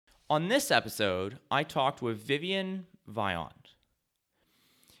On this episode, I talked with Vivian Vaillant.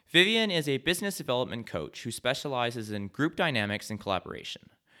 Vivian is a business development coach who specializes in group dynamics and collaboration.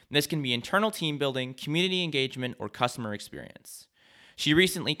 This can be internal team building, community engagement, or customer experience. She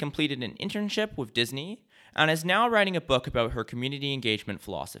recently completed an internship with Disney and is now writing a book about her community engagement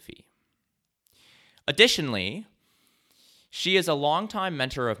philosophy. Additionally, she is a longtime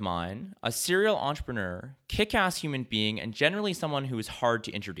mentor of mine, a serial entrepreneur, kick-ass human being, and generally someone who is hard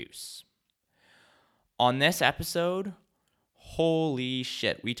to introduce. On this episode, holy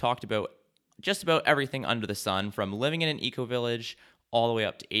shit, we talked about just about everything under the sun, from living in an eco-village all the way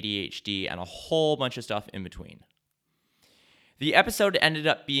up to ADHD and a whole bunch of stuff in between. The episode ended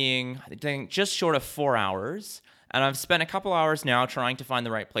up being, I think, just short of 4 hours, and I've spent a couple hours now trying to find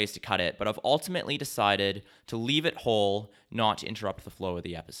the right place to cut it, but I've ultimately decided to leave it whole, not to interrupt the flow of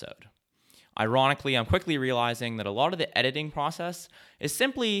the episode. Ironically, I'm quickly realizing that a lot of the editing process is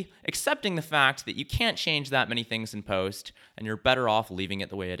simply accepting the fact that you can't change that many things in post, and you're better off leaving it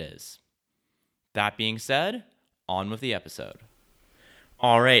the way it is. That being said, on with the episode.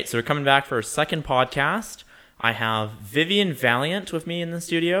 All right, so we're coming back for our second podcast. I have Vivian Vaillant with me in the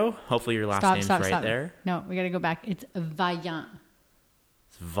studio. Hopefully your last name's right there. No, we got to go back. It's Vaillant.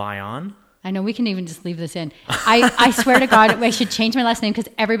 It's Vaillant? I know, we can even just leave this in. I swear to God, I should change my last name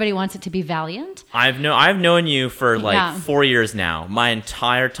because everybody wants it to be Valiant. I've known you for 4 years now. My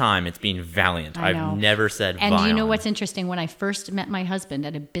entire time it's been Valiant. I've never said Vaillant. And you know what's interesting? When I first met my husband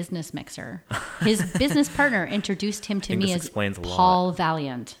at a business mixer, his business partner introduced him to me as Paul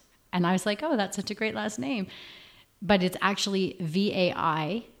Valiant. And I was like, oh, that's such a great last name. But it's actually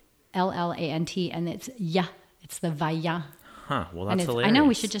Vaillant, and it's the Vaillant. Huh, well, that's hilarious. I know,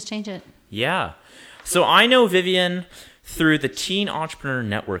 we should just change it. Yeah. So I know Vivian through the Teen Entrepreneur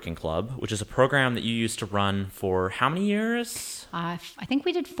Networking Club, which is a program that you used to run for how many years? I think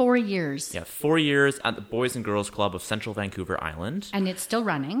we did 4 years. Yeah, 4 years at the Boys and Girls Club of Central Vancouver Island. And it's still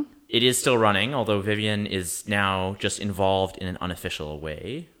running. It is still running, although Vivian is now just involved in an unofficial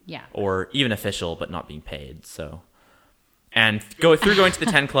way. Yeah. Or even official, but not being paid, so. And going to the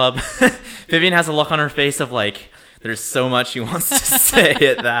 10 Club, Vivian has a look on her face of there's so much she wants to say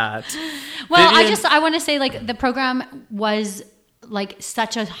at that. Well, Vivian, I want to say the program was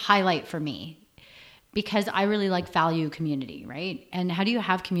such a highlight for me because I really value community, right? And how do you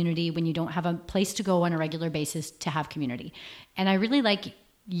have community when you don't have a place to go on a regular basis to have community? And I really like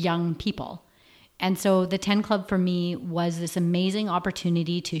young people. And so the 10 Club for me was this amazing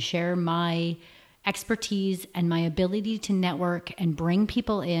opportunity to share my expertise and my ability to network and bring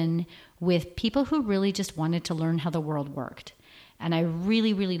people in with people who really just wanted to learn how the world worked. And I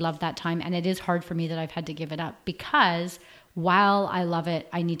really, really loved that time. And it is hard for me that I've had to give it up because while I love it,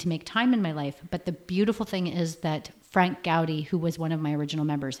 I need to make time in my life. But the beautiful thing is that Frank Gowdy, who was one of my original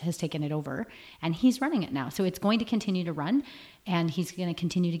members, has taken it over and he's running it now. So it's going to continue to run and he's going to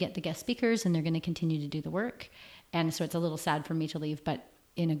continue to get the guest speakers and they're going to continue to do the work. And so it's a little sad for me to leave, but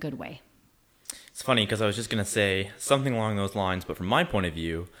in a good way. It's funny because I was just going to say something along those lines, but from my point of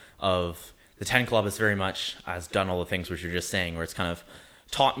view of the 10 Club is very much has done all the things which you're just saying, where it's kind of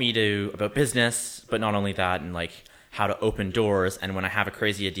taught me about business, but not only that, and how to open doors. And when I have a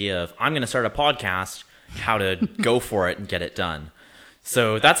crazy idea of I'm going to start a podcast, how to go for it and get it done.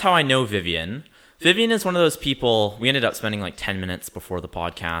 So that's how I know Vivian. Vivian is one of those people, we ended up spending 10 minutes before the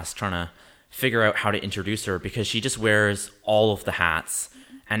podcast trying to figure out how to introduce her because she just wears all of the hats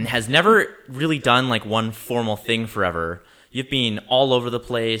and has never really done one formal thing forever. You've been all over the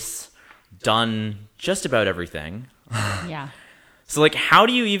place, done just about everything. Yeah. So how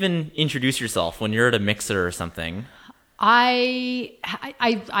do you even introduce yourself when you're at a mixer or something? I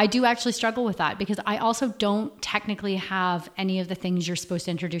do actually struggle with that because I also don't technically have any of the things you're supposed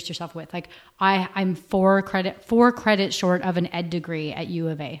to introduce yourself with. I'm 4 credits short of an ed degree at U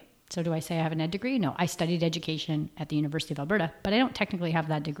of A. So do I say I have an ed degree? No, I studied education at the University of Alberta, but I don't technically have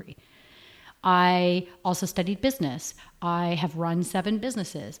that degree. I also studied business. I have run 7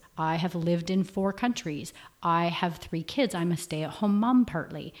 businesses. I have lived in 4 countries. I have 3 kids. I'm a stay-at-home mom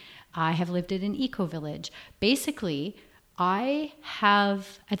partly. I have lived in an eco-village. Basically, I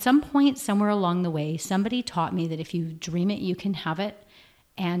have, at some point somewhere along the way, somebody taught me that if you dream it, you can have it.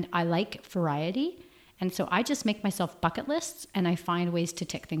 And I like variety. And so I just make myself bucket lists and I find ways to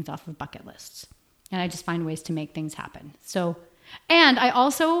tick things off of bucket lists. And I just find ways to make things happen. So, and I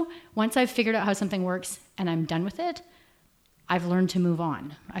also, once I've figured out how something works and I'm done with it, I've learned to move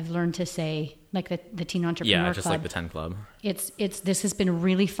on. I've learned to say, the Teen Entrepreneur Club. Yeah, just like the 10 Club. This has been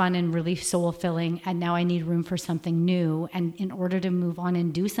really fun and really soul-filling, and now I need room for something new. And in order to move on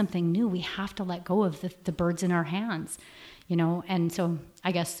and do something new, we have to let go of the birds in our hands, And so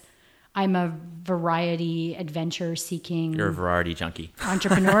I guess I'm a variety adventure seeking You're a variety junkie.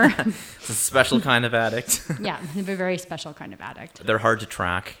 entrepreneur. It's a special kind of addict. Yeah, I'm a very special kind of addict. They're hard to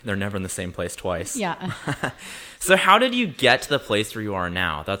track. They're never in the same place twice. Yeah. So how did you get to the place where you are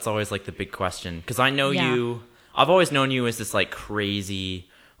now? That's always like the big question. Because I know I've always known you as this like crazy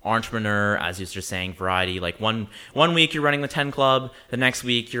entrepreneur, as you're just saying, variety. Like one week you're running the 10 Club, the next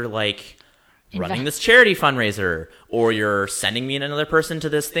week you're like running this charity fundraiser, or you're sending me and another person to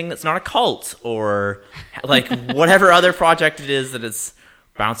this thing that's not a cult, or like whatever other project it is that is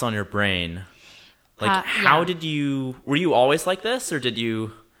bounce on your brain. Like how did were you always like this, or did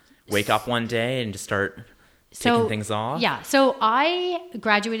you wake up one day and just start taking things off? Yeah. So I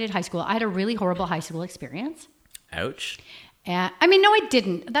graduated high school. I had a really horrible high school experience. Ouch. I mean, no, I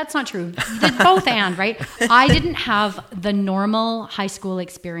didn't. That's not true. Did both and, right? I didn't have the normal high school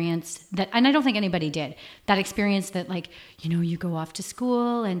experience and I don't think anybody did. That experience that like, you go off to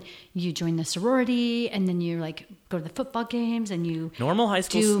school and you join the sorority and then you like go to the football games and you normal high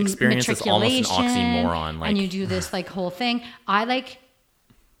school experience is almost an oxymoron. Like, and you do this like whole thing. I like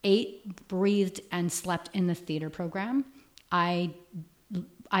ate, breathed, and slept in the theater program.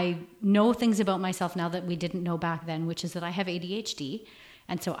 I know things about myself now that we didn't know back then, which is that I have ADHD.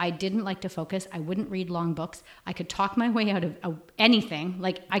 And so I didn't like to focus. I wouldn't read long books. I could talk my way out of anything.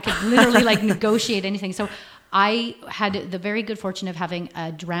 Like I could literally like negotiate anything. So I had the very good fortune of having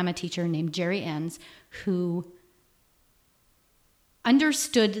a drama teacher named Jerry Enns who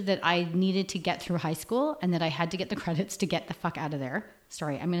understood that I needed to get through high school and that I had to get the credits to get the fuck out of there.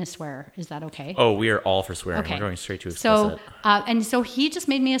 Sorry, I'm going to swear. Is that okay? Oh, we are all for swearing. Okay. We're going straight to explicit. So he just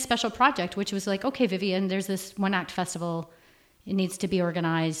made me a special project, which was like, okay, Vivian, there's this one act festival. It needs to be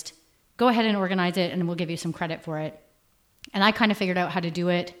organized. Go ahead and organize it and we'll give you some credit for it. And I kind of figured out how to do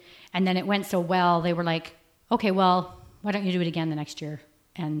it. And then it went so well, they were like, okay, well, why don't you do it again the next year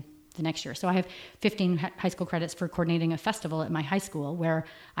and the next year? So I have 15 high school credits for coordinating a festival at my high school where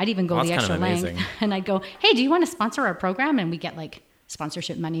I'd even go the extra length. And I'd go, hey, do you want to sponsor our program? And we get like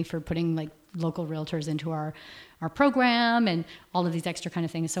sponsorship money for putting like local realtors into our program and all of these extra kind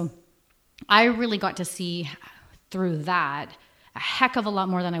of things. So I really got to see through that a heck of a lot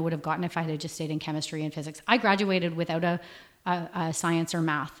more than I would have gotten if I had just stayed in chemistry and physics. I graduated without a science or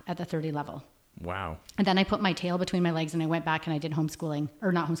math at the 30 level. Wow. And then I put my tail between my legs and I went back and I did homeschooling,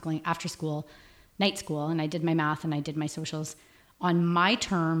 or not homeschooling, after school, night school. And I did my math and I did my socials on my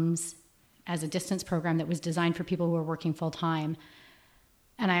terms as a distance program that was designed for people who were working full time.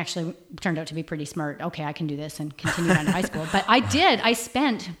 And I actually turned out to be pretty smart. Okay, I can do this, and continued on to high school. But I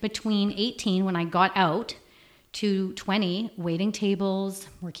spent between 18 when I got out to 20 waiting tables,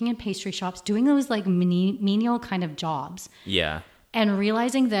 working in pastry shops, doing those like menial kind of jobs. Yeah. And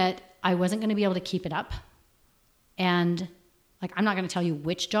realizing that I wasn't going to be able to keep it up. And like, I'm not going to tell you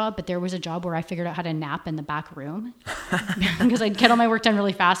which job, but there was a job where I figured out how to nap in the back room because I'd get all my work done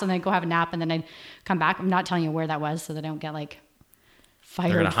really fast and then I'd go have a nap and then I'd come back. I'm not telling you where that was so that I don't get like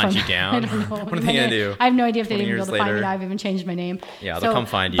fired. They're going to hunt you down. I don't know. What are they going to do? I have no idea if they'd even be able to find me. I've even changed my name. Yeah, they'll come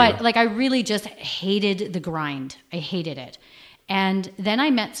find you. But like, I really just hated the grind. I hated it. And then I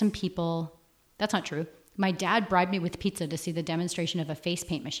met some people. That's not true. My dad bribed me with pizza to see the demonstration of a face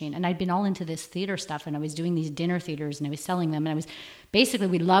paint machine. And I'd been all into this theater stuff and I was doing these dinner theaters and I was selling them. And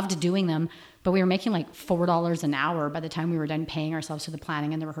we loved doing them, but we were making like $4 an hour by the time we were done paying ourselves for the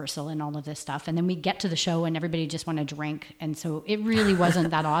planning and the rehearsal and all of this stuff. And then we get to the show and everybody just wanted to drink. And so it really wasn't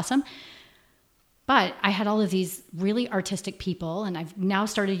that awesome. But I had all of these really artistic people and I've now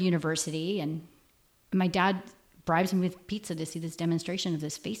started university and my dad bribes me with pizza to see this demonstration of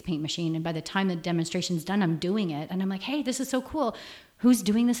this face paint machine. And by the time the demonstration's done, I'm doing it. And I'm like, hey, this is so cool. Who's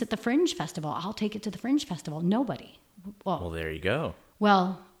doing this at the Fringe Festival? I'll take it to the Fringe Festival. Nobody. Well, there you go.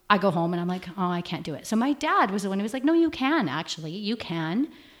 Well, I go home and I'm like, oh, I can't do it. So my dad was the one who was like, no, you can actually. You can.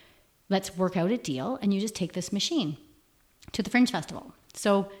 Let's work out a deal. And you just take this machine to the Fringe Festival.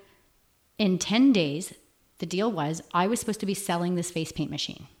 So in 10 days, the deal was I was supposed to be selling this face paint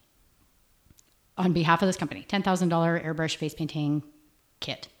machine on behalf of this company, $10,000 airbrush face painting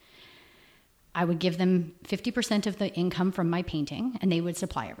kit. I would give them 50% of the income from my painting and they would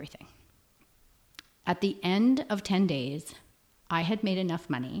supply everything. At the end of 10 days, I had made enough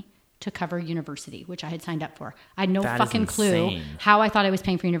money to cover university, which I had signed up for. I had no fucking clue how I thought I was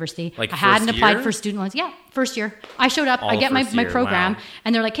paying for university. Like I hadn't applied year? For student loans. Yeah, first year. I showed up, I get my program,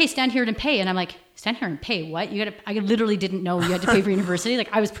 and they're like, hey, stand here and pay. And I'm like, stand here and pay? What? I literally didn't know you had to pay for university. Like,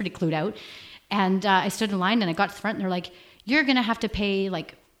 I was pretty clued out. And I stood in line and I got to the front and they're like, you're going to have to pay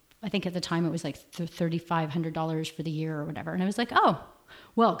like, I think at the time it was like $3,500 for the year or whatever. And I was like, oh,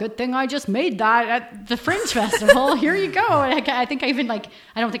 well, good thing I just made that at the Fringe Festival. Here you go. I think I even I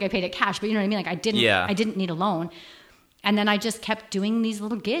don't think I paid it cash, but you know what I mean? Like I didn't need a loan. And then I just kept doing these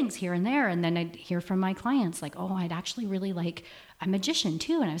little gigs here and there. And then I'd hear from my clients like, oh, I'd actually really like a magician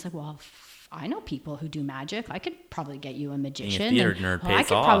too. And I was like, well, I know people who do magic. I could probably get you a magician. Theater nerd pays I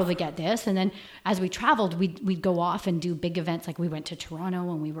could off. probably get this. And then as we traveled, we'd go off and do big events. Like we went to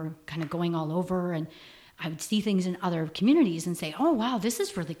Toronto and we were kind of going all over, and I would see things in other communities and say, oh, wow, this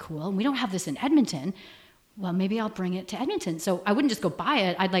is really cool. And we don't have this in Edmonton. Well, maybe I'll bring it to Edmonton. So I wouldn't just go buy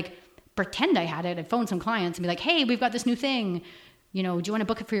it. I'd like pretend I had it. I'd phone some clients and be like, hey, we've got this new thing. You know, do you want to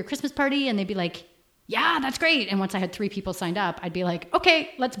book it for your Christmas party? And they'd be like, yeah, that's great. And once I had 3 people signed up, I'd be like,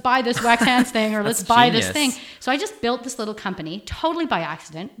 okay, let's buy this wax hands thing, or let's buy this thing. So I just built this little company totally by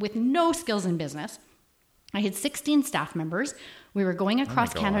accident with no skills in business. I had 16 staff members. We were going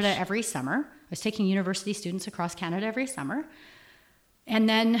across Canada every summer. I was taking university students across Canada every summer. And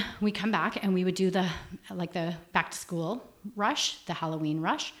then we come back and we would do the back to school rush, the Halloween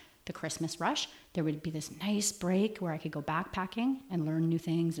rush, the Christmas rush. There would be this nice break where I could go backpacking and learn new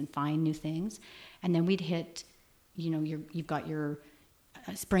things and find new things. And then we'd hit, you know, you've got your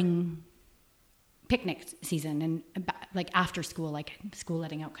spring picnic season and like after school, like school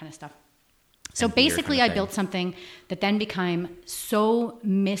letting out kind of stuff. So basically I built something that then became so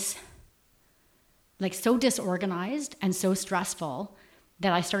so disorganized and so stressful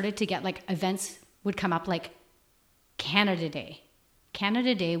that I started to get like events would come up like Canada Day.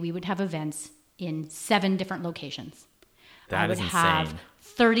 Canada Day, we would have events in 7 different locations. That is insane. I would have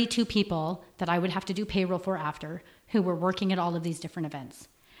 32 people that I would have to do payroll for after who were working at all of these different events.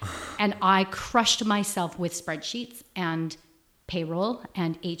 And I crushed myself with spreadsheets and payroll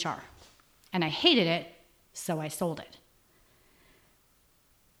and HR. And I hated it, so I sold it.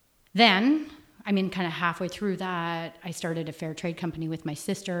 Then, kind of halfway through that, I started a fair trade company with my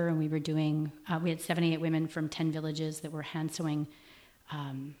sister, and we were doing, we had 78 women from 10 villages that were hand sewing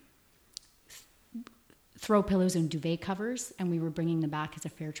throw pillows and duvet covers, and we were bringing them back as a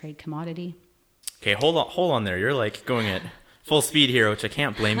fair trade commodity. Okay, hold on there. You're like going at full speed here, which I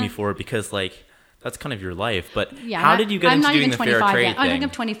can't blame you for, because like that's kind of your life. But yeah, how did you get into doing the fair trade thing? I think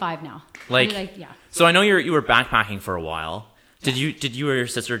I'm 25 now. Yeah. So I know you were backpacking for a while. Did you or your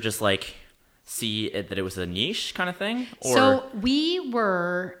sister just like see that it was a niche kind of thing? Or? So we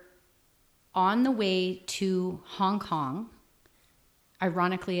were on the way to Hong Kong.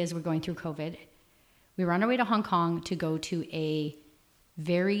 Ironically, as we're going through COVID, we were on our way to Hong Kong to go to a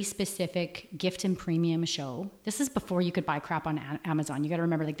very specific gift and premium show. This is before you could buy crap on Amazon. You got to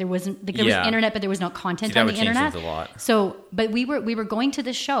remember, like there was internet, but there was no content on the internet. A lot. So, but we were going to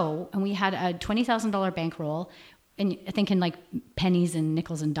this show, and we had a $20,000 bankroll, and I think in like pennies and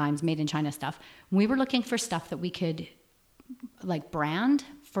nickels and dimes, made in China stuff. We were looking for stuff that we could like brand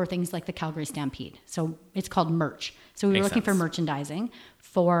for things like the Calgary Stampede. So it's called merch. So we were looking for merchandising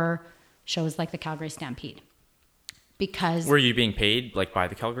for shows like the Calgary Stampede. Because were you being paid like by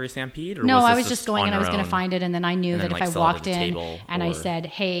the Calgary Stampede? Or no, I was just going and I was going to find it, and then I knew that if I walked in and I said,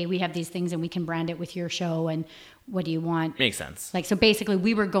 "Hey, we have these things and we can brand it with your show, and what do you want?" Makes sense. Like so, basically,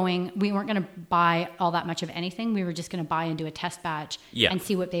 we weren't going to buy all that much of anything. We were just going to buy and do a test batch and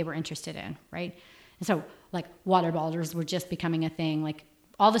see what they were interested in, right? And so, like water bottlers were just becoming a thing. Like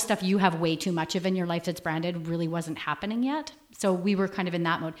all the stuff you have way too much of in your life that's branded really wasn't happening yet. So we were kind of in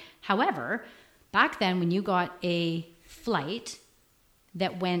that mode. However, back then, when you got a flight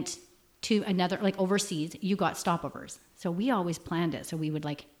that went to another, like overseas, you got stopovers. So we always planned it. So we would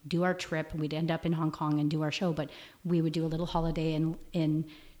like do our trip, and we'd end up in Hong Kong and do our show, but we would do a little holiday in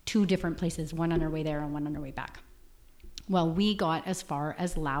 2 different places, one on our way there and one on our way back. Well, we got as far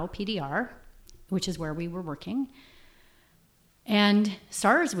as Lao PDR, which is where we were working. And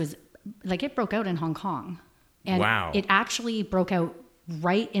SARS was like, it broke out in Hong Kong. And it actually broke out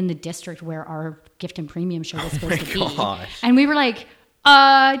right in the district where our gift and premium show was supposed to be. And we were like,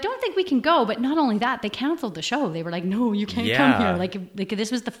 I don't think we can go. But not only that, they canceled the show. They were like, no, you can't come here. Like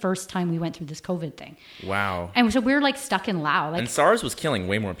this was the first time we went through this COVID thing. Wow. And so we were like stuck in Lao. Like, and SARS was killing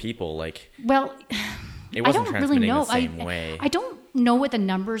way more people. Like, well, it wasn't transmitting the same way. I don't know what the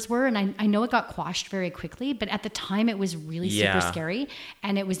numbers were, and I know it got quashed very quickly, but at the time it was really super scary,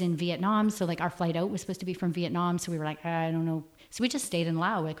 and it was in Vietnam. So like our flight out was supposed to be from Vietnam. So we were like, I don't know. So we just stayed in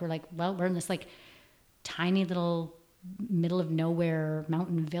Laos. Like, we're like, well, we're in this like tiny little middle of nowhere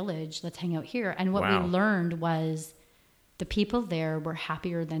mountain village. Let's hang out here. And what we learned was the people there were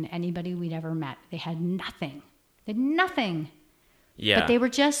happier than anybody we'd ever met. They had nothing. They had nothing. Yeah. But they were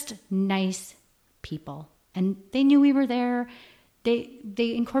just nice people. And they knew we were there. They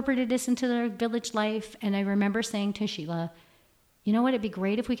incorporated us into their village life. And I remember saying to Sheila, you know what, it'd be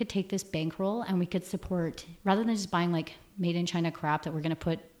great if we could take this bankroll and we could support, rather than just buying like made in China crap that we're going to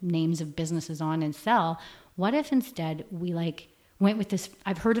put names of businesses on and sell, what if instead we like went with this,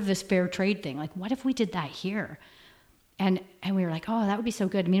 I've heard of this fair trade thing. Like, what if we did that here? And we were like, oh, that would be so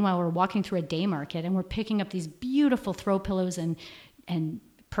good. Meanwhile, we're walking through a day market and we're picking up these beautiful throw pillows and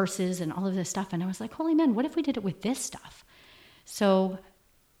purses and all of this stuff. And I was like, holy man, what if we did it with this stuff? So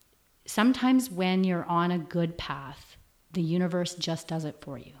sometimes when you're on a good path, the universe just does it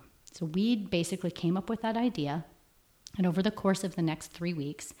for you. So we basically came up with that idea. And over the course of the next 3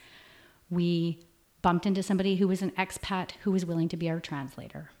 weeks, we bumped into somebody who was an expat who was willing to be our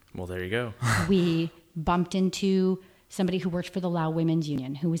translator. Well, there you go. We bumped into somebody who worked for the Lao Women's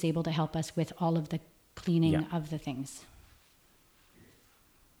Union who was able to help us with all of the cleaning of the things.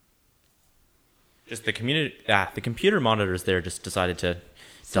 Just the computer monitors there just decided to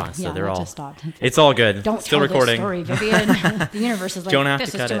stop. So they're all just stopped. It's all good. Don't Still tell recording. this story, Vivian. The universe is like,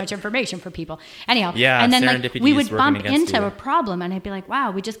 this is too much information for people. Anyhow, and then like we would bump into a problem, and I'd be like,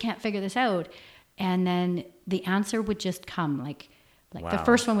 wow, we just can't figure this out. And then the answer would just come. Like the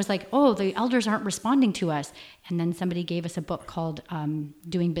first one was like, oh, the elders aren't responding to us. And then somebody gave us a book called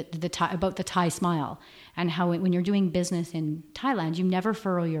about the Thai smile, and how when you're doing business in Thailand, you never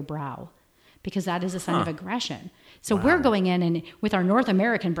furrow your brow, because that is a sign of aggression. So we're going in, and with our North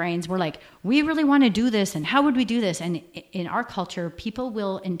American brains, we're like, we really want to do this, and how would we do this? And in our culture, people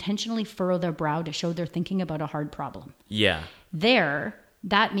will intentionally furrow their brow to show they're thinking about a hard problem. Yeah.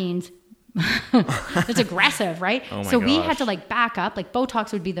 That means it's aggressive, right? Oh my so we gosh. had to like back up. Like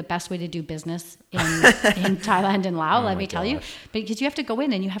Botox would be the best way to do business in Thailand and Lao, let me tell you. Because you have to go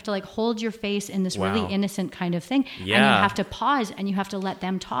in and you have to like hold your face in this really innocent kind of thing. Yeah. And you have to pause and you have to let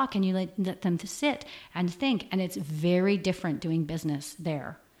them talk and you let them sit and think. And it's very different doing business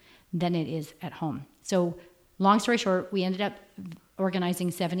there than it is at home. So long story short, we ended up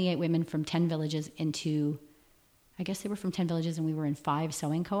organizing 78 women from 10 villages into, I guess they were from 10 villages, and we were in 5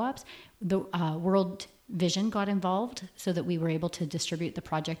 sewing co-ops. The World Vision got involved so that we were able to distribute the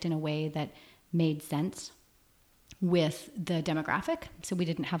project in a way that made sense with the demographic. So we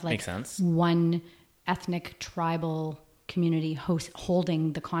didn't have like one ethnic tribal community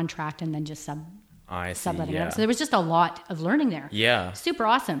holding the contract and then just subletting it out. So there was just a lot of learning there. Yeah. Super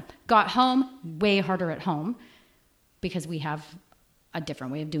awesome. Got home, way harder at home because we have a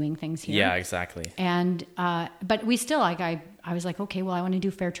different way of doing things here. Yeah, exactly. And, but we still, like, I was like, okay, well, I want to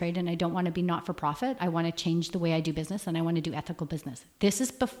do fair trade and I don't want to be not for profit. I want to change the way I do business and I want to do ethical business. This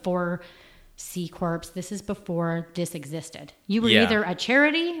is before C Corps. This is before this existed. You were either a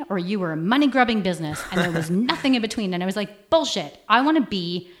charity or you were a money grubbing business, and there was nothing in between. And I was like, bullshit. I want to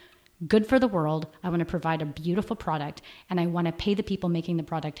be good for the world. I want to provide a beautiful product, and I want to pay the people making the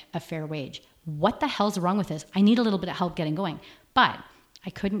product a fair wage. What the hell's wrong with this? I need a little bit of help getting going. But I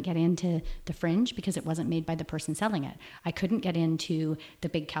couldn't get into the Fringe because it wasn't made by the person selling it. I couldn't get into the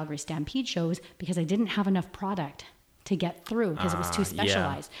big Calgary Stampede shows because I didn't have enough product to get through because it was too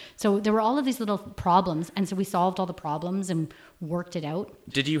specialized. So there were all of these little problems, and so we solved all the problems and worked it out.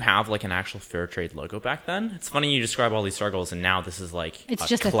 Did you have like an actual fair trade logo back then? It's funny you describe all these struggles, and now this is like it's a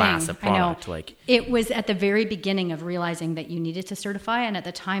just class a of product. I know. Like it was at the very beginning of realizing that you needed to certify, and at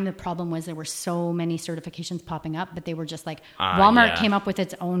the time the problem was there were so many certifications popping up, but they were just like Walmart came up with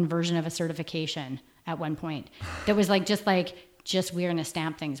its own version of a certification at one point that was like just we're going to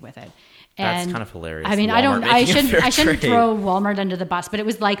stamp things with it. That's And kind of hilarious. I mean, Walmart I shouldn't trade. throw Walmart under the bus, but it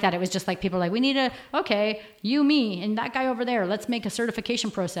was like that. It was just like people were like, we need you, me, and that guy over there. Let's make a certification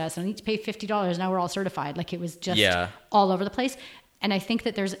process, and I need to pay $50. Now we're all certified. Like it was just all over the place. And I think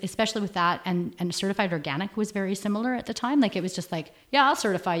that there's, especially with that, and certified organic was very similar at the time. Like it was just like, yeah, I'll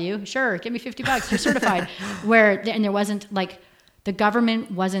certify you. Sure, give me $50. You're certified. And there wasn't like the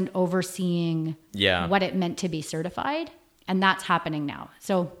government wasn't overseeing what it meant to be certified. And that's happening now.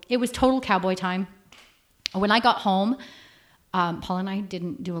 So it was total cowboy time. When I got home, Paul and I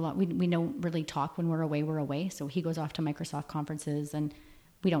didn't do a lot. We don't really talk when we're away. So he goes off to Microsoft conferences and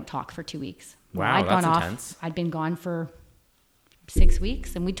we don't talk for 2 weeks. Wow, that's intense. I'd been gone for 6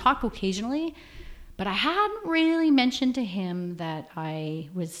 weeks and we talk occasionally, but I hadn't really mentioned to him that I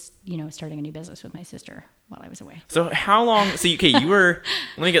was, starting a new business with my sister while I was away. So how long? So you were.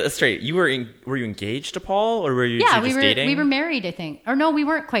 Let me get this straight. Were you engaged to Paul, or were you just dating? We were married, I think. Or no, we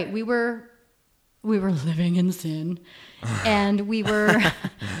weren't quite. We were living in sin, and we were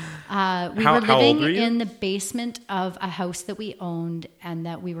living in the basement of a house that we owned, and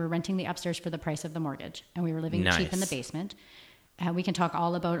that we were renting the upstairs for the price of the mortgage, and we were living cheap in the basement. We can talk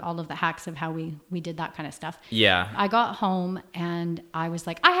all about all of the hacks of how we did that kind of stuff. Yeah. I got home and I was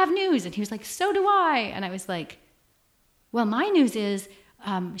like, I have news. And he was like, so do I. And I was like, Well, my news is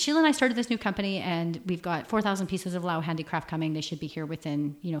Sheila and I started this new company, and we've got 4,000 pieces of Lao handicraft coming. They should be here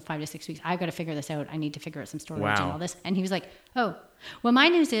within 5 to 6 weeks. I've got to figure this out. I need to figure out some storage and all this. And he was like, oh, well, my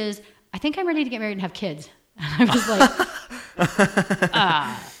news is I think I'm ready to get married and have kids. And I was like,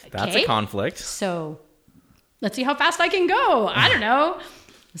 That's a conflict. So let's see how fast I can go. I don't know.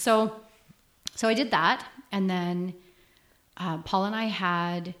 So I did that. And then Paul and I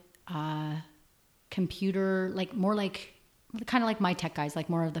had computer, kind of like my tech guys, like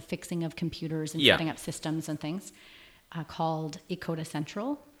more of the fixing of computers and setting up systems and things, called Ecoda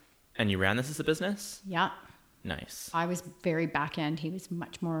Central. And you ran this as a business? Yeah. Nice. I was very back end. He was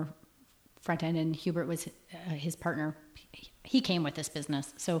much more front end, and Hubert was his partner. He came with this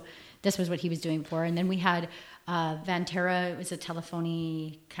business. So this was what he was doing before. And then we had Vantera. It was a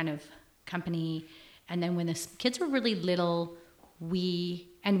telephony kind of company. And then when the kids were really little, we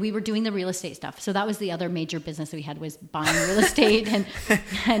were doing the real estate stuff. So that was the other major business that we had, was buying real estate.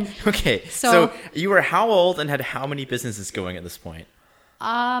 And okay. So you were how old and had how many businesses going at this point?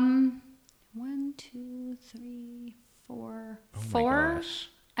 1, 2, 3, 4. Oh my 4. gosh.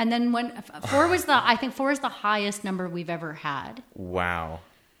 And then when 4 was I think 4 is the highest number we've ever had. Wow.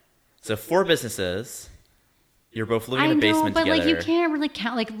 So 4 businesses. You're both living in a basement but together. Like, you can't really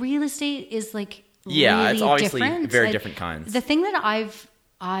count. Like, real estate is like really it's obviously different. Very like, different kinds. The thing that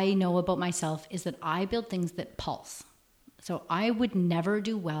I know about myself is that I build things that pulse. So I would never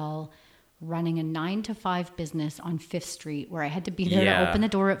do well running a 9 to 5 business on 5th Street where I had to be there to open the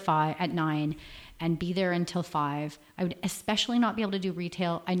door at 9 and be there until 5. I would especially not be able to do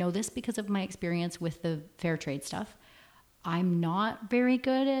retail. I know this because of my experience with the fair trade stuff. I'm not very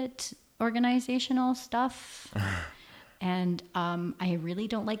good at organizational stuff. And I really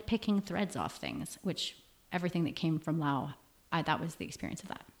don't like picking threads off things, which everything that came from Lao, that was the experience of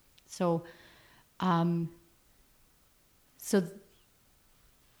that. So,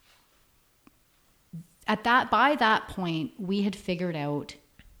 by that point, we had figured out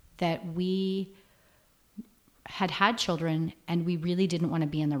that we had children and we really didn't want to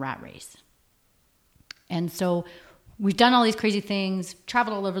be in the rat race. And so we've done all these crazy things,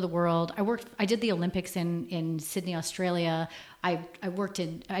 traveled all over the world. I did the Olympics in Sydney, Australia. I worked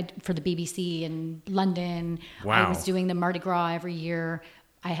for the BBC in London. Wow. I was doing the Mardi Gras every year.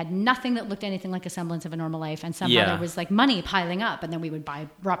 I had nothing that looked anything like a semblance of a normal life. And somehow there was like money piling up, and then we would buy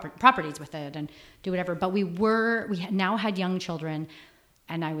properties with it and do whatever. But we now had young children,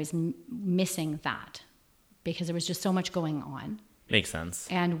 and I was missing that because there was just so much going on. Makes sense.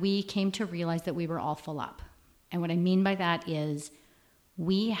 And we came to realize that we were all full up. And what I mean by that is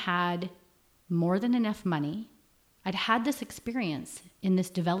we had more than enough money. I'd had this experience in this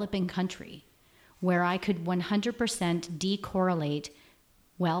developing country where I could 100% decorrelate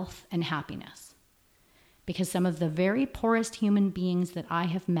wealth and happiness, because some of the very poorest human beings that I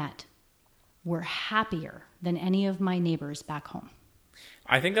have met were happier than any of my neighbors back home.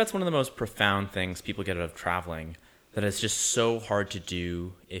 I think that's one of the most profound things people get out of traveling, that it's just so hard to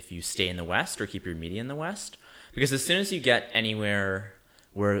do if you stay in the West or keep your media in the West. Because as soon as you get anywhere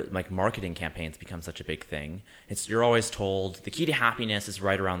where like marketing campaigns become such a big thing, you're always told the key to happiness is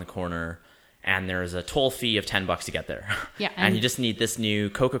right around the corner, and there's a toll fee of $10 to get there. Yeah, and you just need this new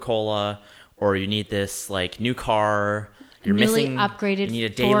Coca-Cola, or you need this like new car. You're newly missing upgraded. You need a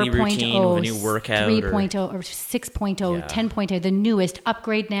daily routine with a new workout, 3.0 or 6.0, 10.0, the newest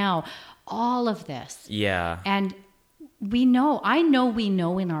upgrade now. All of this. Yeah. And we know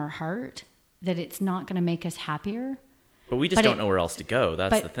in our heart that it's not going to make us happier. But we just don't know where else to go.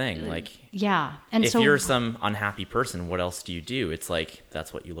 That's the thing. Like, yeah. And if you're some unhappy person, what else do you do? It's like,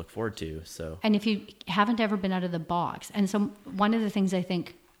 that's what you look forward to. So, and if you haven't ever been out of the box. And so one of the things I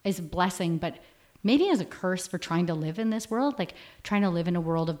think is a blessing, but maybe as a curse for trying to live in this world, like trying to live in a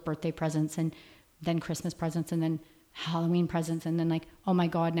world of birthday presents and then Christmas presents and then Halloween presents, and then like, oh my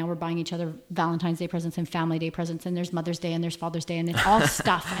God, now we're buying each other Valentine's Day presents and Family Day presents, and there's Mother's Day and there's Father's Day, and it's all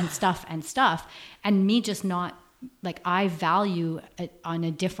stuff and stuff and stuff. And me just not, like, I value it on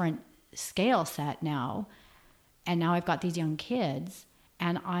a different scale set now. And now I've got these young kids,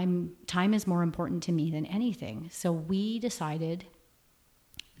 and time is more important to me than anything. So we decided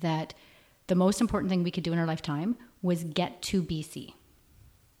that the most important thing we could do in our lifetime was get to BC.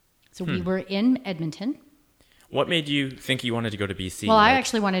 So we were in Edmonton. What made you think you wanted to go to BC? Well, I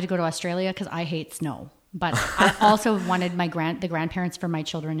actually wanted to go to Australia because I hate snow. But I also wanted the grandparents for my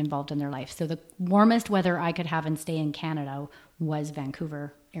children involved in their life. So the warmest weather I could have and stay in Canada was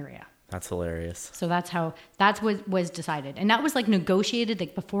Vancouver area. That's hilarious. So that's what was decided. And that was like negotiated.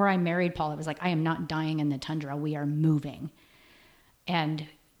 Like before I married Paul, it was like, I am not dying in the tundra. We are moving. And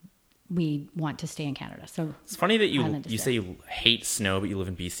we want to stay in Canada. So it's funny that Island is you there. say you hate snow, but you live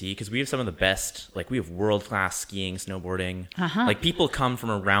in BC, because we have some of the best, like we have world-class skiing, snowboarding. Like people come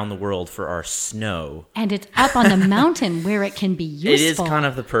from around the world for our snow. And it's up on the mountain where it can be useful. It is kind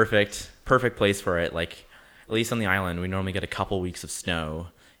of the perfect place for it. Like at least on the island, we normally get a couple weeks of snow,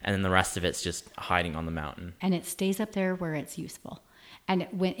 and then the rest of it's just hiding on the mountain. And it stays up there where it's useful. And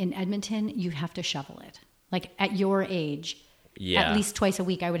when in Edmonton, you have to shovel it. Like at your age, at least twice a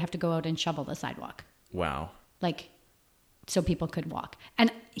week, I would have to go out and shovel the sidewalk. Wow. Like, so people could walk.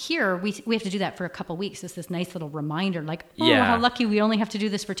 And here, we have to do that for a couple weeks. It's this nice little reminder, like, oh, how lucky we only have to do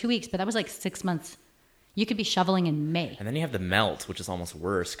this for 2 weeks. But that was like 6 months. You could be shoveling in May. And then you have the melt, which is almost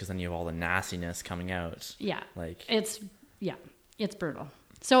worse, because then you have all the nastiness coming out. Yeah. Like it's brutal.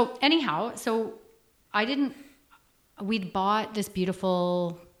 So anyhow, we'd bought this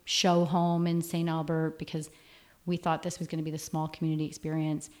beautiful show home in St. Albert because we thought this was going to be the small community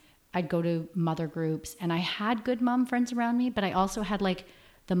experience. I'd go to mother groups, and I had good mom friends around me, but I also had like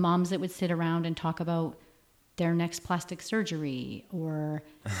the moms that would sit around and talk about their next plastic surgery or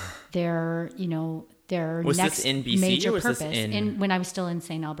their was next this in BC major or was purpose. this in When I was still in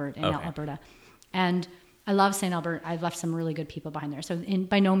St. Albert, in Alberta. And I love St. Albert. I've left some really good people behind there. So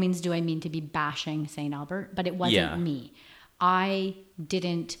by no means do I mean to be bashing St. Albert, but it wasn't me. I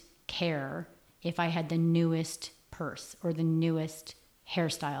didn't care if I had the newest purse or the newest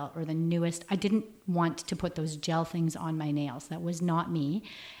hairstyle or the newest. I didn't want to put those gel things on my nails. That was not me.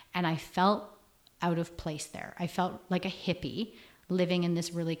 And I felt out of place there. I felt like a hippie living in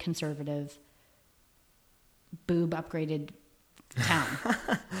this really conservative, boob upgraded town.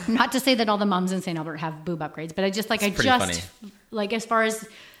 Not to say that all the moms in St. Albert have boob upgrades, but funny. Like as far as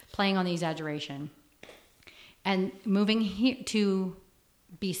playing on the exaggeration. And moving here to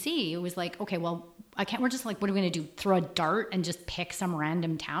BC, it was like, okay, well, we're just like, what are we going to do? Throw a dart and just pick some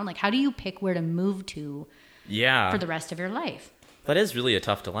random town? Like, how do you pick where to move to for the rest of your life? That is really a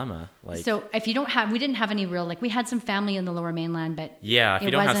tough dilemma. Like, so if you we didn't have any real, like we had some family in the Lower Mainland, but if you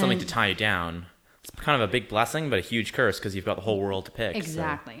don't have something to tie you down, it's kind of a big blessing, but a huge curse because you've got the whole world to pick.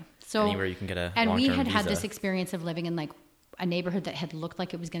 Exactly. So anywhere you can get a long-term And we had visa. had this experience of living in like a neighborhood that had looked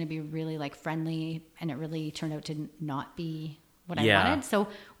like it was going to be really like friendly, and it really turned out to not be what I wanted. So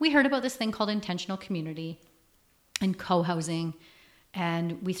we heard about this thing called intentional community and co-housing,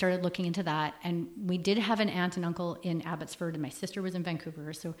 and we started looking into that. And we did have an aunt and uncle in Abbotsford, and my sister was in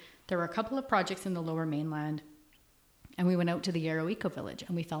Vancouver. So there were a couple of projects in the Lower Mainland, and we went out to the Yarrow Eco Village,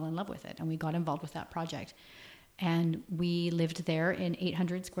 and we fell in love with it, and we got involved with that project. And we lived there in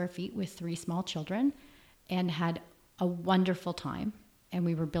 800 square feet with 3 small children and had a wonderful time. And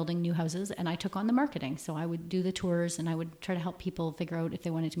we were building new houses, and I took on the marketing. So I would do the tours, and I would try to help people figure out if they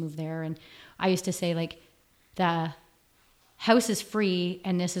wanted to move there. And I used to say, like, the house is free,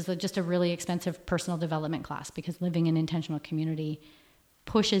 and this is just a really expensive personal development class, because living in intentional community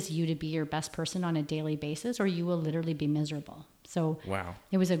pushes you to be your best person on a daily basis, or you will literally be miserable. So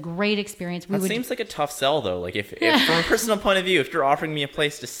it was a great experience. Seems like a tough sell, though. Like if from a personal point of view, if you're offering me a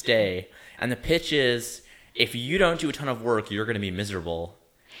place to stay, and the pitch is, if you don't do a ton of work, you're going to be miserable.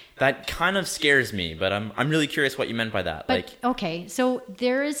 That kind of scares me, but I'm really curious what you meant by that. But, okay, so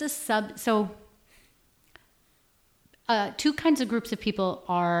there is two kinds of groups of people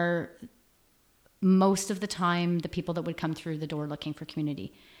are most of the time the people that would come through the door looking for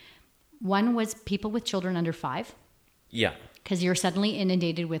community. One was people with children under 5. Yeah. Because you're suddenly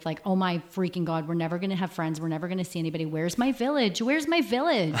inundated with like, oh my freaking God, we're never going to have friends. We're never going to see anybody. Where's my village? Where's my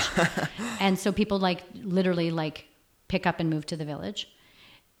village? And so people like literally like pick up and move to the village.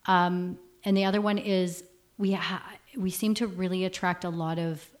 And the other one is we seem to really attract a lot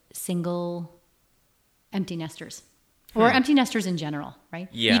of single empty nesters. Or empty nesters in general, right?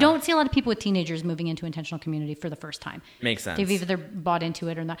 Yeah. You don't see a lot of people with teenagers moving into intentional community for the first time. Makes sense. They've either bought into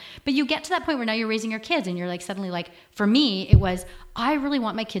it or not. But you get to that point where now you're raising your kids, and you're like suddenly like, for me, it was, I really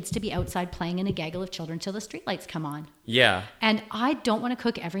want my kids to be outside playing in a gaggle of children till the streetlights come on. Yeah. And I don't want to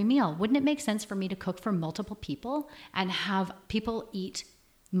cook every meal. Wouldn't it make sense for me to cook for multiple people and have people eat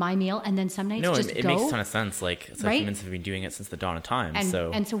my meal, and then some nights it makes a ton of sense. Like, it's like humans have been doing it since the dawn of time.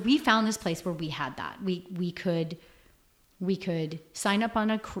 And so we found this place where we had that. We could sign up on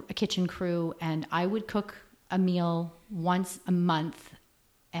a kitchen crew, and I would cook a meal once a month,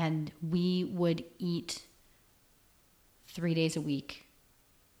 and we would eat 3 days a week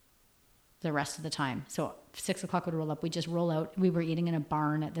the rest of the time. So 6 o'clock would roll up. We'd just roll out. We were eating in a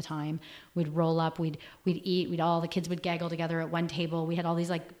barn at the time. We'd roll up. We'd eat. All the kids would gaggle together at one table. We had all these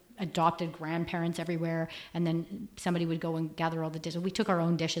like adopted grandparents everywhere, and then somebody would go and gather all the dishes. We took our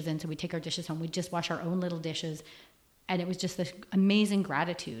own dishes in, so we'd take our dishes home. We'd just wash our own little dishes. And it was just this amazing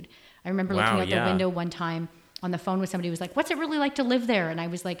gratitude. I remember Wow, looking out yeah. the window one time on the phone with somebody who was like, what's it really like to live there? And I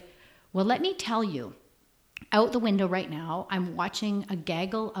was like, well, let me tell you, out the window right now, I'm watching a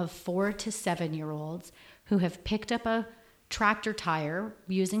gaggle of 4 to 7-year-olds who have picked up a tractor tire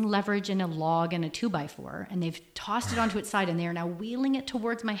using leverage in a log and a 2x4, and they've tossed it onto its side, and they are now wheeling it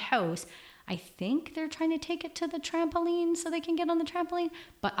towards my house. I think they're trying to take it to the trampoline so they can get on the trampoline,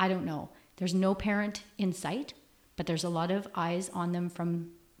 but I don't know. There's no parent in sight, but there's a lot of eyes on them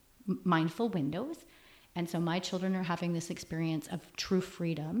from mindful windows. And so my children are having this experience of true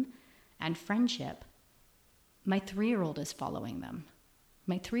freedom and friendship. My 3-year-old is following them.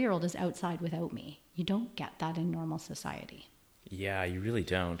 My 3-year-old is outside without me. You don't get that in normal society. Yeah, you really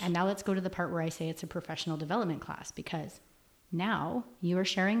don't. And now let's go to the part where I say it's a professional development class, because now you are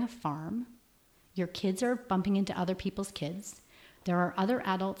sharing a farm. Your kids are bumping into other people's kids. There are other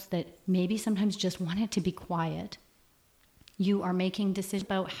adults that maybe sometimes just want it to be quiet. You are making decisions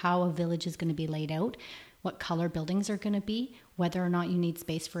about how a village is going to be laid out, what color buildings are going to be, whether or not you need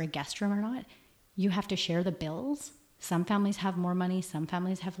space for a guest room or not. You have to share the bills. Some families have more money, some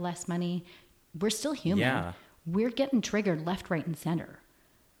families have less money. We're still human. Yeah. We're getting triggered left, right, and center.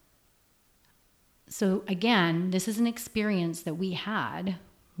 So again, this is an experience that we had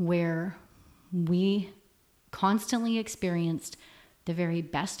where we constantly experienced the very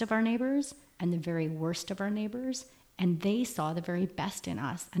best of our neighbors and the very worst of our neighbors, and they saw the very best in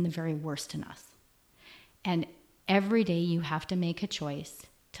us and the very worst in us. And every day you have to make a choice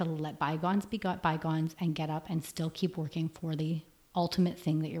to let bygones be bygones and get up and still keep working for the ultimate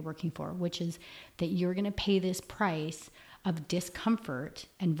thing that you're working for, which is that you're going to pay this price of discomfort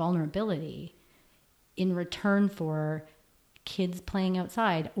and vulnerability in return for kids playing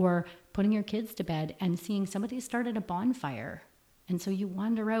outside or putting your kids to bed and seeing somebody started a bonfire. And so you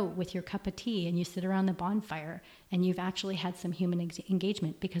wander out with your cup of tea and you sit around the bonfire and you've actually had some human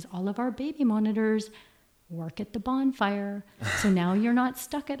engagement, because all of our baby monitors work at the bonfire. So now you're not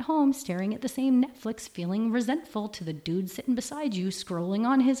stuck at home staring at the same Netflix feeling resentful to the dude sitting beside you scrolling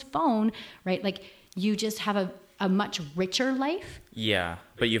on his phone, right? Like you just have a much richer life. Yeah,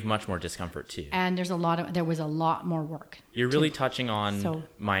 but you have much more discomfort too. And there was a lot more work. You're really touching on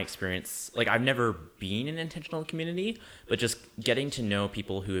my experience. Like, I've never been in an intentional community, but just getting to know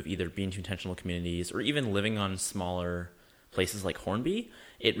people who have either been to intentional communities or even living on smaller places like Hornby,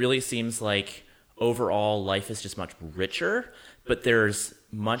 it really seems like overall life is just much richer, but there's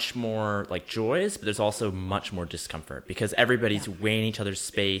much more like joys, but there's also much more discomfort because everybody's weighing each other's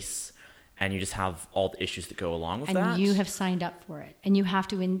space, and you just have all the issues that go along with that. And you have signed up for it, and you have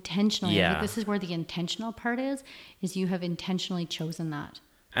to intentionally. Yeah. I think this is where the intentional part is you have intentionally chosen that.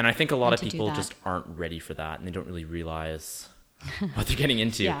 And I think a lot of people just aren't ready for that, and they don't really realize what they're getting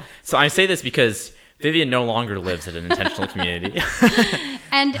into. Yeah. So I say this because Vivian no longer lives at an intentional community.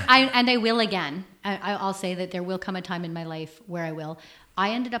 And I will again. I'll say that there will come a time in my life where I will.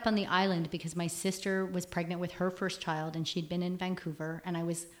 I ended up on the island because my sister was pregnant with her first child, and she'd been in Vancouver, and I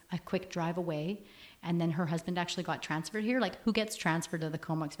was a quick drive away. And then her husband actually got transferred here. Like, who gets transferred to the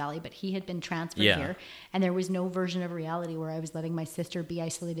Comox Valley? But he had been transferred here. And there was no version of reality where I was letting my sister be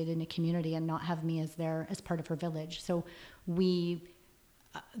isolated in a community and not have me as part of her village. So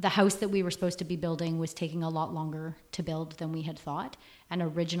the house that we were supposed to be building was taking a lot longer to build than we had thought. And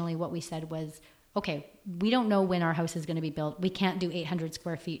originally what we said was, okay, we don't know when our house is going to be built. We can't do 800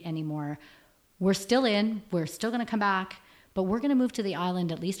 square feet anymore. We're still going to come back, but we're going to move to the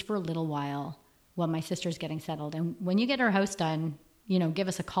island at least for a little while my sister's getting settled. And when you get our house done, give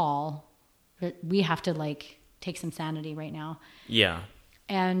us a call. We have to take some sanity right now. Yeah.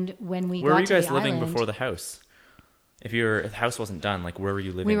 And when we where got were you to guys the living island, before the house? If the house wasn't done, where were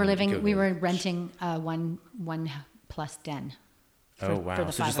you living? We were renting one plus den. Oh wow!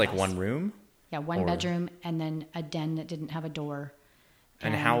 So just one room? Yeah, one bedroom and then a den that didn't have a door.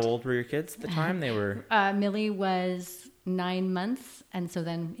 And how old were your kids at the time? They were. Millie was 9 months, and so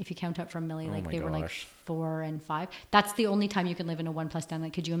then if you count up from Millie, they were 4 and 5. That's the only time you can live in a 1+ den.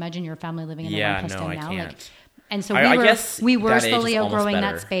 Could you imagine your family living in a 1+ den now? I can't. And so we were slowly outgrowing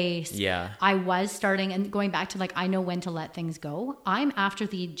that space. Yeah. I was starting and going back to I know when to let things go. I'm after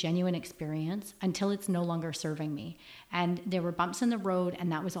the genuine experience until it's no longer serving me. And there were bumps in the road,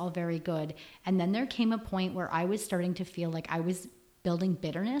 and that was all very good. And then there came a point where I was starting to feel like I was building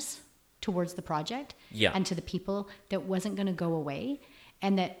bitterness towards the project and to the people that wasn't going to go away,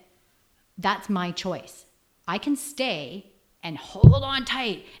 and that's my choice. I can stay and hold on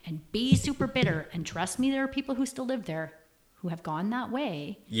tight and be super bitter, and trust me, there are people who still live there who have gone that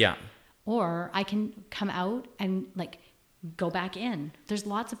way. Yeah. Or I can come out and go back in. There's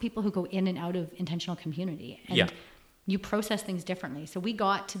lots of people who go in and out of intentional community. And you process things differently. So we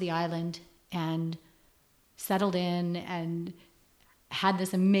got to the island and settled in and had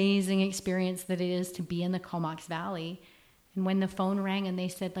this amazing experience that it is to be in the Comox Valley. And when the phone rang and they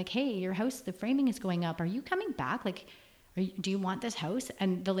said like, hey, your house, the framing is going up. Are you coming back? Like, do you want this house?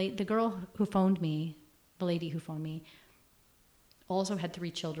 And the girl who phoned me, the lady who phoned me, also had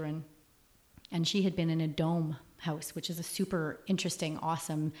 3 children. And she had been in a dome house, which is a super interesting,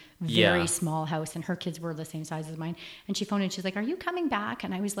 awesome, very small house. And her kids were the same size as mine. And she phoned and she's like, are you coming back?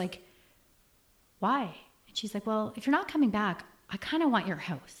 And I was like, why? And she's like, well, if you're not coming back, I kind of want your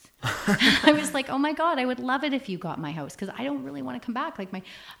house. I was like, oh my God, I would love it if you got my house, because I don't really want to come back. Like my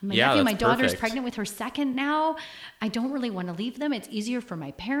nephew, my daughter's pregnant with her second now. I don't really want to leave them. It's easier for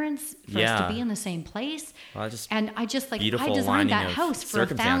my parents for us to be in the same place. Well, I designed that house for a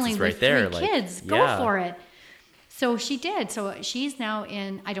family with 3 kids. Go for it. So she did. So she's now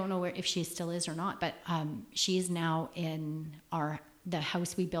in, I don't know if she still is or not, but she's now in the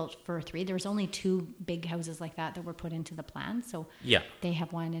house we built for 3. There was only 2 big houses like that were put into the plan. So they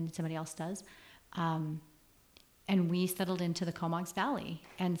have one and somebody else does. And we settled into the Comox Valley.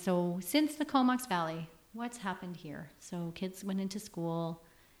 And so since the Comox Valley, what's happened here? So kids went into school.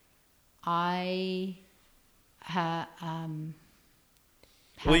 Well,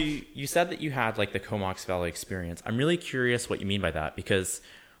 you said that you had like the Comox Valley experience. I'm really curious what you mean by that, because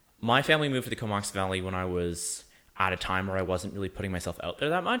my family moved to the Comox Valley when I was at a time where I wasn't really putting myself out there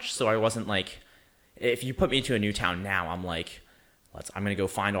that much. So I wasn't like, if you put me to a new town now, I'm like, I'm going to go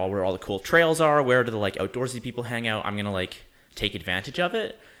find where all the cool trails are. Where do the like outdoorsy people hang out? I'm going to like take advantage of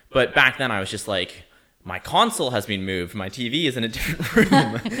it. But back then I was just like, my console has been moved. My TV is in a different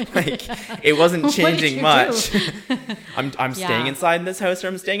room. Like, it wasn't changing much. I'm staying inside this house, or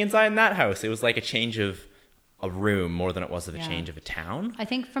I'm staying inside in that house. It was like a change of a room more than it was of a change of a town. I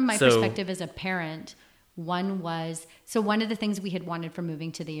think from my perspective as a parent, one of the things we had wanted from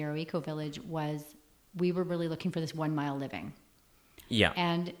moving to the Yarrow Eco Village was we were really looking for this 1 mile living. Yeah.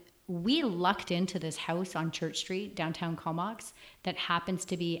 And we lucked into this house on Church Street, downtown Comox, that happens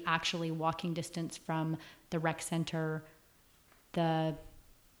to be actually walking distance from the rec center, the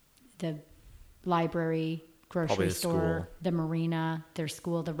library, grocery store, the marina, their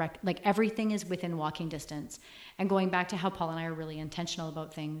school, the rec, like everything is within walking distance. And going back to how Paul and I are really intentional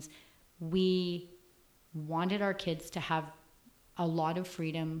about things, we wanted our kids to have a lot of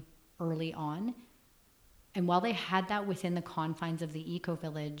freedom early on. And while they had that within the confines of the Eco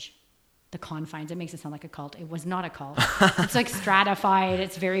Village, it makes it sound like a cult. It was not a cult. It's like stratified.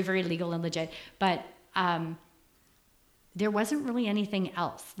 It's very, very legal and legit. But there wasn't really anything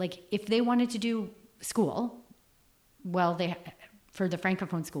else. Like if they wanted to do school, well, for the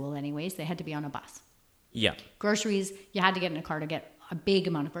Francophone school anyways, they had to be on a bus. Yeah. Groceries, you had to get in a car to get a big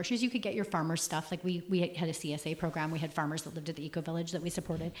amount of groceries. You could get your farmer's stuff. Like we had a CSA program. We had farmers that lived at the Eco Village that we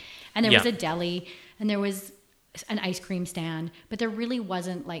supported. And there was a deli and there was an ice cream stand, but there really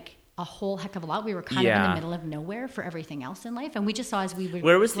wasn't like a whole heck of a lot. We were kind of in the middle of nowhere for everything else in life. And we just saw as we would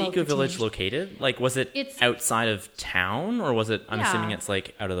Where was the Eco Village located? Like, was it outside of town, or was it, I'm assuming it's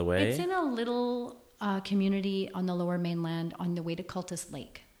like out of the way? It's in a little community on the Lower Mainland on the way to Cultus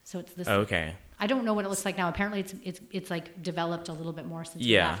Lake. So it's this. Okay. I don't know what it looks like now. Apparently it's like developed a little bit more since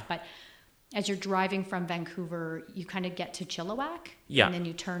we left. But as you're driving from Vancouver, you kind of get to Chilliwack. Yeah. And then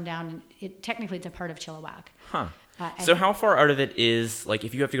you turn down, and technically it's a part of Chilliwack. Huh. So how far out of it is, like,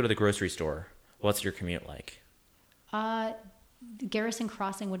 if you have to go to the grocery store, what's your commute like? Garrison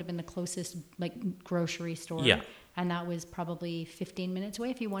Crossing would have been the closest, like, grocery store. Yeah. And that was probably 15 minutes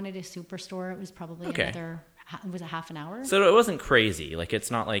away. If you wanted a superstore, it was probably a half an hour. So it wasn't crazy. Like, it's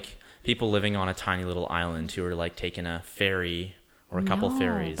not like people living on a tiny little island who are, like, taking a ferry or a couple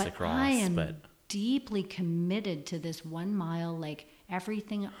ferries across. I am deeply committed to this 1 mile, like,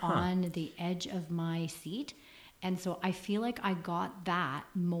 everything on the edge of my seat. And so I feel like I got that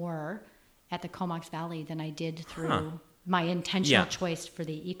more at the Comox Valley than I did through my intentional choice for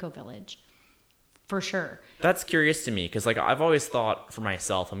the Eco Village. For sure. That's curious to me, because like I've always thought for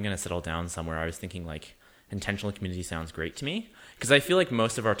myself, I'm going to settle down somewhere. I was thinking like intentional community sounds great to me, because I feel like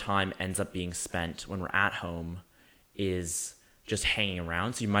most of our time ends up being spent when we're at home is just hanging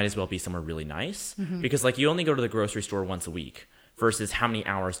around. So you might as well be somewhere really nice, because like you only go to the grocery store once a week versus how many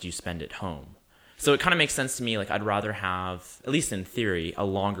hours do you spend at home? So it kind of makes sense to me. Like I'd rather have, at least in theory, a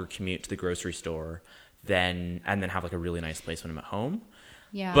longer commute to the grocery store and then have like a really nice place when I'm at home.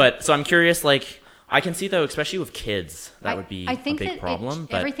 Yeah. But so I'm curious, like I can see though, especially with kids, that would be a big problem.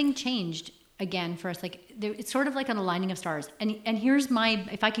 But everything changed again for us. Like it's sort of like an aligning of stars. And here's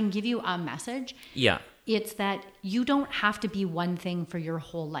if I can give you a message. Yeah. It's that you don't have to be one thing for your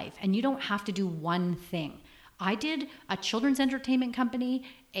whole life, and you don't have to do one thing. I did a children's entertainment company,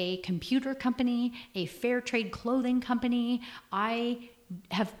 a computer company, a fair trade clothing company. I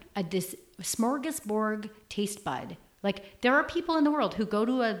have this smorgasbord taste bud. Like, there are people in the world who go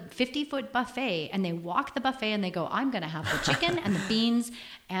to a 50-foot buffet and they walk the buffet and they go, I'm going to have the chicken and the beans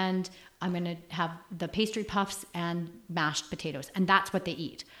and I'm going to have the pastry puffs and mashed potatoes. And that's what they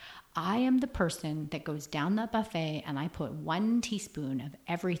eat. I am the person that goes down that buffet and I put 1 teaspoon of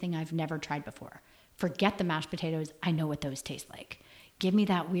everything I've never tried before. Forget the mashed potatoes. I know what those taste like. Give me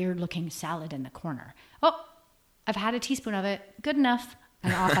that weird looking salad in the corner. Oh, I've had a teaspoon of it. Good enough.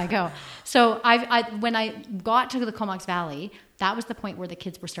 And off I go. So when I got to the Comox Valley, that was the point where the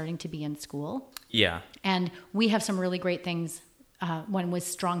kids were starting to be in school. Yeah. And we have some really great things. One was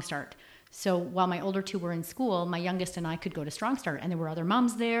Strong Start. So while my older 2 were in school, my youngest and I could go to Strong Start, and there were other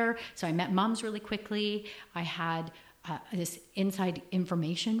moms there. So I met moms really quickly. I had this inside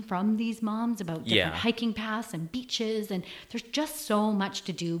information from these moms about different hiking paths and beaches, and there's just so much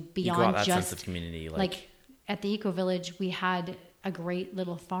to do beyond you got that just sense of community. Like at the Eco Village, we had a great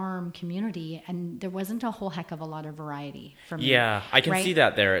little farm community, and there wasn't a whole heck of a lot of variety for me. Yeah, I can see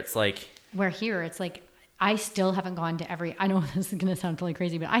that there. It's like, where here, it's like, I still haven't gone to I know this is going to sound totally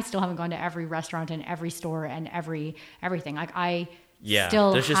crazy, but I still haven't gone to every restaurant and every store and everything. Like, I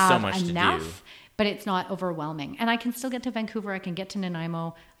still there's just have so much enough, to do. but it's not overwhelming. And I can still get to Vancouver. I can get to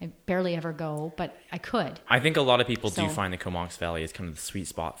Nanaimo. I barely ever go, but I could. I think a lot of people do find the Comox Valley is kind of the sweet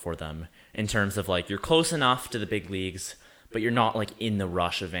spot for them in terms of, like, you're close enough to the big leagues, but you're not, like, in the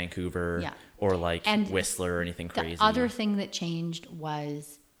rush of Vancouver or, like, Whistler or anything crazy. The other thing that changed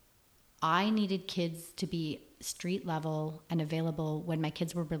was I needed kids to be street level and available when my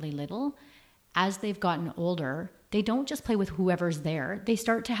kids were really little. As they've gotten older, they don't just play with whoever's there. They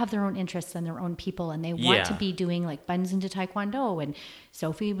start to have their own interests and their own people, and they want to be doing, like, Bun's into Taekwondo, and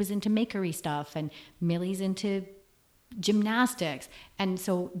Sophie was into makery stuff, and Millie's into gymnastics. And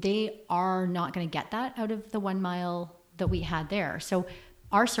so they are not going to get that out of the 1 mile that we had there. So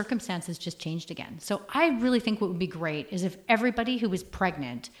our circumstances just changed again. So I really think what would be great is if everybody who was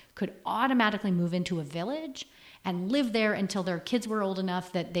pregnant could automatically move into a village and live there until their kids were old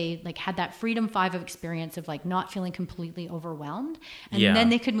enough that they, like, had that Freedom 5 of experience of, like, not feeling completely overwhelmed. And then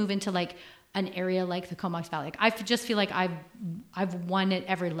they could move into, like, an area like the Comox Valley. Like, I just feel like I've won at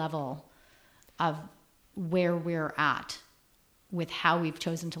every level of where we're at with how we've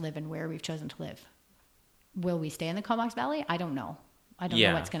chosen to live and where we've chosen to live. Will we stay in the Comox Valley? I don't know. I don't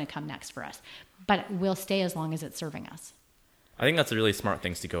know what's going to come next for us. But we'll stay as long as it's serving us. I think that's a really smart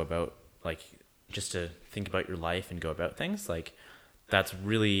things to go about, like, just to think about your life and go about things. Like, that's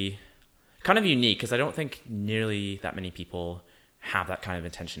really kind of unique because I don't think nearly that many people have that kind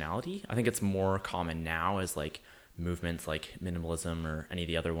of intentionality. I think it's more common now as, like, movements like minimalism or any of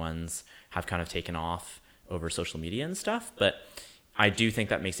the other ones have kind of taken off over social media and stuff. But I do think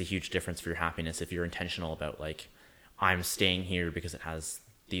that makes a huge difference for your happiness if you're intentional about, like, I'm staying here because it has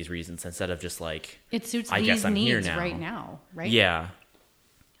these reasons instead of just, like, it suits I these guess I'm needs here now. right now, right? Yeah.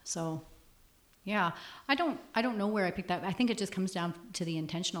 So, yeah, I don't know where I picked that. I think it just comes down to the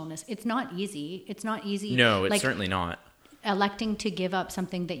intentionalness. It's not easy. It's not easy. No, it's like, certainly not. Electing to give up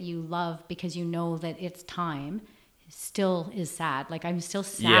something that you love because you know that it's time still is sad. Like, I'm still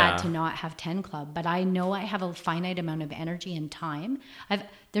sad to not have 10 Club, but I know I have a finite amount of energy and time.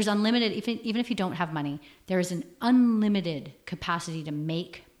 There's unlimited, even if you don't have money, there is an unlimited capacity to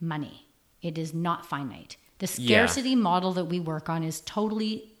make money. It is not finite. The scarcity model that we work on is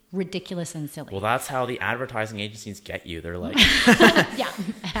totally ridiculous and silly. Well, that's how the advertising agencies get you. They're like, yeah,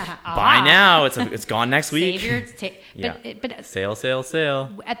 buy now. It's gone next week. But Sale.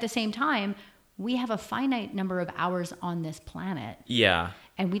 At the same time, we have a finite number of hours on this planet. Yeah.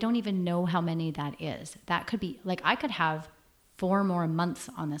 And we don't even know how many that is. That could be, like, I could have 4 more months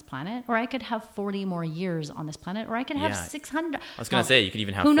on this planet, or I could have 40 more years on this planet, or I could have 600. I was going to say, you could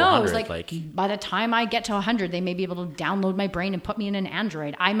even have who 400. Who knows? Like, by the time I get to 100, they may be able to download my brain and put me in an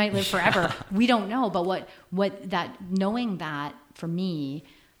Android. I might live forever. We don't know. But what that, knowing that for me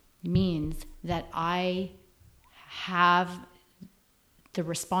means that I have the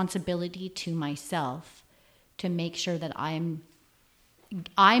responsibility to myself to make sure that I'm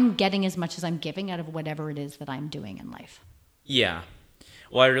getting as much as I'm giving out of whatever it is that I'm doing in life. Yeah.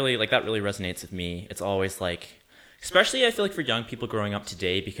 Well, I really, like, that really resonates with me. It's always, like, especially I feel like for young people growing up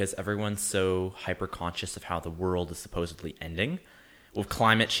today, because everyone's so hyper conscious of how the world is supposedly ending with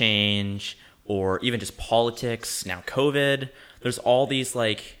climate change or even just politics, now COVID. There's all these,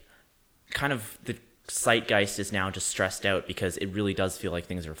 like, kind of the zeitgeist is now just stressed out because it really does feel like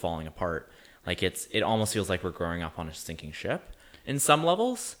things are falling apart. Like, it almost feels like we're growing up on a sinking ship in some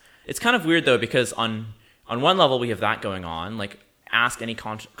levels. It's kind of weird though, because on on one level, we have that going on. Like, ask any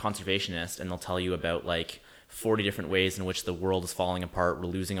conservationist, and they'll tell you about like 40 different ways in which the world is falling apart. We're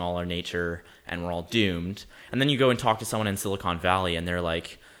losing all our nature, and we're all doomed. And then you go and talk to someone in Silicon Valley, and they're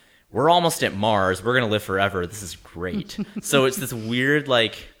like, "We're almost at Mars. We're gonna live forever. This is great." So it's this weird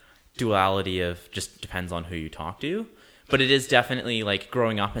like duality of just depends on who you talk to. But it is definitely like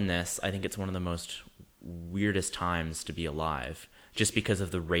growing up in this. I think it's one of the most weirdest times to be alive, just because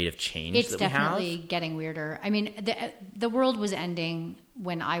of the rate of change it's that we have. It's definitely getting weirder. I mean, the world was ending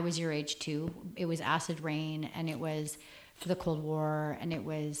when I was your age too. It was acid rain, and it was the Cold War, and it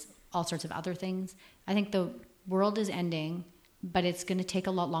was all sorts of other things. I think the world is ending, but it's going to take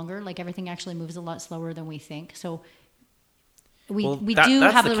a lot longer. Like, everything actually moves a lot slower than we think. So we do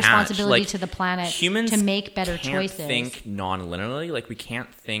have the responsibility to the planet to make better choices. Humans can't think non-linearly. Like, we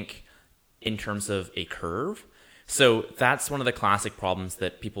can't think in terms of a curve. So that's one of the classic problems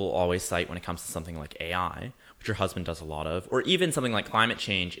that people always cite when it comes to something like AI, which your husband does a lot of, or even something like climate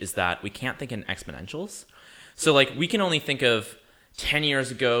change, is that we can't think in exponentials. So like, we can only think of 10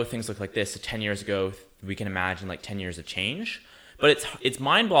 years ago, things look like this. So 10 years ago, we can imagine like 10 years of change. But it's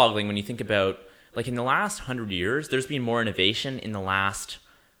mind-boggling when you think about, like, in the last 100 years, there's been more innovation in the last,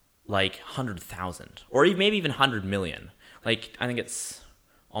 like, 100,000. Or maybe even 100 million. Like, I think it's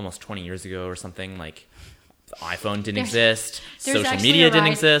almost 20 years ago or something. Like, the iPhone didn't exist. Social media didn't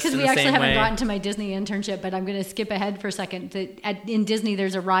exist in the same way. Because we actually haven't gotten to my Disney internship, but I'm going to skip ahead for a second. In Disney,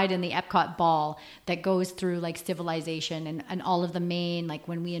 there's a ride in the Epcot Ball that goes through, like, civilization and all of the main, like,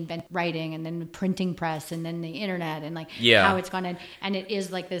 when we invent writing, and then the printing press, and then the internet, and, like, how it's gone in. And it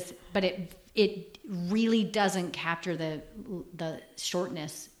is like this, but it really doesn't capture the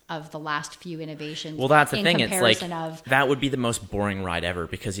shortness of the last few innovations. Well, that's the thing. It's like, that would be the most boring ride ever,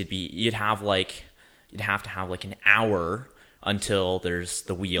 because you'd have to have like an hour until there's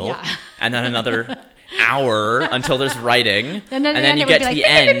the wheel, and then another hour until there's writing, and then you get to the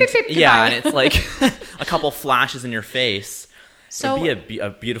end, and it's like a couple flashes in your face. So it'd be a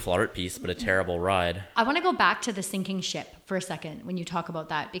beautiful art piece, but a terrible ride. I want to go back to the sinking ship for a second when you talk about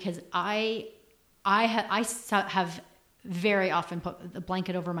that, because I have very often put the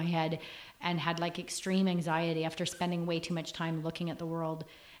blanket over my head and had like extreme anxiety after spending way too much time looking at the world.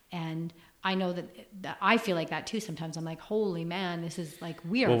 And I know that I feel like that too sometimes. I'm like, holy man, this is like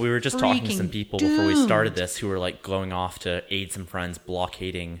weird. Well, we were just talking to some people before we started this who were like going off to aid some friends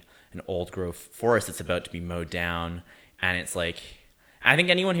blockading an old growth forest that's about to be mowed down. And it's like, I think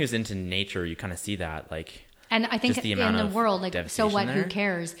anyone who's into nature, you kind of see that, like, and I think in the world, like, so what? There. Who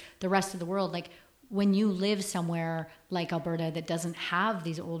cares? The rest of the world, like, when you live somewhere like Alberta that doesn't have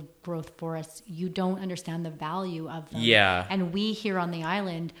these old growth forests, you don't understand the value of them. Yeah. And we here on the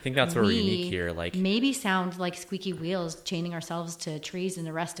island, I think that's where we're unique here. Like, maybe sound like squeaky wheels chaining ourselves to trees, and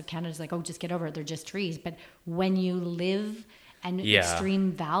the rest of Canada's like, oh, just get over it. They're just trees. But when you live and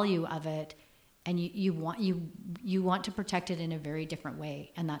extreme value of it, and you want to protect it in a very different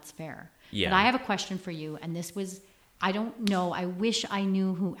way, and that's fair. Yeah. But I have a question for you, and this was, I don't know, I wish I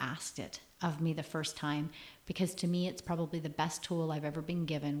knew who asked it of me the first time, because to me it's probably the best tool I've ever been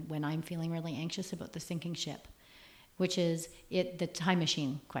given when I'm feeling really anxious about the sinking ship, which is the time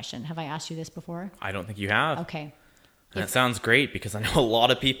machine question. Have I asked you this before? I don't think you have. Okay. And it sounds great, because I know a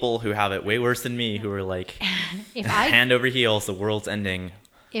lot of people who have it way worse than me, who are like, hand over heels, the world's ending.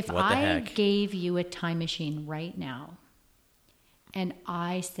 If I gave you a time machine right now, and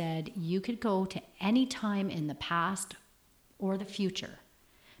I said you could go to any time in the past or the future,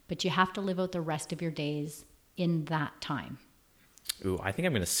 but you have to live out the rest of your days in that time. Ooh, I think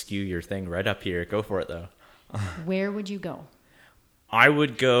I'm going to skew your thing right up here. Go for it, though. Where would you go? I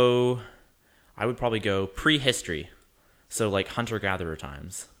would probably go prehistory. So like hunter-gatherer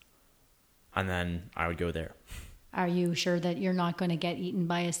times. And then I would go there. Are you sure that you're not going to get eaten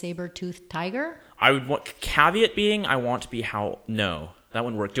by a saber-toothed tiger? I would want, caveat being, I want to be no, that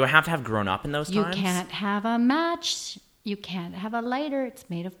wouldn't work. Do I have to have grown up in those times? You can't have a match. You can't have a lighter. It's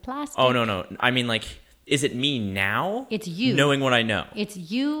made of plastic. Oh, no. I mean, like, is it me now? It's you. Knowing what I know. It's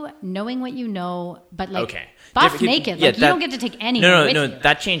you knowing what you know, but like, okay. buff naked. Yeah, like, you don't get to take anything with you.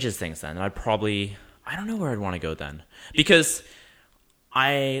 That changes things then. I don't know where I'd want to go then. Because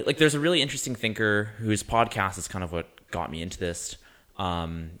there's a really interesting thinker whose podcast is kind of what got me into this,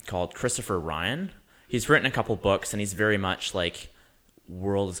 called Christopher Ryan. He's written a couple books, and he's very much like,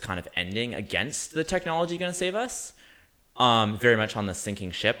 world is kind of ending against the technology going to save us. Very much on the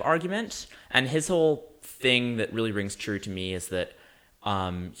sinking ship argument. And his whole thing that really rings true to me is that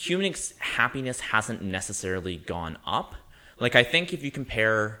human happiness hasn't necessarily gone up. Like, I think if you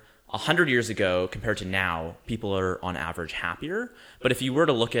compare 100 years ago compared to now, people are on average happier. But if you were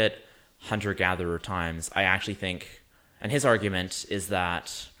to look at hunter-gatherer times, I actually think, and his argument is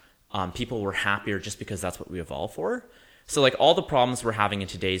that people were happier just because that's what we evolved for. So like all the problems we're having in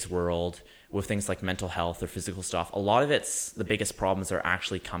today's world with things like mental health or physical stuff, a lot of the biggest problems are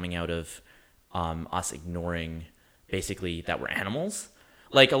actually coming out of us ignoring basically that we're animals.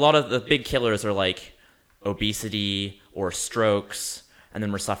 Like a lot of the big killers are like obesity or strokes, and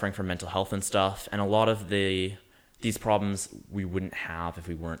then we're suffering from mental health and stuff. And a lot of these problems we wouldn't have if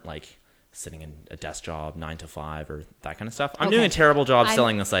we weren't like sitting in a desk job 9 to 5 or that kind of stuff. I'm doing a terrible job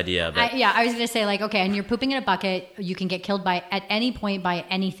selling this idea. But I was going to say like, okay, and you're pooping in a bucket. You can get killed at any point by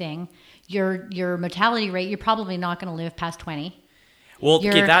anything. Your mortality rate, you're probably not going to live past 20. Well,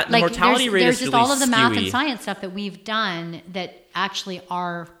 okay, that like, mortality rate there's is just really all of the math and skewy. science stuff that we've done that actually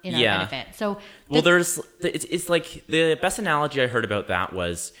are in our benefit. So, it's like the best analogy I heard about that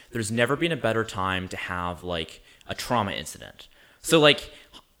was there's never been a better time to have like a trauma incident. So like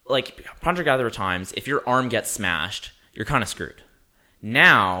hunter-gatherer times, if your arm gets smashed, you're kind of screwed.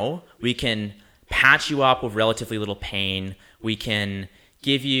 Now we can patch you up with relatively little pain. We can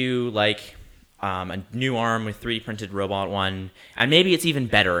give you like a new arm with 3D printed robot one, and maybe it's even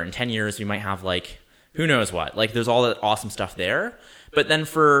better. In 10 years, we might have like who knows what. Like there's all that awesome stuff there. But then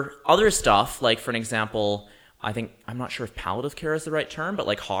for other stuff, like for an example, I'm not sure if palliative care is the right term, but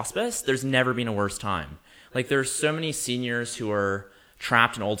like hospice, there's never been a worse time. Like there's so many seniors who are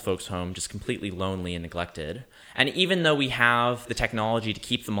trapped in old folks' home, just completely lonely and neglected. And even though we have the technology to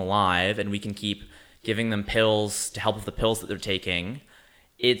keep them alive and we can keep giving them pills to help with the pills that they're taking,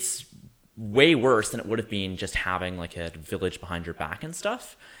 it's way worse than it would have been just having like a village behind your back and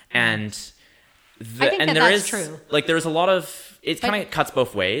stuff. And I think that's true. Like there's a lot of, it kind of cuts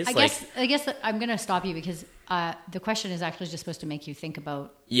both ways. I guess I'm going to stop you because the question is actually just supposed to make you think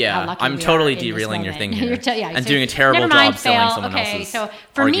about how lucky I'm we totally are in derailing this your thing moment. here. And doing a terrible job selling someone else's so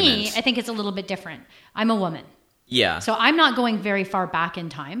for argument. me, I think it's a little bit different. I'm a woman. Yeah. So I'm not going very far back in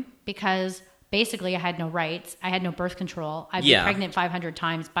time because basically I had no rights. I had no birth control. I've been pregnant 500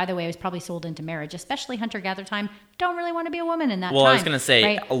 times. By the way, I was probably sold into marriage, especially hunter-gatherer time. Don't really want to be a woman in that time. Well, I was going to say,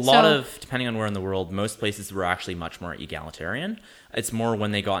 right? a lot of, depending on where in the world, most places were actually much more egalitarian. It's more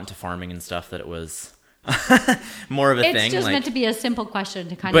when they got into farming and stuff that it was more of a thing. It's just meant to be a simple question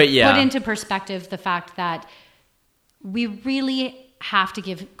to kind of put into perspective the fact that we really have to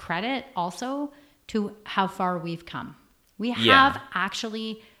give credit also to how far we've come. We have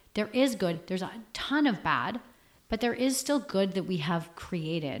actually, there is good, there's a ton of bad, but there is still good that we have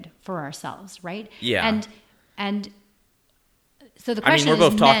created for ourselves, right? Yeah. And so the question we're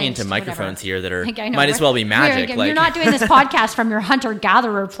both is talking meant, into microphones whatever. here that are Like, I know, might as well be magic. You're not doing this podcast from your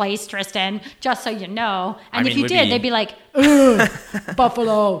hunter-gatherer place, Tristan, just so you know. And if you did, they'd be like, ugh,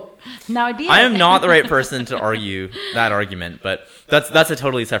 buffalo. And that would be I am not the right person to argue that argument, but that's a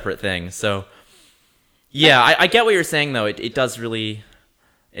totally separate thing. So, yeah, I get what you're saying, though. It does really...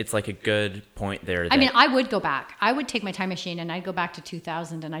 It's like a good point there. I mean, I would go back. I would take my time machine and I'd go back to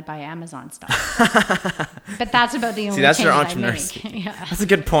 2000 and I'd buy Amazon stuff. But that's about the only See, that's change your I'd entrepreneurship. make. Yeah. That's a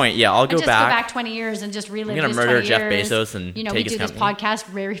good point. Yeah, I'll go Go back 20 years and just relive I'm gonna his murder 20 Jeff years. Bezos and we take do his this company. podcast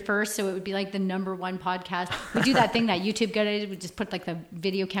very first, so it would be like the #1 podcast. We do that thing that YouTube did. We just put like the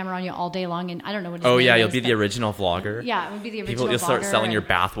video camera on you all day long, and I don't know what. His name you'll is, be the original vlogger. Yeah, it would be the original. You'll start vlogger selling your and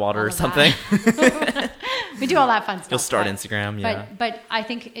bath water all or of something. We do all that fun stuff. You'll start Instagram, yeah. But I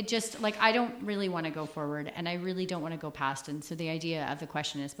think it just, like, I don't really want to go forward, and I really don't want to go past. And so the idea of the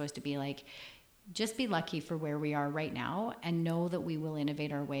question is supposed to be like, just be lucky for where we are right now and know that we will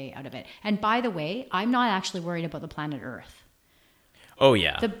innovate our way out of it. And by the way, I'm not actually worried about the planet Earth. Oh,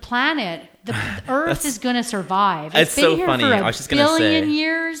 yeah. The planet, the Earth is going to survive. It's been so here funny. for I was just gonna billion say.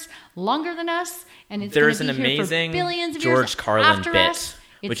 years, longer than us, and it's There's going an to be here amazing for billions of George years Carlin after bit, us.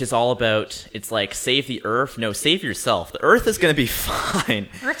 which is all about, it's like, save the Earth. No, save yourself. The Earth is going to be fine.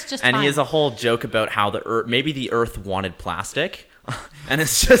 Earth's just and fine. he has a whole joke about how maybe the Earth wanted plastic. And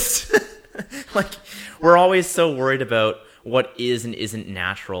it's just, like, we're always so worried about what is and isn't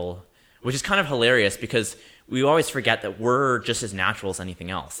natural, which is kind of hilarious because we always forget that we're just as natural as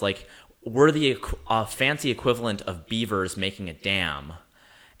anything else. Like, we're the fancy equivalent of beavers making a dam.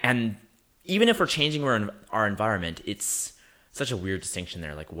 And even if we're changing our environment, it's such a weird distinction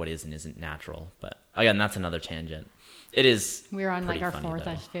there, like what is and isn't natural. But again, that's another tangent. It is. We're on like our funny, fourth,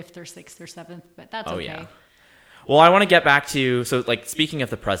 though. or fifth, or sixth, or seventh, but that's okay. Yeah. Well, I want to get back to, so like speaking of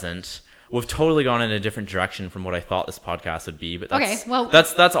the present, we've totally gone in a different direction from what I thought this podcast would be. But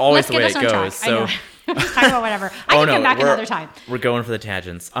that's always the way it goes. So let's talk about whatever. I can come back another time. We're going for the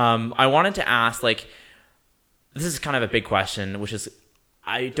tangents. I wanted to ask, like, this is kind of a big question, which is,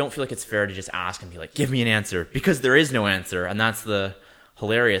 I don't feel like it's fair to just ask and be like, give me an answer, because there is no answer. And that's the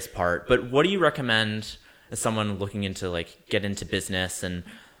hilarious part. But what do you recommend as someone looking into like get into business and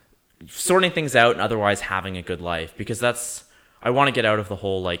sorting things out and otherwise having a good life? Because I want to get out of the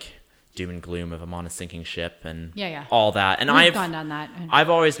whole like doom and gloom of I'm on a sinking ship and all that. And We've gone down that. I've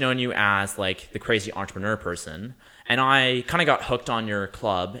always known you as like the crazy entrepreneur person, and I kind of got hooked on your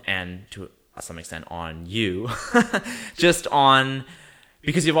club and to some extent on you,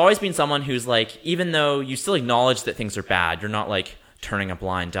 because you've always been someone who's like, even though you still acknowledge that things are bad, you're not like turning a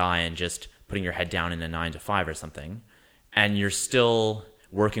blind eye and just putting your head down in a 9 to 5 or something, and you're still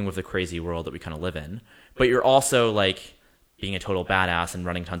working with the crazy world that we kind of live in, but you're also like being a total badass and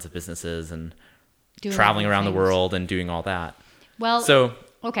running tons of businesses and traveling around the world and doing all that. Well, so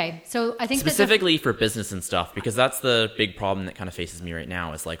I think specifically for business and stuff, because that's the big problem that kind of faces me right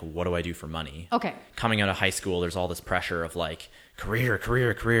now is like, what do I do for money? Okay. Coming out of high school, there's all this pressure of like career,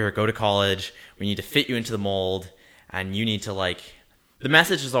 go to college. We need to fit you into the mold, and you need to like, the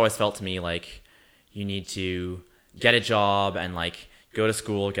message has always felt to me like you need to get a job and like go to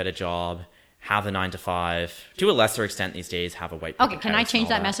school, get a job, have the 9 to 5, to a lesser extent these days, have a white paper. Okay, can I change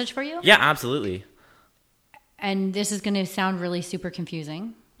that message for you? Yeah, absolutely. And this is going to sound really super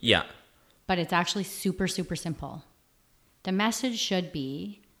confusing. Yeah. But it's actually super, super simple. The message should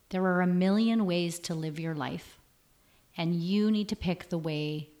be, there are a million ways to live your life, and you need to pick the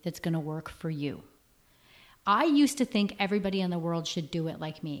way that's going to work for you. I used to think everybody in the world should do it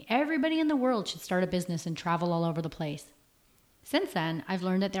like me. Everybody in the world should start a business and travel all over the place. Since then, I've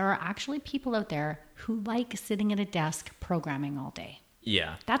learned that there are actually people out there who like sitting at a desk programming all day.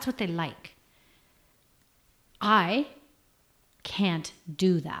 Yeah. That's what they like. I can't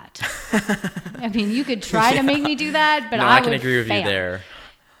do that. I mean, you could try to make me do that, but no, I can would agree with fail. you there.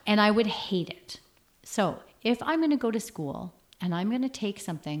 And I would hate it. So if I'm going to go to school and I'm going to take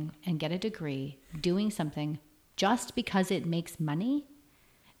something and get a degree doing something just because it makes money,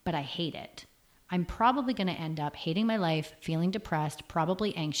 but I hate it, I'm probably going to end up hating my life, feeling depressed,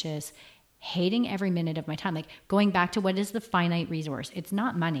 probably anxious, hating every minute of my time. Like going back to what is the finite resource? It's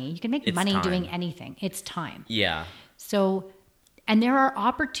not money. You can make money time. doing anything. It's time. Yeah. So, and there are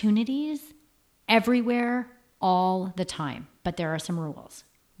opportunities everywhere all the time, but there are some rules.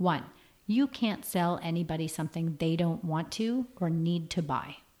 1, you can't sell anybody something they don't want to or need to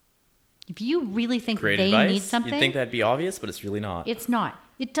buy. If you really think Great they advice. need something, You'd think that'd be obvious, but it's really not. it's not.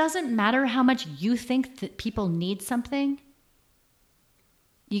 It doesn't matter how much you think that people need something.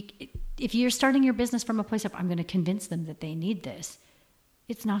 If you're starting your business from a place of, I'm going to convince them that they need this,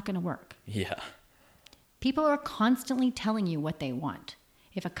 it's not going to work. Yeah. People are constantly telling you what they want.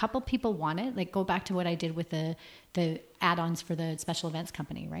 If a couple people want it, like go back to what I did with the add-ons for the special events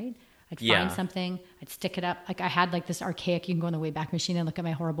company, right? I'd find something, I'd stick it up. Like I had like this archaic, you can go on the Wayback Machine and look at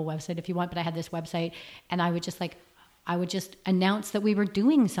my horrible website if you want, but I had this website and I would just announce that we were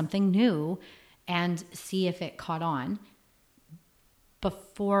doing something new and see if it caught on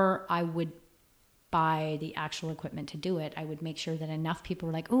before I would buy the actual equipment to do it. I would make sure that enough people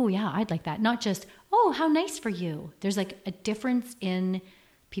were like, oh yeah, I'd like that. Not just, oh, how nice for you. There's like a difference in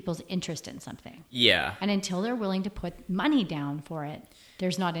people's interest in something. Yeah. And until they're willing to put money down for it,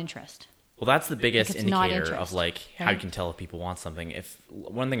 there's not interest. Well, that's the biggest indicator of like right? how you can tell if people want something. If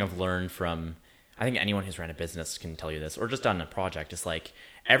one thing I've learned from, I think anyone who's ran a business can tell you this, or just done a project, is like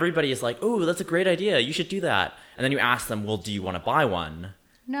everybody is like, oh, that's a great idea, you should do that. And then you ask them, well, do you want to buy one?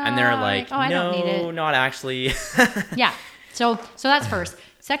 No. And they're like, oh, I don't need no, it. not actually. Yeah. So that's first.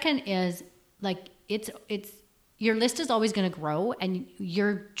 Second is like it's your list is always going to grow and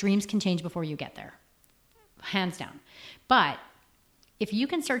your dreams can change before you get there. Hands down. But if you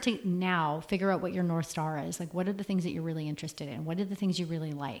can start to now figure out what your North Star is, like what are the things that you're really interested in? What are the things you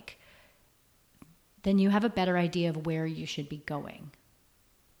really like? Then you have a better idea of where you should be going.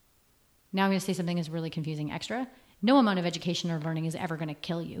 Now I'm going to say something that's really confusing extra. No amount of education or learning is ever going to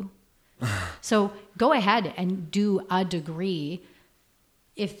kill you. So go ahead and do a degree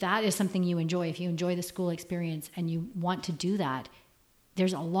if that is something you enjoy. If you enjoy the school experience and you want to do that,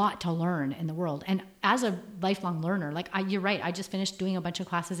 there's a lot to learn in the world. And as a lifelong learner, like you're right, I just finished doing a bunch of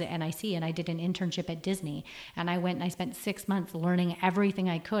classes at NIC and I did an internship at Disney. And I went and I spent 6 months learning everything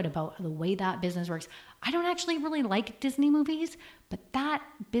I could about the way that business works. I don't actually really like Disney movies, but that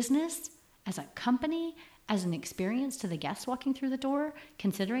business as a company, as an experience to the guests walking through the door,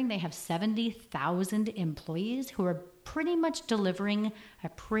 considering they have 70,000 employees who are pretty much delivering a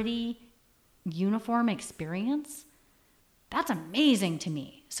pretty uniform experience, that's amazing to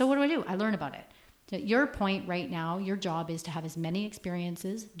me. So what do? I learn about it. So your point right now, your job is to have as many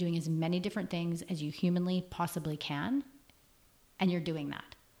experiences, doing as many different things as you humanly possibly can, and you're doing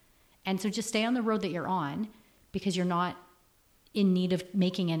that. And so just stay on the road that you're on, because you're not in need of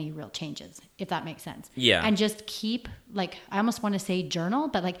making any real changes, if that makes sense. Yeah. And just keep, like, I almost want to say journal,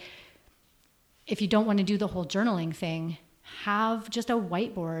 but like, if you don't want to do the whole journaling thing, have just a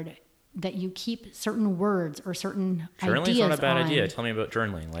whiteboard that you keep certain words or certain Journaling's ideas not a bad on. idea. Tell me about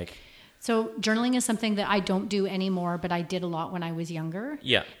journaling. Like, So journaling is something that I don't do anymore, but I did a lot when I was younger.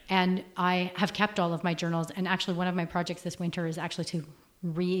 yeah. And I have kept all of my journals. And actually, one of my projects this winter is actually to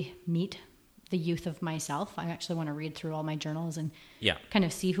re-meet the youth of myself. I actually want to read through all my journals and Yeah. kind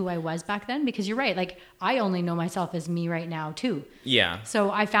of see who I was back then. Because you're right, like, I only know myself as me right now too. Yeah.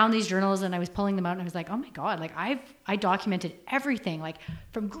 So I found these journals and I was pulling them out and I was like, oh my God, like I documented everything, like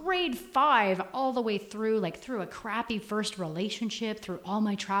from grade 5 all the way through, like through a crappy first relationship, through all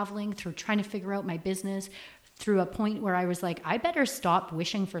my traveling, through trying to figure out my business, through a point where I was like, I better stop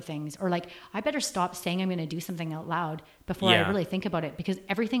wishing for things, or like, I better stop saying I'm going to do something out loud before I Yeah. really think about it, because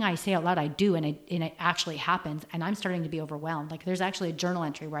everything I say out loud, I do, and it actually happens. And I'm starting to be overwhelmed. Like, there's actually a journal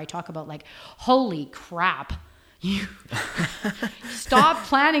entry where I talk about like, holy crap, you stop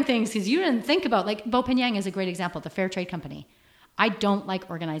planning things because you didn't think about, like, Beaupignan is a great example, the Fair Trade Company. I don't like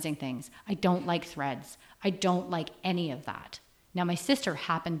organizing things. I don't like threads. I don't like any of that. Now, my sister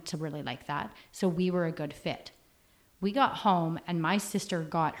happened to really like that, so we were a good fit. We got home, and my sister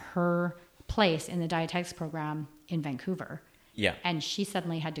got her place in the dietetics program in Vancouver, Yeah. and she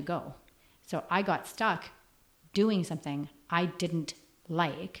suddenly had to go. So I got stuck doing something I didn't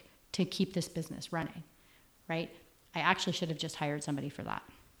like to keep this business running, right? I actually should have just hired somebody for that.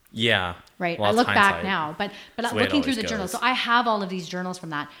 Yeah. Right. Well, I it's look back hindsight. now, but It's the way it looking through always the journals. goes. So I have all of these journals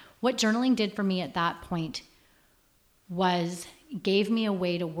from that. What journaling did for me at that point was gave me a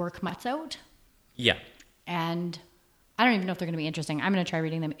way to work my thoughts out. Yeah. And I don't even know if they're going to be interesting. I'm going to try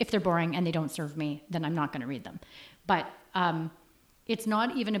reading them. If they're boring and they don't serve me, then I'm not going to read them. But it's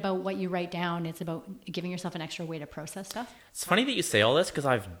not even about what you write down. It's about giving yourself an extra way to process stuff. It's funny that you say all this because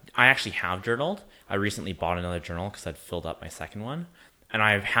I actually have journaled. I recently bought another journal because I'd filled up my second one, and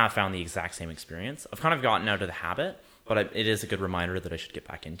I have found the exact same experience. I've kind of gotten out of the habit, but it is a good reminder that I should get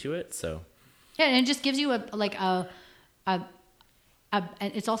back into it. So Yeah, and it just gives you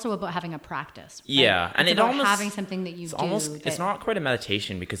it's also about having a practice. Right? Yeah, and it's it about almost having something that you do. It's not quite a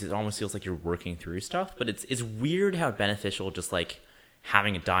meditation because it almost feels like you're working through stuff, but it's weird how beneficial just like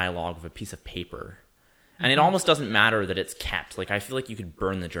having a dialogue with a piece of paper. And it almost doesn't matter that it's kept. Like, I feel like you could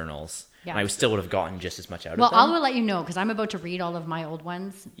burn the journals, Yeah. and I still would have gotten just as much out Well, of them. I'll let you know because I'm about to read all of my old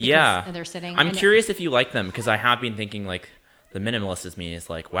ones. Yeah, they're sitting. I'm and curious if you like them because I have been thinking like the minimalist is me is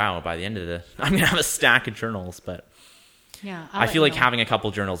like, wow, by the end of I'm gonna have a stack of journals, but. Yeah, I feel like having a couple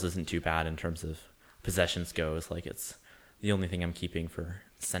journals isn't too bad in terms of possessions goes. Like, it's the only thing I'm keeping for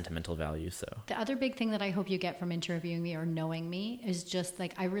sentimental value. So The other big thing that I hope you get from interviewing me or knowing me is just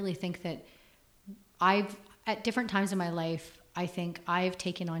like, I really think that at different times in my life, I think I've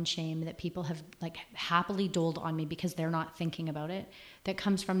taken on shame that people have like happily doled on me because they're not thinking about it. That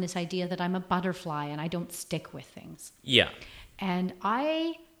comes from this idea that I'm a butterfly and I don't stick with things. yeah, And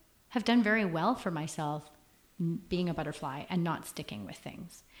I have done very well for myself being a butterfly and not sticking with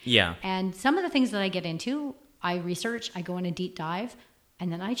things. yeah, And some of the things that I get into, I research, I go in a deep dive,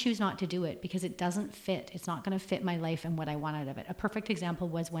 and then I choose not to do it because it doesn't fit. It's not going to fit my life and what I want out of it. A perfect example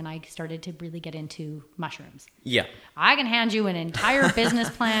was when I started to really get into mushrooms. yeah, I can hand you an entire business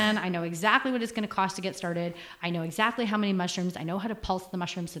plan. I know exactly what it's going to cost to get started. I know exactly how many mushrooms. I know how to pulse the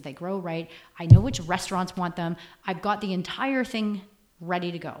mushrooms so they grow right. I know which restaurants want them. I've got the entire thing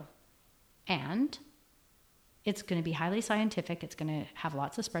ready to go. And it's going to be highly scientific. It's going to have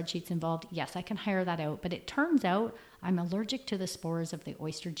lots of spreadsheets involved. Yes, I can hire that out. But it turns out I'm allergic to the spores of the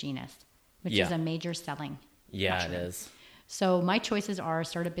oyster genus, which Yeah. is a major selling yeah. mushroom. It is So my choices are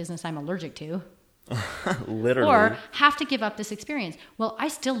start a business I'm allergic to, literally. or have to give up this experience. Well, I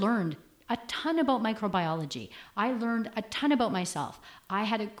still learned a ton about microbiology. I learned a ton about myself. I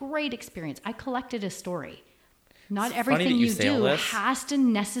had a great experience. I collected a story. Not It's funny everything that you you say all do this. has to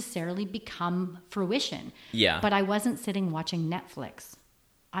necessarily become fruition. Yeah. But I wasn't sitting watching Netflix.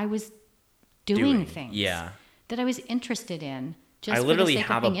 I was doing things Yeah, that I was interested in. Just I for the literally sake of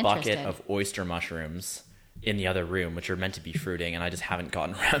have a being bucket interested. of oyster mushrooms in the other room, which are meant to be fruiting, and I just haven't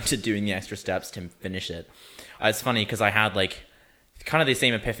gotten around to doing the extra steps to finish it. It's funny because I had like kind of the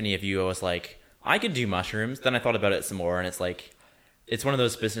same epiphany of you. I was like, I could do mushrooms. Then I thought about it some more, and it's like, it's one of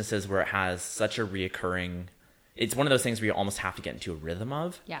those businesses where it has such a reoccurring. It's one of those things where you almost have to get into a rhythm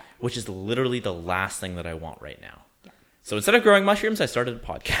of, Yeah. which is literally the last thing that I want right now. Yeah. So instead of growing mushrooms, I started a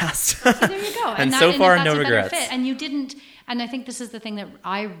podcast. So there you go. And so far, that's no a better regrets. fit. And you didn't. And I think this is the thing that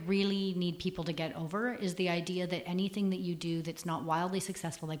I really need people to get over is the idea that anything that you do that's not wildly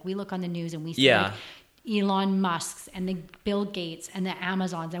successful, like we look on the news and we see Yeah. like Elon Musk's and the Bill Gates and the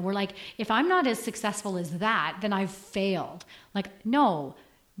Amazons. And we're like, if I'm not as successful as that, then I've failed. Like, no.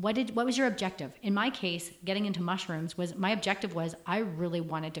 What was your objective? In my case, getting into mushrooms my objective was I really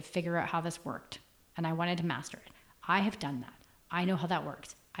wanted to figure out how this worked and I wanted to master it. I have done that. I know how that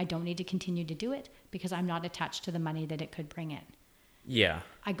works. I don't need to continue to do it because I'm not attached to the money that it could bring in. Yeah.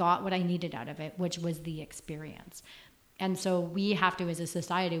 I got what I needed out of it, which was the experience. And so we have to, as a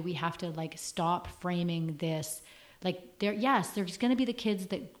society, we have to like stop framing this. Like there's going to be the kids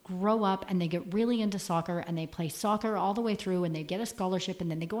that grow up and they get really into soccer and they play soccer all the way through and they get a scholarship and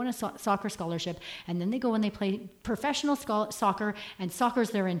then they go on a soccer scholarship and then they go and they play professional soccer and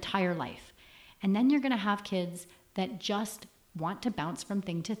soccer's their entire life. And then you're going to have kids that just want to bounce from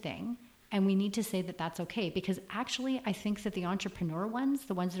thing to thing. And we need to say that that's okay, because actually I think that the entrepreneur ones,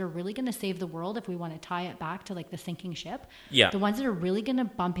 the ones that are really going to save the world, if we want to tie it back to like the sinking ship, the ones that are really going to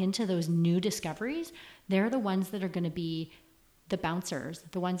bump into those new discoveries, they're the ones that are going to be the bouncers,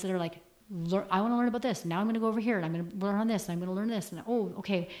 the ones that are like, I want to learn about this. Now I'm going to go over here and I'm going to learn on this and I'm going to learn this. And oh,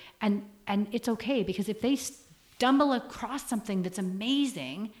 okay. And it's okay, because if they stumble across something that's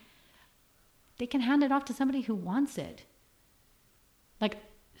amazing, they can hand it off to somebody who wants it. Like,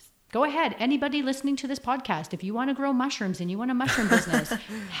 go ahead. Anybody listening to this podcast, if you want to grow mushrooms and you want a mushroom business,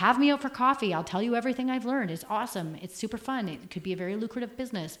 have me out for coffee. I'll tell you everything I've learned. It's awesome. It's super fun. It could be a very lucrative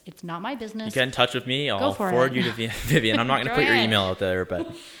business. It's not my business. You get in touch with me. I'll forward you to Vivian. I'm not going to put your email out there,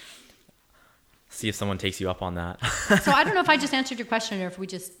 but see if someone takes you up on that. So I don't know if I just answered your question or if we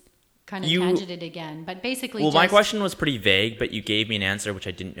just kind of tangented again. But basically, my question was pretty vague, but you gave me an answer which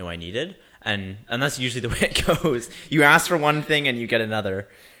I didn't know I needed. And that's usually the way it goes. You ask for one thing and you get another.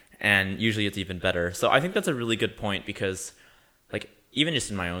 And usually it's even better. So I think that's a really good point, because like even just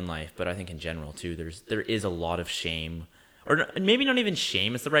in my own life, but I think in general too, there is a lot of shame, or maybe not even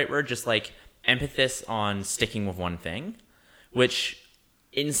shame is the right word, just like emphasis on sticking with one thing, which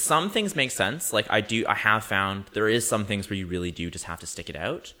in some things makes sense. Like I have found there is some things where you really do just have to stick it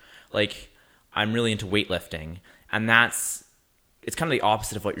out. Like I'm really into weightlifting, and it's kind of the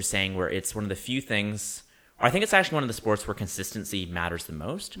opposite of what you're saying, where it's one of the few things, I think it's actually one of the sports where consistency matters the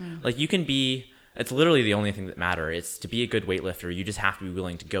most. Like it's literally the only thing that matters. It's to be a good weightlifter, you just have to be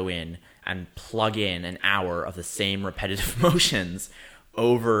willing to go in and plug in an hour of the same repetitive motions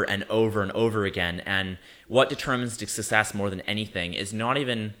over and over and over again. And what determines success more than anything is not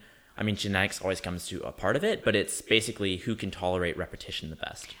even, I mean, genetics always comes to a part of it, but it's basically who can tolerate repetition the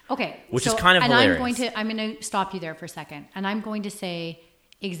best. Okay. Which is kind of hilarious. I'm going to stop you there for a second. And I'm going to say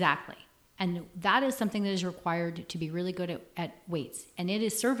exactly. And that is something that is required to be really good at weights. And it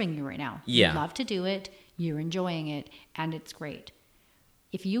is serving you right now. Yeah. You love to do it. You're enjoying it. And it's great.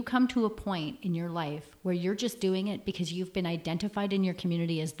 If you come to a point in your life where you're just doing it because you've been identified in your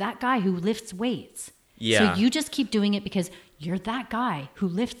community as that guy who lifts weights. Yeah. So you just keep doing it because you're that guy who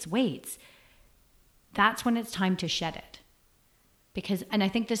lifts weights. That's when it's time to shed it. And I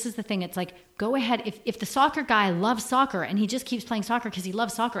think this is the thing. It's like, go ahead. If the soccer guy loves soccer and he just keeps playing soccer because he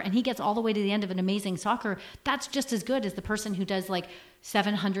loves soccer and he gets all the way to the end of an amazing soccer, that's just as good as the person who does like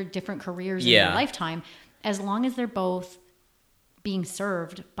 700 different careers in their lifetime, as long as they're both being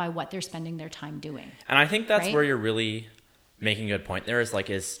served by what they're spending their time doing. And I think that's where you're really making a good point. There is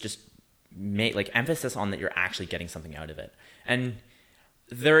just emphasis on that you're actually getting something out of it. And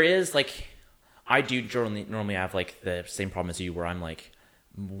there is I do normally have like the same problem as you, where I'm like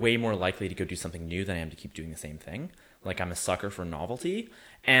way more likely to go do something new than I am to keep doing the same thing. Like I'm a sucker for novelty,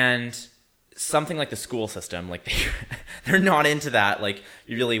 and something like the school system, like they're not into that. Like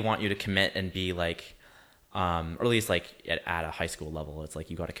you really want you to commit and be like, or at least like at a high school level, it's like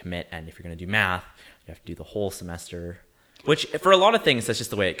you got to commit. And if you're going to do math, you have to do the whole semester, which for a lot of things, that's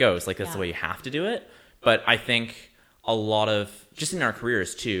just the way it goes. Like that's the way you have to do it. But I think a lot of, just in our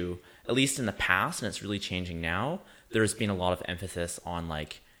careers too, at least in the past, and it's really changing now, there's been a lot of emphasis on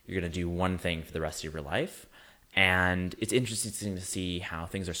like, you're going to do one thing for the rest of your life. And it's interesting to see how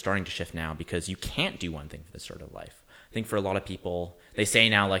things are starting to shift now, because you can't do one thing for the sort of life. I think for a lot of people, they say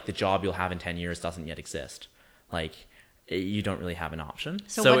now like the job you'll have in 10 years doesn't yet exist. Like you don't really have an option.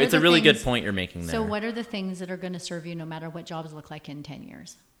 So it's a really good point you're making there. So what are the things that are going to serve you no matter what jobs look like in 10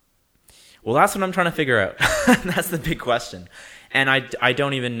 years? Well, that's what I'm trying to figure out. That's the big question. And I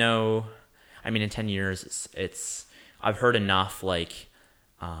don't even know. I mean, in 10 years, I've heard enough like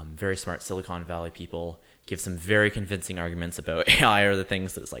very smart Silicon Valley people give some very convincing arguments about AI or the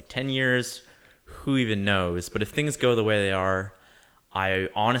things that's like 10 years, who even knows? But if things go the way they are, I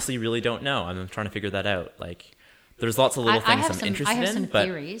honestly really don't know. I'm trying to figure that out. Like, there's lots of little things I'm interested in. I have some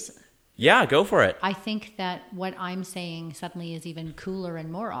theories. Yeah, go for it. I think that what I'm saying suddenly is even cooler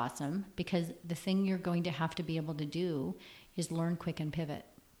and more awesome, because the thing you're going to have to be able to do is learn quick and pivot.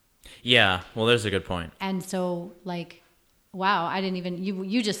 Yeah, well, there's a good point. And so, like, wow, I didn't even,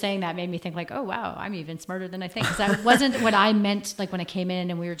 you just saying that made me think like, oh, wow, I'm even smarter than I think. Because that wasn't what I meant, like, when I came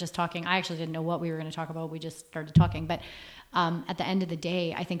in and we were just talking. I actually didn't know what we were going to talk about. We just started talking. But at the end of the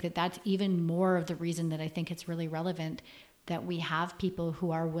day, I think that that's even more of the reason that I think it's really relevant that we have people who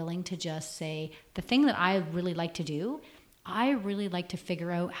are willing to just say, the thing that I really like to do, I really like to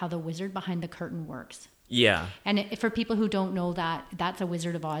figure out how the wizard behind the curtain works. Yeah. And for people who don't know that, that's a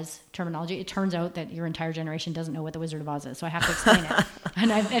Wizard of Oz terminology. It turns out that your entire generation doesn't know what the Wizard of Oz is, so I have to explain it.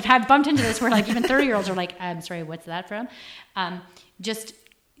 And I've had bumped into this where, like, even 30-year-olds are like, I'm sorry, what's that from? Just,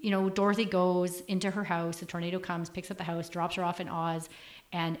 you know, Dorothy goes into her house, the tornado comes, picks up the house, drops her off in Oz,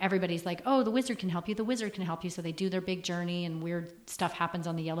 and everybody's like, oh, the wizard can help you, the wizard can help you. So they do their big journey, and weird stuff happens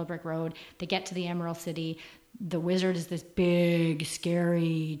on the Yellow Brick Road. They get to the Emerald City. The wizard is this big,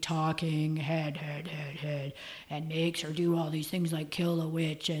 scary, talking head, and makes her do all these things like kill a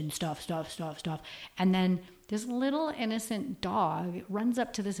witch and stuff. And then this little innocent dog runs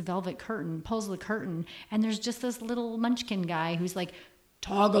up to this velvet curtain, pulls the curtain, and there's just this little munchkin guy who's like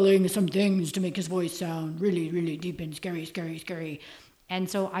toggling some things to make his voice sound really, really deep and scary. And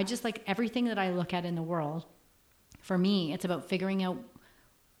so I just, like, everything that I look at in the world, for me, it's about figuring out,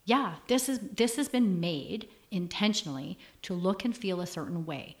 yeah, this has been made intentionally to look and feel a certain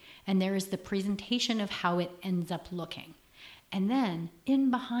way. And there is the presentation of how it ends up looking. And then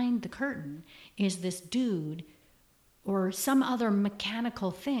in behind the curtain is this dude or some other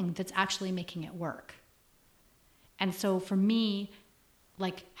mechanical thing that's actually making it work. And so for me,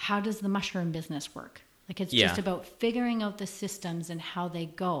 like, how does the mushroom business work? Like, it's just about figuring out the systems and how they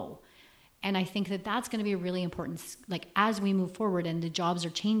go. And I think that that's going to be really important, like, as we move forward and the jobs are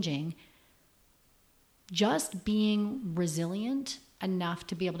changing, just being resilient enough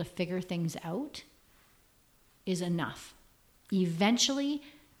to be able to figure things out is enough. Eventually,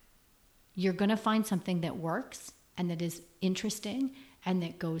 you're going to find something that works and that is interesting and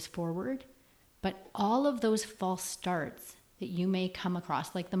that goes forward. But all of those false starts that you may come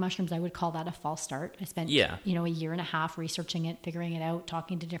across, like the mushrooms, I would call that a false start. I spent, a year and a half researching it, figuring it out,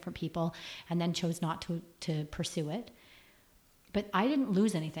 talking to different people, and then chose not to pursue it. But I didn't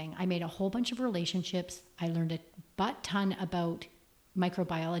lose anything. I made a whole bunch of relationships. I learned a butt-ton about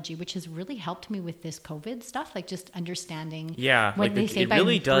microbiology, which has really helped me with this COVID stuff, like just understanding what like they say it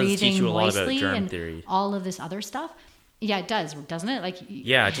really does teach you a lot about germ theory. All of this other stuff. Yeah, it does, doesn't it? Like,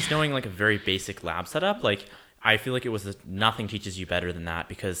 just knowing, like, a very basic lab setup, like, I feel like nothing teaches you better than that,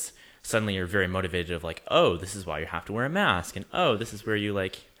 because suddenly you're very motivated of, like, oh, this is why you have to wear a mask, and oh, this is where you,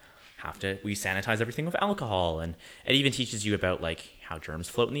 like, we sanitize everything with alcohol, and it even teaches you about, like, how germs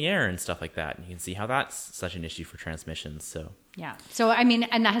float in the air and stuff like that, and you can see how that's such an issue for transmissions. So I mean,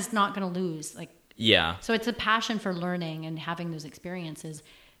 and that is not going to lose, like, so it's a passion for learning, and having those experiences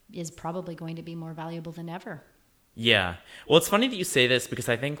is probably going to be more valuable than ever. Well, it's funny that you say this, because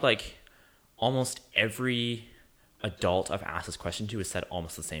I think, like, almost every adult I've asked this question to has said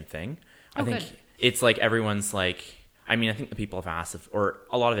almost the same thing. I think it's like everyone's like, I mean, I think the people I've asked, or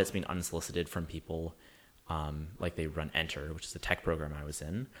a lot of it's been unsolicited from people, like they run Enter, which is the tech program I was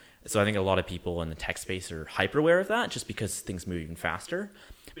in. So I think a lot of people in the tech space are hyper aware of that, just because things move even faster.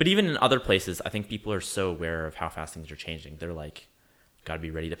 But even in other places, I think people are so aware of how fast things are changing. They're like, got to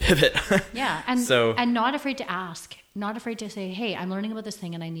be ready to pivot. And not afraid to ask, not afraid to say, hey, I'm learning about this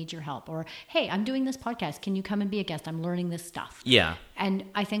thing and I need your help. Or, hey, I'm doing this podcast. Can you come and be a guest? I'm learning this stuff. And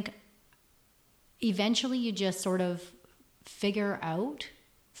I think eventually you just sort of figure out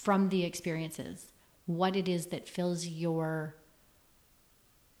from the experiences what it is that fills your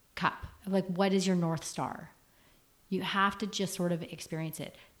cup. Like, what is your North Star? You have to just sort of experience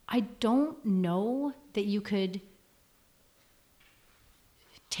it. I don't know that you could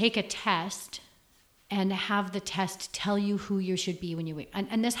take a test and have the test tell you who you should be when you wake.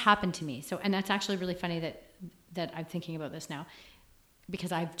 And this happened to me. So, and that's actually really funny that I'm thinking about this now,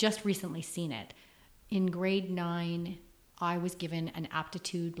 because I've just recently seen it. In grade 9, I was given an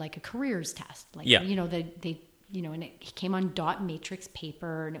aptitude, like a careers test. Like, you know, they and it came on dot matrix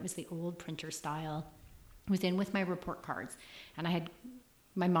paper, and it was the old printer style. I was in with my report cards, and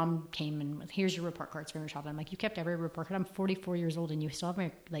my mom came and, here's your report cards from your child. I'm like, you kept every report card? I'm 44 years old and you still have my,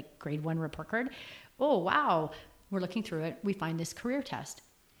 like, grade 1 report card? Oh, wow. We're looking through it. We find this career test.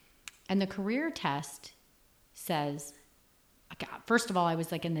 And the career test says, first of all, I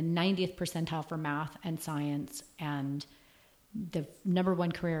was like in the 90th percentile for math and science, and the number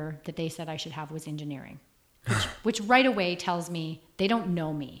 1 career that they said I should have was engineering, which right away tells me they don't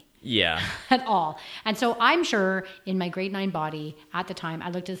know me. Yeah. at all. And so I'm sure in my grade 9 body at the time, I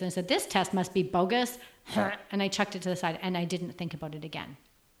looked at this and said, this test must be bogus. And I chucked it to the side and I didn't think about it again.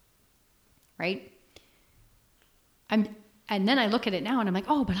 Right? And then I look at it now and I'm like,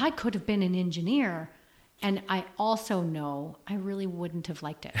 oh, but I could have been an engineer. And I also know I really wouldn't have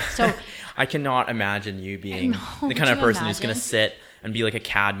liked it. So I cannot imagine you being the kind of person who's going to sit and be like a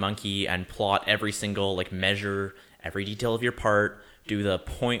CAD monkey and plot every single, like measure every detail of your part, do the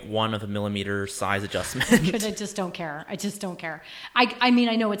 0.1 of a millimeter size adjustment. Because I just don't care. I just don't care. I mean,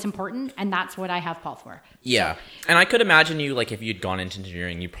 I know it's important, and that's what I have Paul for. Yeah. So, and I could imagine you, like, if you'd gone into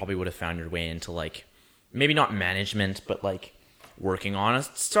engineering, you probably would have found your way into, like, maybe not management, but, like, working on a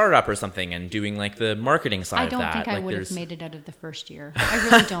startup or something and doing, like, the marketing side of that. I don't think I like, would have made it out of the first year. I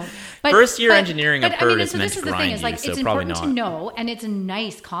really don't. But, first year engineering I've heard is so meant this to is the thing, grind is like, you, so it's probably important not. to know, and it's a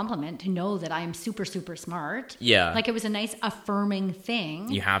nice compliment to know that I am super, super smart. Yeah. Like, it was a nice affirming thing.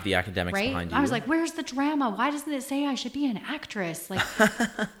 You have the academics right? behind you. I was like, where's the drama? Why doesn't it say I should be an actress? Like,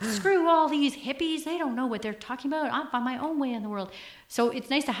 screw all these hippies. They don't know what they're talking about. I'm on my own way in the world. So it's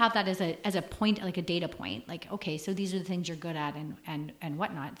nice to have that as a point, like a data point. Like, okay, so these are the things you're good at and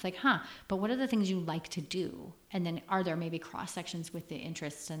whatnot. It's like, but what are the things you like to do? And then are there maybe cross sections with the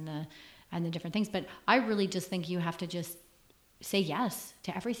interests and the different things? But I really just think you have to just say yes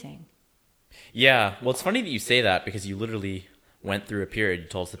to everything. Yeah. Well, it's funny that you say that because you literally went through a period you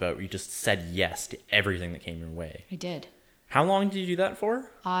told us about where you just said yes to everything that came your way. I did. How long did you do that for?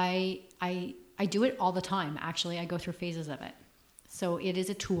 I do it all the time, actually. I go through phases of it. So it is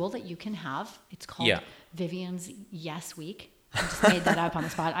a tool that you can have. It's called Vivian's Yes Week. I just made that up on the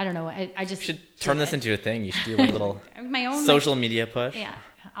spot. I don't know. I just should turn this into a thing. You should do a little my own social media push. Yeah,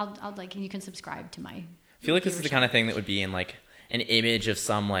 I'll like, you can subscribe to my. I feel like this is the kind of thing that would be in like an image of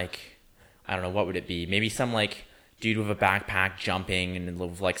some, like, I don't know, what would it be? Maybe some like dude with a backpack jumping and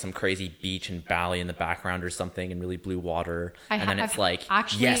with like some crazy beach and valley in the background or something and really blue water. And then it's like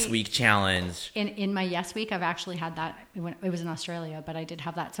Yes Week challenge. In my Yes Week, I've actually had that when it was in Australia, but I did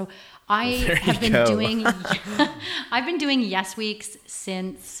have that. So I have been doing I've been doing Yes Weeks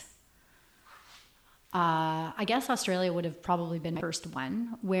since I guess Australia would have probably been my first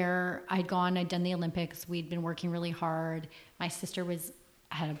one, where I'd done the Olympics. We'd been working really hard. My sister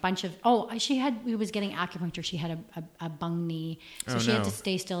had a bunch of, we was getting acupuncture. She had a bung knee. So she had to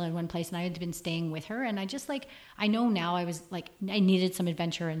stay still in one place, and I had been staying with her. And I just like, I know now I was like, I needed some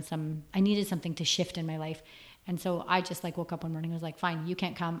adventure and I needed something to shift in my life. And so I just like woke up one morning and was like, fine, you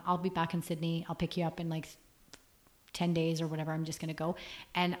can't come. I'll be back in Sydney. I'll pick you up in like 10 days or whatever. I'm just going to go.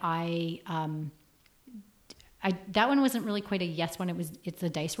 And that one wasn't really quite a yes one. It's a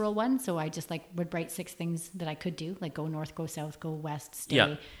dice roll one. So I just like would write 6 things that I could do, like go north, go south, go west, stay.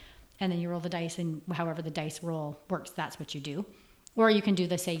 Yeah. And then you roll the dice, and however the dice roll works, that's what you do. Or you can do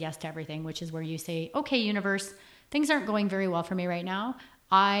the say yes to everything, which is where you say, okay, universe, things aren't going very well for me right now.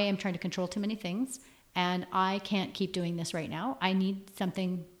 I am trying to control too many things, and I can't keep doing this right now. I need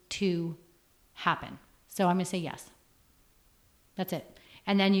something to happen. So I'm going to say yes. That's it.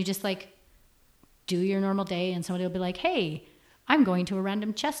 And then you just like do your normal day, and somebody will be like, hey, I'm going to a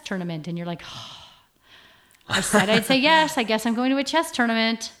random chess tournament. And you're like, I said I'd say yes. I guess I'm going to a chess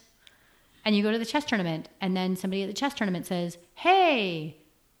tournament. And you go to the chess tournament, and then somebody at the chess tournament says, hey,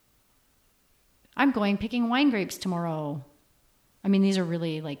 I'm going picking wine grapes tomorrow. I mean, these are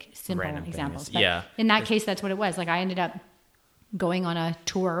really like simple Random examples. things. But Yeah. in that case, that's what it was. Like, I ended up going on a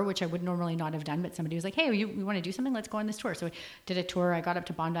tour, which I would normally not have done, but somebody was like, hey, we want to do something? Let's go on this tour. So I did a tour. I got up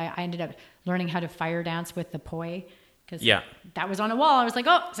to Bondi. I ended up learning how to fire dance with the poi, because that was on a wall. I was like,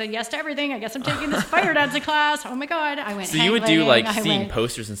 oh, said yes to everything. I guess I'm taking this fire dancing class. Oh my God. I went, so you would do like I seeing went,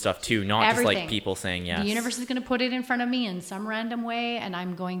 posters and stuff too, not just everything. like people saying yes. The universe is going to put it in front of me in some random way, and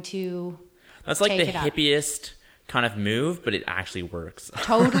I'm going to That's like the take it up. hippiest kind of move, but it actually works.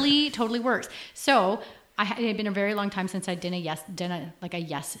 totally works. So it had been a very long time since I'd done a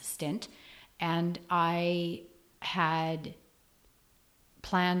yes stint, and I had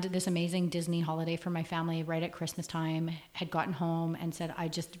planned this amazing Disney holiday for my family right at Christmas time, had gotten home and said, I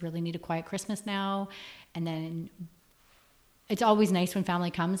just really need a quiet Christmas now. And then it's always nice when family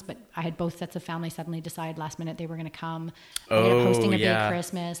comes, but I had both sets of family suddenly decide last minute they were going to come. I ended up hosting a big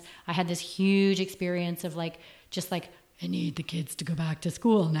Christmas. I had this huge experience of like, just like, I need the kids to go back to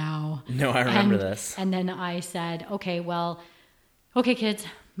school now. No, I remember this. And then I said, okay, kids,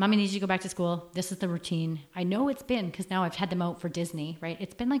 mommy needs you to go back to school. This is the routine. I know it's been, because now I've had them out for Disney, right?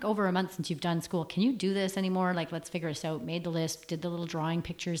 It's been like over a month since you've done school. Can you do this anymore? Like, let's figure this out. Made the list, did the little drawing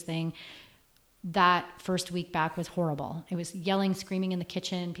pictures thing. that first week back was horrible. It was yelling, screaming in the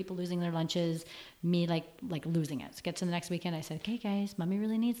kitchen, people losing their lunches, me like losing it. So get to the next weekend, I said, okay guys, mommy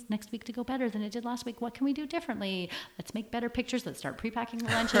really needs next week to go better than it did last week. What can we do differently? Let's make better pictures. Let's start pre-packing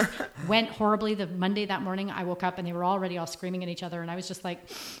the lunches. Went horribly. The Monday that morning, I woke up and they were already all screaming at each other. And I was just like,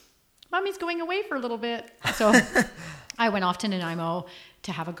 mommy's going away for a little bit. So I went off to Nanaimo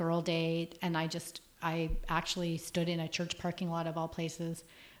to have a girl day. And I actually stood in a church parking lot of all places.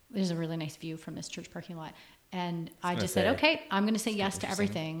 There's a really nice view from this church parking lot. And I just said, okay, I'm going to say yes to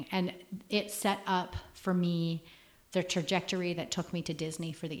everything. And it set up for me the trajectory that took me to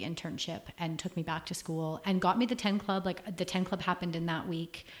Disney for the internship and took me back to school and got me the 10 Club. Like the 10 Club happened in that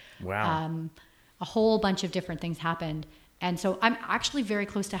week. Wow. A whole bunch of different things happened. And so I'm actually very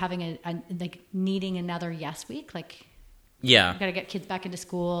close to having like needing another yes week. Like, yeah, I've got to get kids back into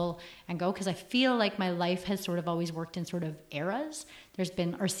school and go, because I feel like my life has sort of always worked in sort of eras. There's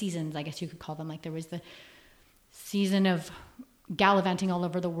been, or seasons, I guess you could call them. Like there was the season of gallivanting all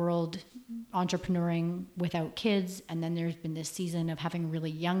over the world, entrepreneuring without kids. And then there's been this season of having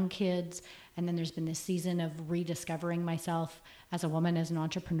really young kids. And then there's been this season of rediscovering myself as a woman, as an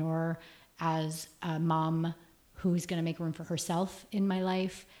entrepreneur, as a mom who's going to make room for herself in my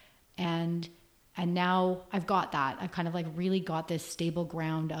life. And now I've got that. I've kind of like really got this stable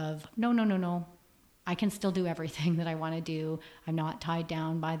ground of no. I can still do everything that I want to do. I'm not tied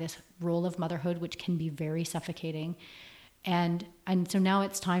down by this role of motherhood, which can be very suffocating. And so now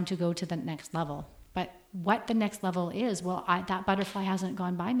it's time to go to the next level. But what the next level is, well, that butterfly hasn't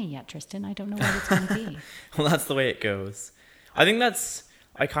gone by me yet, Tristan. I don't know what it's going to be. Well, that's the way it goes. I think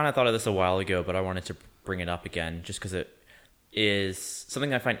I kind of thought of this a while ago, but I wanted to bring it up again just because it is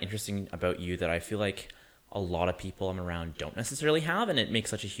something I find interesting about you that I feel like a lot of people I'm around don't necessarily have, and it makes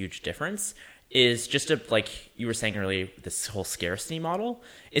such a huge difference, is just like you were saying earlier, this whole scarcity model,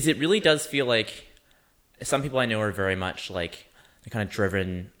 is it really does feel like some people I know are very much like they're kind of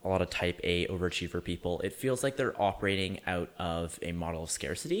driven, a lot of type A overachiever people. It feels like they're operating out of a model of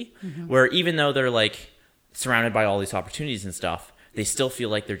scarcity, where even though they're like surrounded by all these opportunities and stuff, they still feel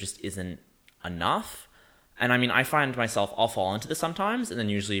like there just isn't enough. And I mean, I find myself, I'll fall into this sometimes, and then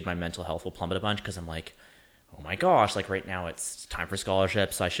usually my mental health will plummet a bunch because I'm like, oh my gosh, like right now it's time for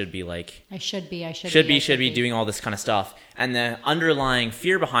scholarships. I should be like... I should be doing all this kind of stuff. And the underlying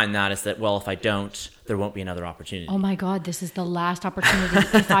fear behind that is that, well, if I don't, there won't be another opportunity. Oh my God, this is the last opportunity.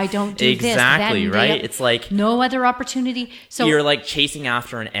 If I don't do exactly, this, then right? It's like... no other opportunity. So you're like chasing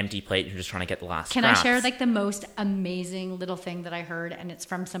after an empty plate. You're just trying to get the last Can scraps. I share like the most amazing little thing that I heard? And it's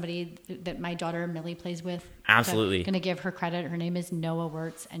from somebody that my daughter Millie plays with. Absolutely. I'm going to give her credit. Her name is Noah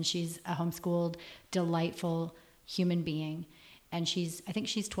Wirtz, and she's a homeschooled, delightful human being. And I think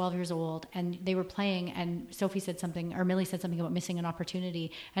she's 12 years old, and they were playing, and Sophie said something, or Millie said something about missing an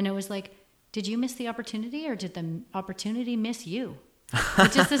opportunity. And it was like, did you miss the opportunity, or did the opportunity miss you?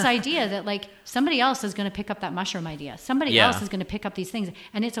 It's just this idea that like somebody else is going to pick up that mushroom idea. Somebody else is going to pick up these things.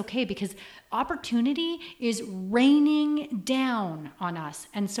 And it's okay, because opportunity is raining down on us.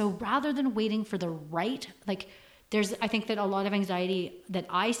 And so rather than waiting for the right, like I think that a lot of anxiety that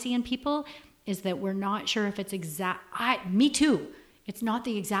I see in people is that we're not sure if it's me too. It's not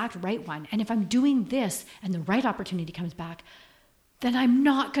the exact right one. And if I'm doing this and the right opportunity comes back, then I'm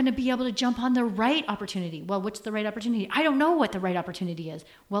not going to be able to jump on the right opportunity. Well, what's the right opportunity? I don't know what the right opportunity is.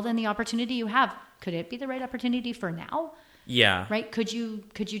 Well, then the opportunity you have, could it be the right opportunity for now? Yeah. Right? Could you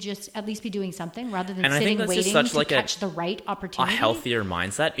just at least be doing something rather than and sitting waiting to like catch the right opportunity? A healthier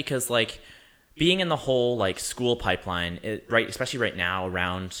mindset, because like being in the whole like school pipeline, right, especially right now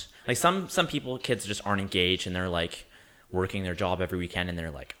around like some people, kids just aren't engaged, and they're like working their job every weekend, and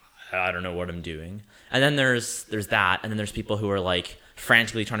they're like, I don't know what I'm doing. And then there's that, and then there's people who are like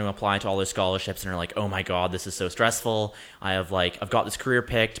frantically trying to apply to all their scholarships and are like, oh my God, this is so stressful. I've got this career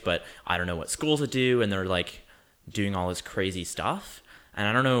picked, but I don't know what schools to do, and they're like doing all this crazy stuff. And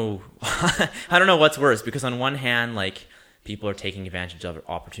I don't know what's worse, because on one hand, like people are taking advantage of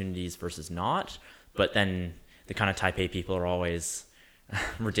opportunities versus not, but then the kind of type A people are always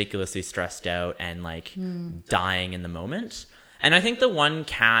ridiculously stressed out and like dying in the moment. And I think the one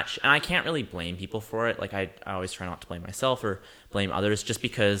catch, and I can't really blame people for it, like I always try not to blame myself or blame others, just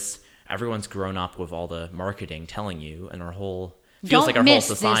because everyone's grown up with all the marketing telling you, and our whole feels like our whole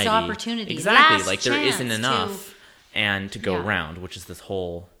society, this opportunity. Exactly, Last like there isn't chance enough and to go around, which is this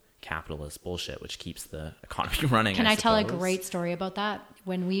whole capitalist bullshit which keeps the economy running. Can I tell a great story about that?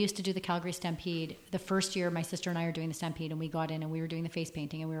 when we used to do the Calgary Stampede, the first year my sister and I were doing the Stampede, and we got in and we were doing the face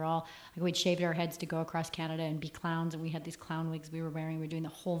painting, and we were all like, we'd shaved our heads to go across Canada and be clowns, and we had these clown wigs we were wearing. We were doing the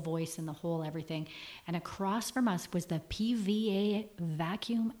whole voice and the whole everything. And across from us was the PVA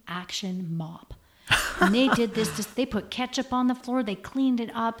vacuum action mop. And they did this, they put ketchup on the floor, they cleaned it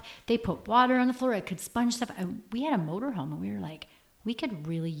up, they put water on the floor, it could sponge stuff. And we had a motorhome, and we were like, we could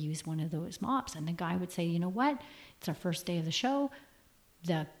really use one of those mops. And the guy would say, you know what? It's our first day of the show.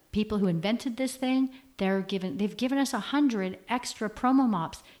 The people who invented this thing, they've given us 100 extra promo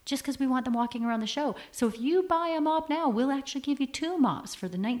mops just because we want them walking around the show. So if you buy a mop now, we'll actually give you 2 mops for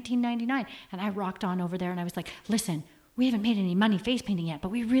the $19.99. And I rocked on over there, and I was like, listen, we haven't made any money face painting yet, but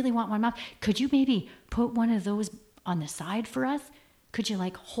we really want one mop. Could you maybe put one of those on the side for us? Could you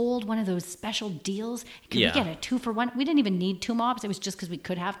like hold one of those special deals? Could we get a 2-for-1? We didn't even need 2 mops. It was just because we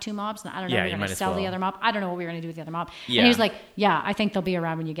could have 2 mops. And I don't know, we were going to sell the other mop. I don't know what we were going to do with the other mop. Yeah. And he was like, yeah, I think they'll be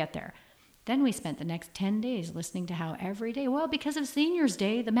around when you get there. Then we spent the next 10 days listening to how every day, well, because of Seniors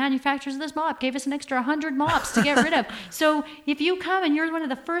Day, the manufacturers of this mop gave us an extra 100 mops to get rid of. So if you come and you're one of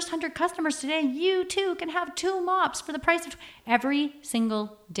the first 100 customers today, you too can have 2 mops for the price of every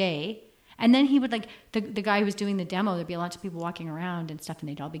single day. And then he would like, the guy who was doing the demo, there'd be lots of people walking around and stuff, and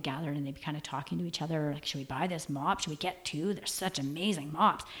they'd all be gathered, and they'd be kind of talking to each other, like, should we buy this mop? Should we get 2? They're such amazing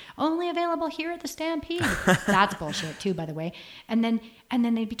mops. Only available here at the Stampede. That's bullshit too, by the way. And then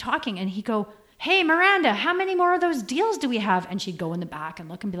they'd be talking, and he'd go, hey, Miranda, how many more of those deals do we have? And she'd go in the back and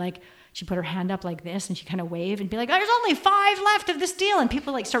look and be like, she'd put her hand up like this, and she'd kind of wave and be like, there's only 5 left of this deal. And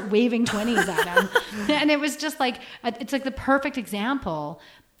people like start waving 20s at him. And it was just like, it's like the perfect example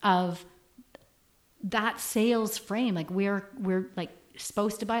of that sales frame. Like we're like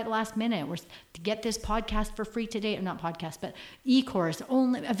supposed to buy at the last minute. We're to get this podcast for free today. Not podcast, but e-course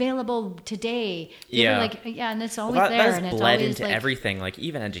only available today. Yeah. And it's always there. And it's bled always into everything, like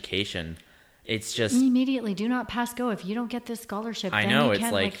even education. It's just immediately do not pass go. If you don't get this scholarship, I then know, you it's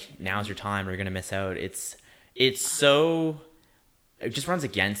can't, like now's your time or you're going to miss out. It's so, it just runs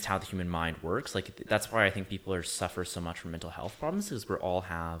against how the human mind works. Like that's why I think people suffer so much from mental health problems, because we all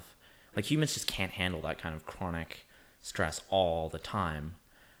have, like humans just can't handle that kind of chronic stress all the time.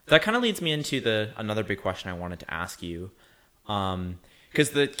 That kind of leads me into another big question I wanted to ask you. Because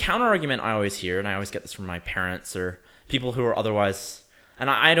the counter argument I always hear, and I always get this from my parents or people who are otherwise, and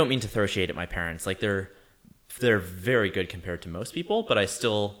I don't mean to throw shade at my parents, like they're very good compared to most people, but I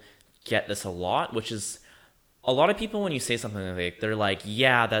still get this a lot, which is a lot of people, when you say something like, they're like,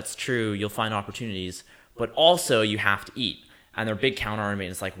 yeah, that's true, you'll find opportunities, but also you have to eat. And their big counter argument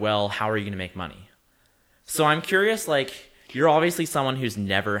is like, well, how are you going to make money? So I'm curious, like, you're obviously someone who's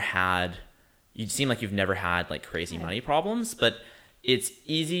never had, you seem like you've never had like crazy money problems, but it's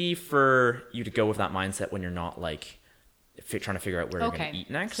easy for you to go with that mindset when you're not like trying to figure out where you're going to eat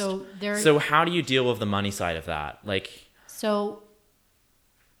next. So how do you deal with the money side of that? So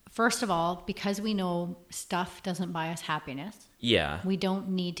first of all, because we know stuff doesn't buy us happiness. Yeah. We don't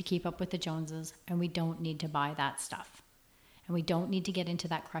need to keep up with the Joneses, and we don't need to buy that stuff. And we don't need to get into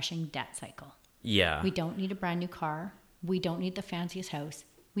that crushing debt cycle. Yeah. We don't need a brand new car. We don't need the fanciest house.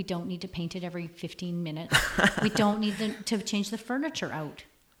 We don't need to paint it every 15 minutes. We don't need to change the furniture out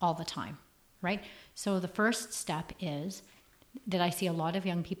all the time, right? So the first step is that I see a lot of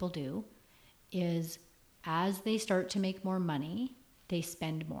young people do is as they start to make more money, they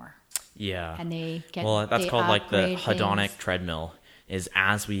spend more. Yeah. And they get, that's called like the hedonic things. Treadmill, is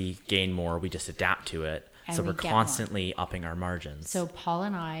as we gain more, we just adapt to it. And so we're constantly upping our margins. So Paul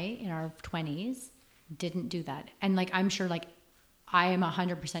and I in our 20s didn't do that. And like, I'm sure, like, I am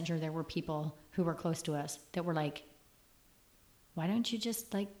 100% sure there were people who were close to us that were like, why don't you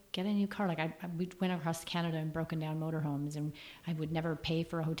just like get a new car? Like we went across Canada and broken down motorhomes, and I would never pay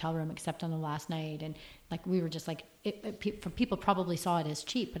for a hotel room except on the last night. And like, we were just like, people probably saw it as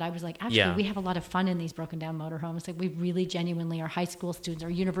cheap, but I was like, actually, we have a lot of fun in these broken down motorhomes. Like we really genuinely are high school students or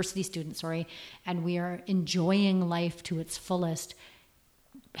university students, and we are enjoying life to its fullest.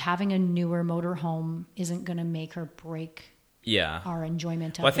 Having a newer motorhome isn't going to make or break our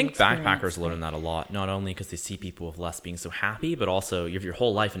enjoyment of I think experience. Backpackers learn that a lot, not only because they see people with less being so happy, but also you have your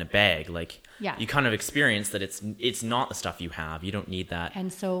whole life in a bag. Like you kind of experience that it's not the stuff you have. You don't need that.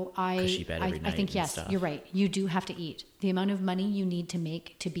 And so I think, yes, you're right. You do have to eat. The amount of money you need to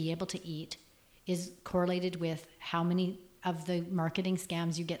make to be able to eat is correlated with how many of the marketing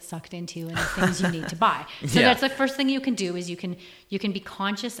scams you get sucked into and the things you need to buy. So that's the first thing you can do, is you can be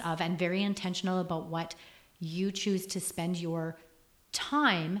conscious of and very intentional about what you choose to spend your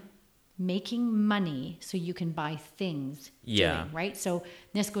time making money so you can buy things doing, right? So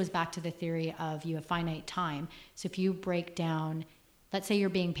this goes back to the theory of you have finite time. So if you break down let's say you're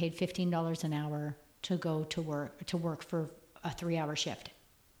being paid $15 an hour to go to work for a 3-hour shift,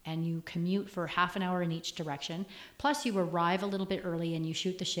 and you commute for half an hour in each direction, plus you arrive a little bit early and you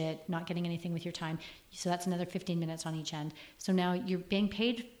shoot the shit, not getting anything with your time, so that's another 15 minutes on each end. So now you're being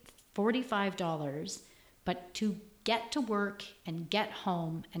paid $45, but to get to work and get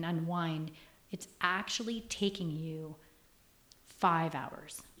home and unwind, it's actually taking you 5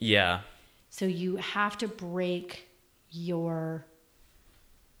 hours. Yeah. So you have to break your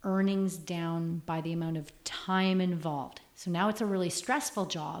earnings down by the amount of time involved. So now it's a really stressful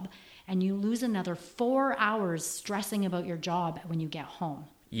job, and you lose another 4 hours stressing about your job when you get home.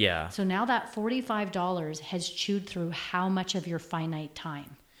 Yeah. So now that $45 has chewed through how much of your finite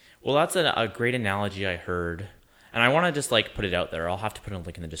time? Well, that's a great analogy I heard. And I want to just like put it out there. I'll have to put a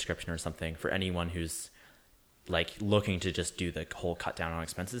link in the description or something for anyone who's like looking to just do the whole cut down on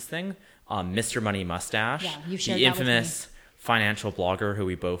expenses thing. Mr. Money Mustache, Yeah, you've shared the that with me. infamous financial blogger who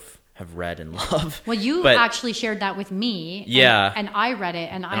we both have read and love. Well, you actually shared that with me. Yeah. And I read it.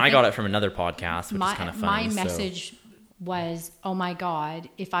 And I got it from another podcast, which is kind of funny. My message was, oh my God,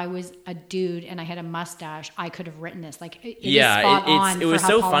 if I was a dude and I had a mustache, I could have written this. Like, it is spot on. It was for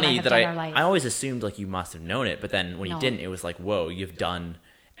so how Paul and funny have that done our life. I always assumed like you must have known it, but then when No. you didn't, it was like, whoa, you've done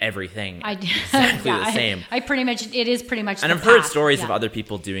everything I exactly the same. I pretty much, it is pretty much And the I've heard path. stories Yeah. of other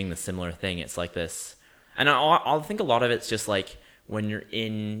people doing the similar thing. It's like this. And I think a lot of it's just like when you're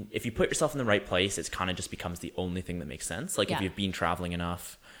if you put yourself in the right place, it kind of just becomes the only thing that makes sense. Like Yeah. if you've been traveling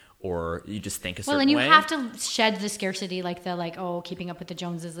enough or you just think a certain Well, and you way. have to shed the scarcity, like keeping up with the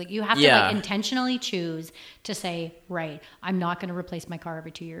Joneses. Like you have to Yeah. like intentionally choose to say, right, I'm not going to replace my car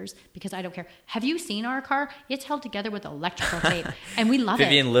every 2 years because I don't care. Have you seen our car? It's held together with electrical tape, and we love it.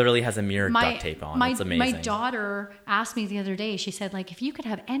 Vivian literally has a mirror duct tape on. It's amazing. My daughter asked me the other day, she said, like, if you could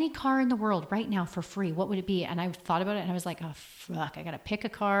have any car in the world right now for free, what would it be? And I thought about it and I was like, oh, fuck, I got to pick a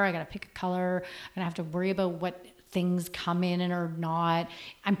car. I got to pick a color. I'm going to have to worry about what things come in and are not.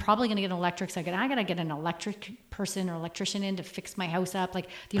 I'm probably going to get an electric. So I got to get an electric person or electrician in to fix my house up. Like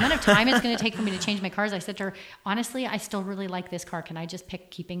the amount of time it's going to take for me to change my cars. I said to her, honestly, I still really like this car. Can I just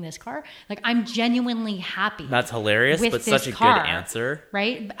pick keeping this car? Like I'm genuinely happy. That's hilarious, with but this such a car, good answer.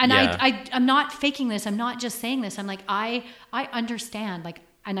 Right. And Yeah. I'm not faking this. I'm not just saying this. I'm like, I understand. Like,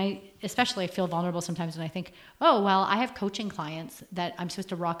 and I feel vulnerable sometimes when I think, oh, well, I have coaching clients that I'm supposed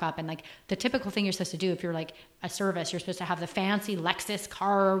to rock up. And like the typical thing you're supposed to do, if you're like a service, you're supposed to have the fancy Lexus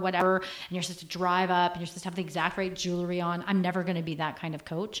car or whatever, and you're supposed to drive up and you're supposed to have the exact right jewelry on. I'm never going to be that kind of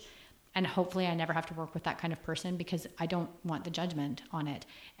coach. And hopefully I never have to work with that kind of person because I don't want the judgment on it.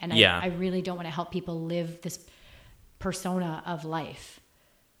 And I really don't want to help people live this persona of life.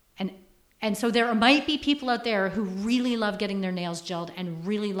 And so there might be people out there who really love getting their nails gelled and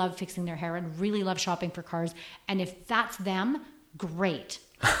really love fixing their hair and really love shopping for cars. And if that's them, great.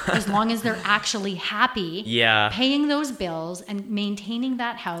 As long as they're actually happy paying those bills and maintaining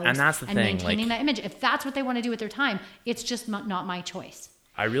that house And that's the thing, maintaining like- that image. If that's what they want to do with their time, it's just not my choice.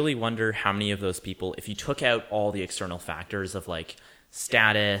 I really wonder how many of those people, if you took out all the external factors of like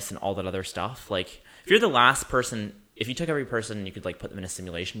status and all that other stuff, like if you're the last person, if you took every person and you could like put them in a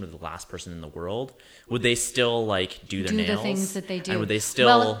simulation with the last person in the world, would they still like do their nails? The things that they do. And would they still?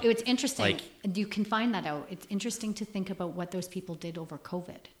 Well, it's interesting. like- You can find that out. It's interesting to think about what those people did over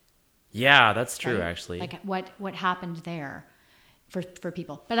COVID. Yeah, that's true. Right? Actually, Like what happened there for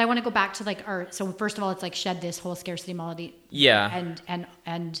people. But I want to go back to like so first of all, it's like shed this whole scarcity mentality. Yeah.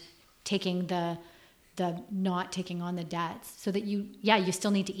 And taking the not taking on the debts so that you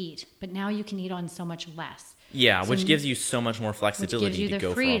still need to eat, but now you can eat on so much less. Yeah, So which gives you so much more Which flexibility gives you to the go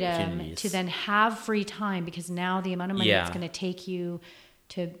for freedom opportunities. to then have free time because now the amount of money Yeah. it's going to take you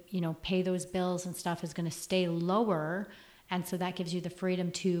to, pay those bills and stuff is going to stay lower. And so that gives you the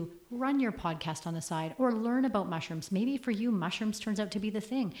freedom to run your podcast on the side or learn about mushrooms. Maybe for you, mushrooms turns out to be the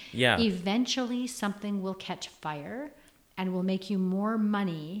thing. Yeah. Eventually something will catch fire and will make you more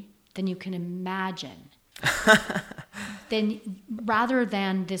money than you can imagine. Then rather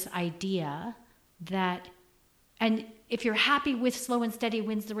than this idea that, and if you're happy with slow and steady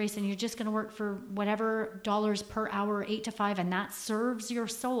wins the race and you're just going to work for whatever dollars per hour, 8 to 5, and that serves your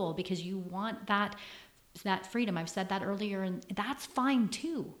soul because you want that freedom. I've said that earlier, and that's fine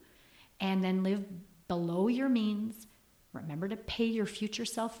too. And then live below your means. Remember to pay your future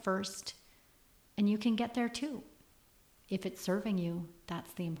self first, and you can get there too. If it's serving you,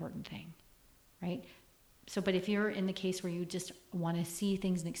 that's the important thing, right? So, but if you're in the case where you just want to see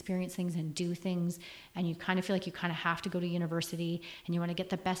things and experience things and do things, and you kind of feel like you kind of have to go to university and you want to get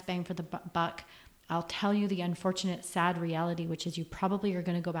the best bang for the buck, I'll tell you the unfortunate, sad reality, which is you probably are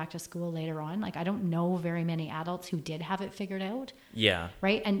going to go back to school later on. Like, I don't know very many adults who did have it figured out. Yeah.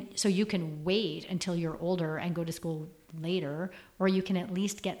 Right. And so you can wait until you're older and go to school later, or you can at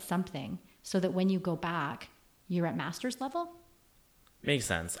least get something so that when you go back, you're at master's level. Makes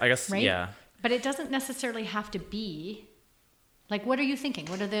sense. I guess, right? Yeah. But it doesn't necessarily have to be. Like, what are you thinking?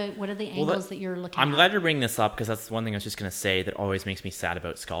 What are the angles that you're looking at? I'm glad you're bringing this up, because that's one thing I was just going to say that always makes me sad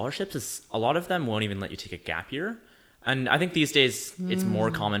about scholarships is a lot of them won't even let you take a gap year. And I think these days it's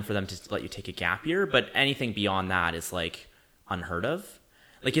more common for them to let you take a gap year, but anything beyond that is like unheard of.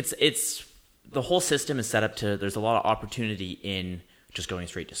 Like it's the whole system is set up to, there's a lot of opportunity in just going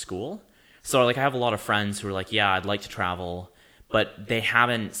straight to school. So like I have a lot of friends who are like, yeah, I'd like to travel, but they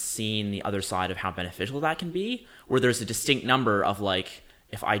haven't seen the other side of how beneficial that can be, where there's a distinct number of like,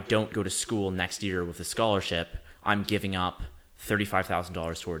 if I don't go to school next year with a scholarship, I'm giving up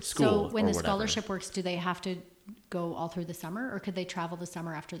 $35,000 towards school. So when the whatever. scholarship works, do they have to go all through the summer, or could they travel the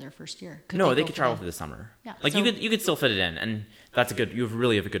summer after their first year? No, they could travel for the summer. Yeah, like so, you could still fit it in, and that's you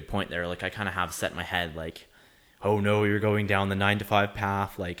really have a good point there. Like I kind of have set in my head like, oh no, you're going down the 9 to 5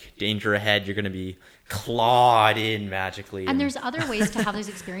 path, like danger ahead, you're going to be clawed in magically. And there's other ways to have those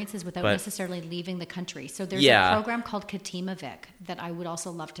experiences without necessarily leaving the country. So there's a program called Katimavik that I would also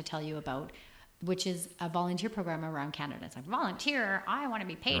love to tell you about, which is a volunteer program around Canada. It's like, volunteer, I want to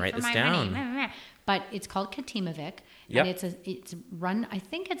be paid for my money. But it's called Katimavik. Yep. And it's run, I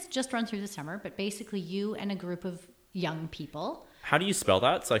think it's just run through the summer, but basically you and a group of young people. How do you spell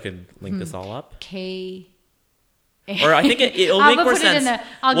that so I could link this all up? Or I think it'll make more sense.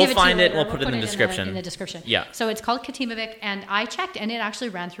 We'll find it. We'll put it in the description. In the description. Yeah. So it's called Katimavik, and I checked, and it actually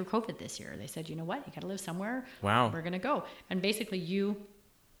ran through COVID this year. They said, you know what, you got to live somewhere. Wow. We're gonna go, and basically you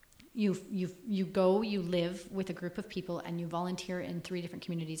go, you live with a group of people, and you volunteer in 3 different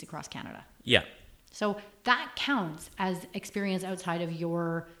communities across Canada. Yeah. So that counts as experience outside of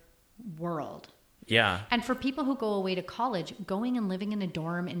your world. Yeah. And for people who go away to college, going and living in a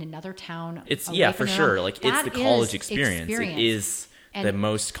dorm in another town. It's for their sure. own, Like it's the college experience. It is the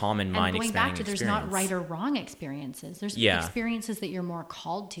most common mind expanding experience. And going back to, there's not right or wrong experiences. There's experiences that you're more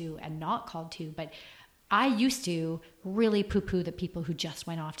called to and not called to. But I used to really poo-poo the people who just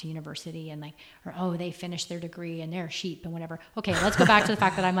went off to university and they finished their degree and they're sheep and whatever. Okay, let's go back to the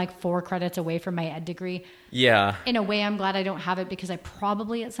fact that I'm like 4 credits away from my ed degree. Yeah. In a way, I'm glad I don't have it, because I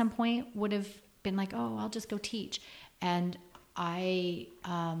probably at some point would have been like, oh, I'll just go teach. And I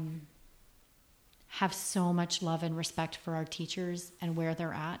have so much love and respect for our teachers and where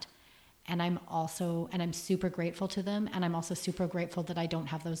they're at. And I'm super grateful to them. And I'm also super grateful that I don't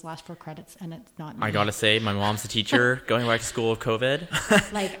have those last 4 credits, and it's not me. I gotta say, my mom's a teacher going back to school with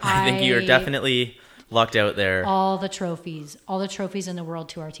COVID. Like I think you're definitely lucked out there. All the trophies in the world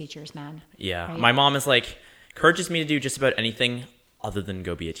to our teachers, man. Yeah. Right? My mom is like, encourages me to do just about anything other than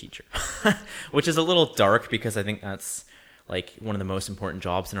go be a teacher, which is a little dark, because I think that's like one of the most important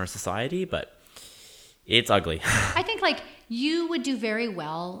jobs in our society, but it's ugly. I think like you would do very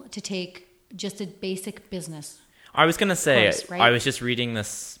well to take just a basic business. I was going to say, course, right? I was just reading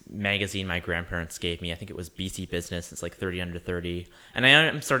this magazine my grandparents gave me. I think it was BC Business. It's like 30 under 30. And I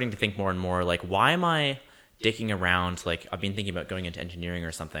am starting to think more and more like, why am I dicking around? Like I've been thinking about going into engineering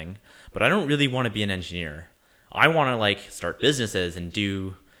or something, but I don't really want to be an engineer. I want to like start businesses and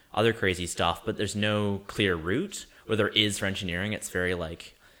do other crazy stuff, but there's no clear route. Where there is for engineering, it's very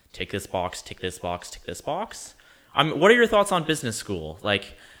like, tick this box, tick this box, tick this box. What are your thoughts on business school?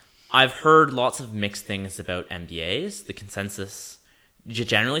 Like, I've heard lots of mixed things about MBAs. The consensus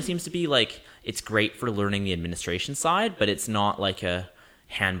generally seems to be like, it's great for learning the administration side, but it's not like a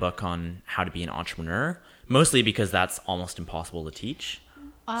handbook on how to be an entrepreneur, mostly because that's almost impossible to teach.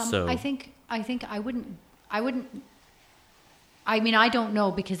 So I think I wouldn't. I mean, I don't know,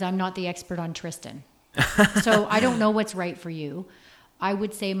 because I'm not the expert on Tristan. So I don't know what's right for you. I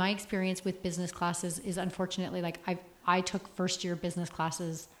would say my experience with business classes is unfortunately like I took first year business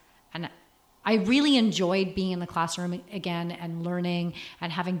classes, and I really enjoyed being in the classroom again and learning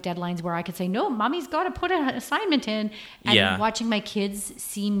and having deadlines where I could say, no, mommy's got to put an assignment in. And watching my kids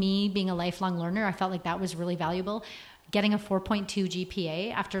see me being a lifelong learner, I felt like that was really valuable. Getting a 4.2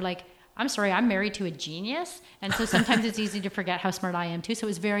 GPA after like, I'm sorry, I'm married to a genius. And so sometimes it's easy to forget how smart I am too. So it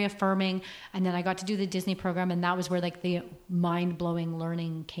was very affirming. And then I got to do the Disney program, and that was where like the mind-blowing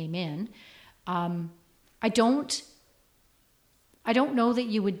learning came in. I don't know that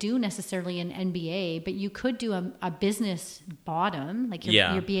you would do necessarily an MBA, but you could do a business bottom, like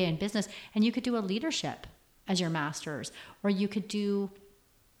your BA in business, and you could do a leadership as your master's, or you could do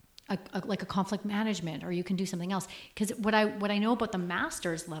like a conflict management, or you can do something else. Because what I know about the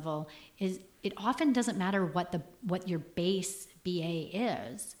master's level is it often doesn't matter what your base BA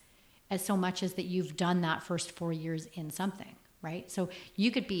is, as so much as that you've done that first 4 years in something, right? So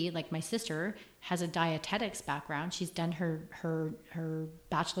you could be like, my sister has a dietetics background. She's done her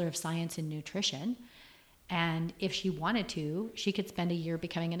Bachelor of Science in Nutrition, and if she wanted to, she could spend a year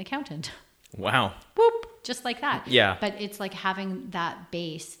becoming an accountant. Wow. Whoop, just like that. Yeah. But it's like having that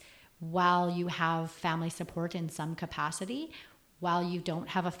base while you have family support in some capacity, while you don't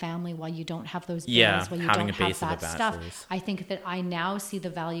have a family, while you don't have those bills, while you don't have that stuff. I think that I now see the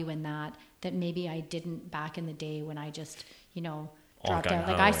value in that maybe I didn't back in the day when I just, dropped out.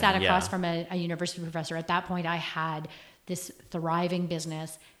 Like I sat across from a university professor. At that point, I had this thriving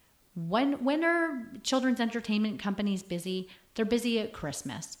business. When are children's entertainment companies busy? They're busy at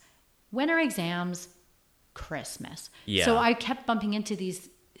Christmas. When are exams? Christmas. Yeah. So I kept bumping into these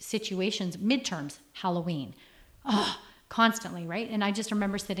situations, midterms, Halloween, constantly, right? And I just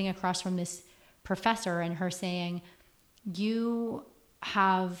remember sitting across from this professor and her saying, you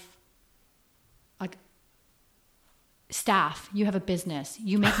have like staff, you have a business,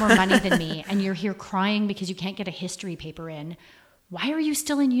 you make more money than me, and you're here crying because you can't get a history paper in. Why are you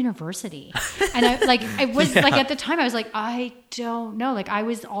still in university? And I was like, at the time I was like, I don't know. Like I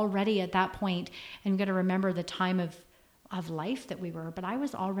was already at that point, and I'm going to remember the time of life that we were, but I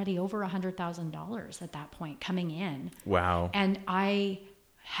was already over $100,000 at that point coming in. Wow. And I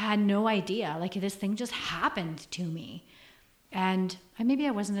had no idea, like this thing just happened to me. And maybe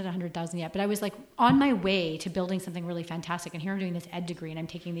I wasn't at 100,000 yet, but I was like on my way to building something really fantastic. And here I'm doing this ed degree and I'm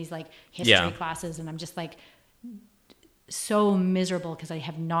taking these like history classes, and I'm just like so miserable because I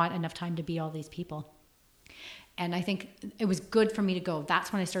have not enough time to be all these people. And I think it was good for me to go.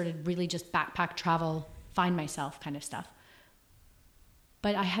 That's when I started really just backpack, travel, find myself kind of stuff.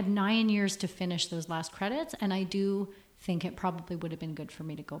 But I had 9 years to finish those last credits, and I do think it probably would have been good for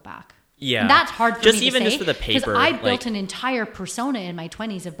me to go back. Yeah. And that's hard for just me even to say. Just for the paper. Because I built an entire persona in my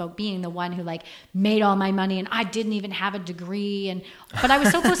 20s about being the one who like made all my money, and I didn't even have a degree, but I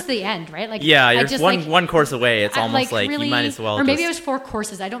was so close to the end, right? Like yeah, I you're just, one course away. It's almost like really, you might as well. Or maybe it was 4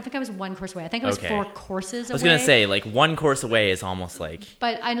 courses. I don't think I was 1 course away. I think it was 4 courses away. I was gonna say like 1 course away is almost like.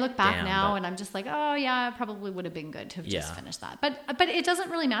 But I look back now and I'm just like, oh yeah, it probably would have been good to have just finished that. But it doesn't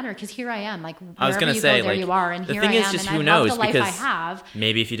really matter because here I am. Like wherever I was gonna you say, go, there like, you are, and the here thing I is am, just and who I love knows, the life because I have.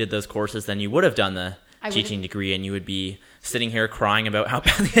 Maybe if you did those courses, then you would have done the teaching degree, and you would be sitting here crying about how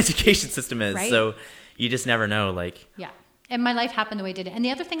bad the education system is. Right? So you just never know. Like and my life happened the way it did. And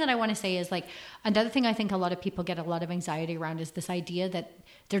the other thing that I want to say is like another thing I think a lot of people get a lot of anxiety around is this idea that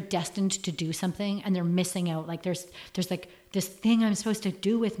they're destined to do something and they're missing out. Like there's like this thing I'm supposed to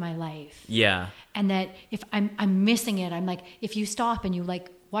do with my life. Yeah. And that if I'm missing it, I'm like, if you stop and you like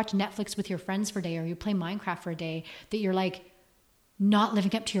watch Netflix with your friends for a day, or you play Minecraft for a day, that you're like not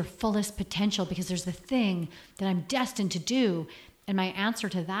living up to your fullest potential because there's the thing that I'm destined to do. And my answer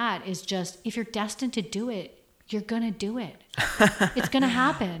to that is just, if you're destined to do it, you're going to do it. It's going to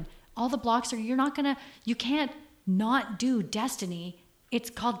happen. All the blocks you can't not do destiny.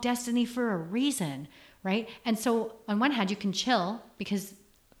 It's called destiny for a reason, right? And so on one hand, you can chill because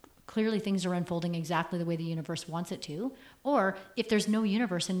clearly things are unfolding exactly the way the universe wants it to. Or if there's no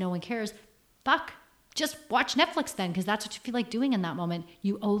universe and no one cares, just watch Netflix then, because that's what you feel like doing in that moment.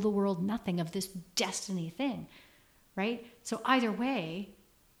 You owe the world nothing of this destiny thing, right? So either way,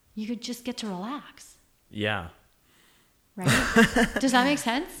 you could just get to relax. Yeah. Right? Does that make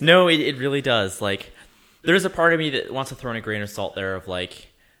sense? No, it really does. Like, there's a part of me that wants to throw in a grain of salt there of like,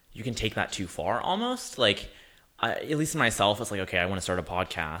 you can take that too far almost. Like, at least in myself, it's like, okay, I want to start a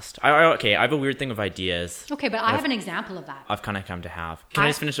podcast. I have a weird thing of ideas. Okay, but I have an example of that. I've kind of come to have. Can I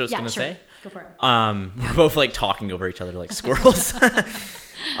just finish what I was going to say? Go for it. We're both like talking over each other like squirrels.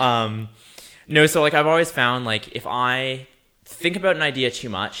 No, so like I've always found like if I think about an idea too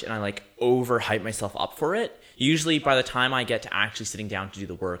much and I like overhype myself up for it, usually by the time I get to actually sitting down to do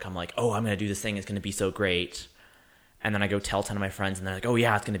the work, I'm like, oh, I'm going to do this thing. It's going to be so great. And then I go tell 10 of my friends and they're like, oh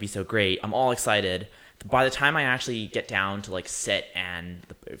yeah, it's going to be so great. I'm all excited. By the time I actually get down to like sit and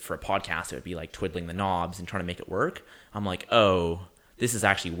for a podcast, it would be like twiddling the knobs and trying to make it work. I'm like, oh, this is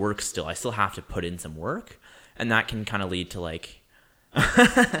actually work still. I still have to put in some work. And that can kind of lead to like,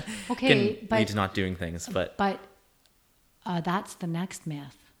 lead to not doing things. But that's the next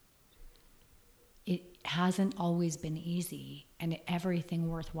myth. It hasn't always been easy, and everything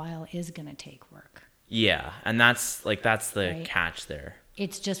worthwhile is going to take work. Yeah, and that's the catch there.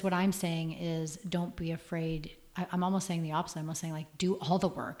 It's just what I'm saying is don't be afraid I'm almost saying the opposite. I'm almost saying like do all the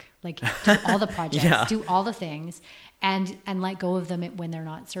work, like do all the projects, Yeah. do all the things, and let go of them when they're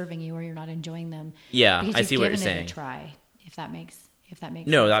not serving you or you're not enjoying them. Yeah, because I you've see what you're given it saying. a try. If that makes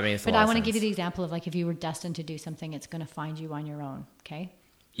No, sense. that makes a But lot I of want to give you sense. the example of like if you were destined to do something, it's going to find you on your own. Okay.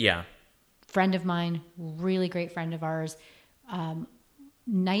 Yeah. Friend of mine, really great friend of ours,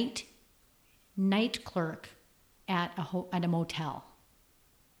 night clerk at a motel,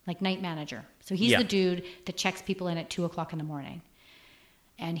 like night manager. So he's Yeah. the dude that checks people in at 2:00 in the morning,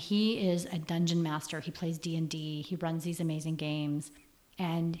 and he is a dungeon master. He plays D&D. He runs these amazing games,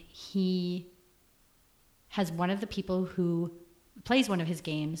 and he has one of the people who plays one of his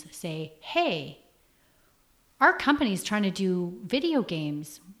games say, "Hey, our company's trying to do video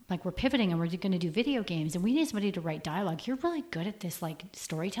games. Like we're pivoting and we're going to do video games and we need somebody to write dialogue. You're really good at this like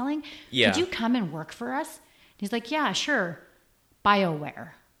storytelling. Yeah. Could you come and work for us?" And he's like, "Yeah, sure."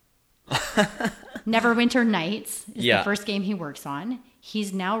 BioWare. Neverwinter Nights is Yeah. the first game he works on.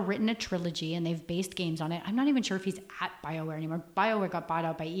 He's now written a trilogy and they've based games on it. I'm not even sure if he's at BioWare anymore. BioWare got bought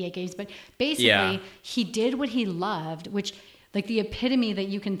out by EA Games, but basically Yeah. he did what he loved, which like the epitome that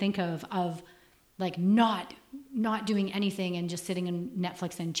you can think of like not doing anything and just sitting in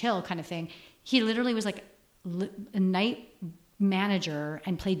Netflix and chill kind of thing. He literally was like a night manager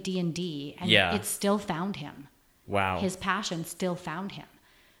and played D&D and Yeah. it still found him. Wow. His passion still found him,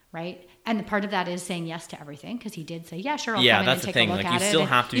 right? And the part of that is saying yes to everything because he did say, "Yeah, sure, I'll Yeah, come in and that's the take thing. a look Like, at you it." still And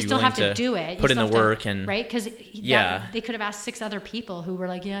have to you be still willing have to to do it. put You in still the have to- work and- right? Because Yeah. they could have asked 6 other people who were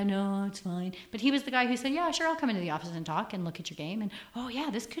like, "Yeah, no, it's fine." But he was the guy who said, "Yeah, sure, I'll come into the office and talk and look at your game." And, "Oh, yeah,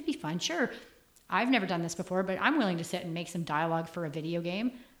 this could be fun. Sure. I've never done this before, but I'm willing to sit and make some dialogue for a video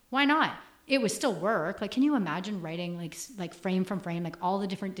game. Why not?" It was still work. Like, can you imagine writing like frame from frame, like all the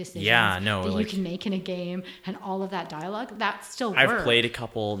different decisions Yeah, no, that you like- can make in a game and all of that dialogue? That's still work. I've played a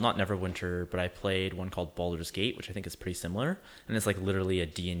couple, not Neverwinter, but I played one called Baldur's Gate, which I think is pretty similar, and it's like literally a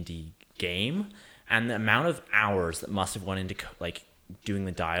D&D game. And the amount of hours that must have went into like doing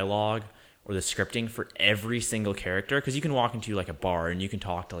the dialogue or the scripting for every single character, because you can walk into like a bar and you can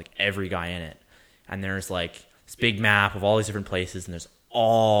talk to like every guy in it, and there's like this big map of all these different places, and there's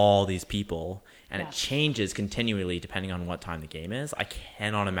all these people, and Yeah. it changes continually depending on what time the game is. I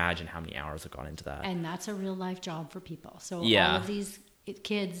cannot imagine how many hours have gone into that. And that's a real life job for people. So Yeah. all of these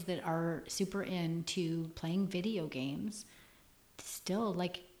kids that are super into playing video games, still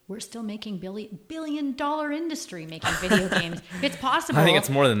like we're still making billion-dollar industry making video games. It's possible. I think it's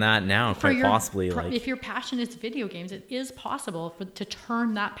more than that now, for quite your- possibly. Like, if your passion is video games, it is possible to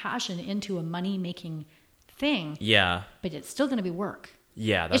turn that passion into a money-making thing. yeah, But it's still going to be work.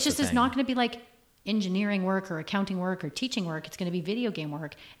 yeah. That's It's just the it's thing. not going to be like engineering work or accounting work or teaching work. It's going to be video game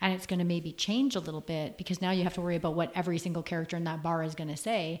work, and it's going to maybe change a little bit because now you have to worry about what every single character in that bar is going to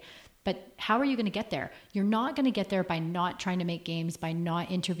say. But how are you going to get there? You're not going to get there by not trying to make games, by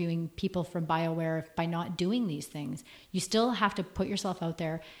not interviewing people from BioWare, by not doing these things. You still have to put yourself out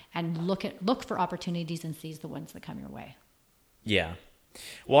there and look for opportunities and seize the ones that come your way. Yeah.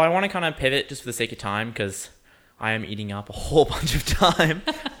 Well, I want to kind of pivot just for the sake of time because I am eating up a whole bunch of time.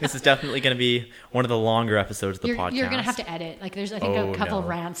 This is definitely going to be one of the longer episodes of the podcast. You're going to have to edit. Like there's, I think, Oh, a couple of no.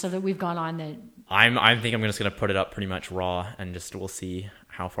 rants so that we've gone on that. I think I'm just going to put it up pretty much raw and just we'll see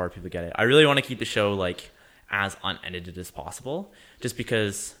how far people get it. I really want to keep the show like as unedited as possible just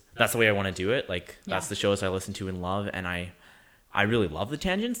because that's the way I want to do it. Like that's Yeah. the shows I listen to and love, and I really love the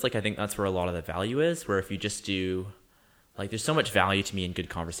tangents. Like I think that's where a lot of the value is, where if you just do like there's so much value to me in good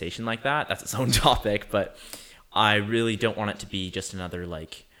conversation like that. That's its own topic, but I really don't want it to be just another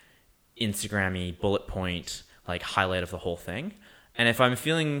like Instagram-y bullet point like highlight of the whole thing. And if I'm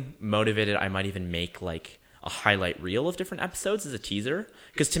feeling motivated, I might even make like a highlight reel of different episodes as a teaser,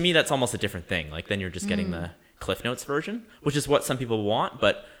 because to me that's almost a different thing. Like then you're just getting the Cliff Notes version, which is what some people want,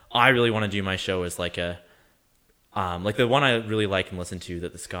 but I really want to do my show as like a like the one I really like and listen to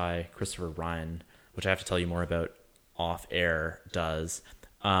that this guy Christopher Ryan, which I have to tell you more about off air, does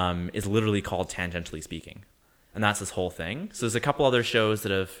is literally called Tangentially Speaking, and that's this whole thing. So there's a couple other shows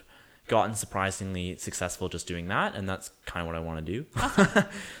that have gotten surprisingly successful just doing that, and that's kind of what I want to do.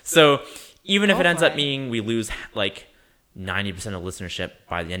 So even if Go it ends for up it. meaning we lose like 90% of listenership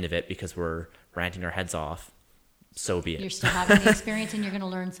by the end of it because we're ranting our heads off, so be it. You're still having the experience, and you're going to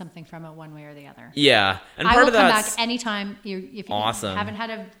learn something from it one way or the other. Yeah, and I part will of come that's back anytime. If you Awesome. haven't had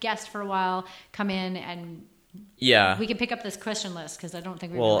a guest for a while, come in and yeah. we can pick up this question list because I don't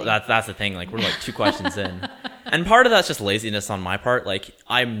think we Well, really... that's the thing. Like we're like 2 questions in. And part of that's just laziness on my part. Like,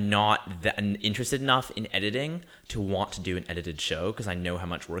 I'm not that interested enough in editing to want to do an edited show because I know how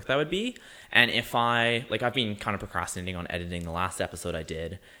much work that would be. And if I've been kind of procrastinating on editing the last episode I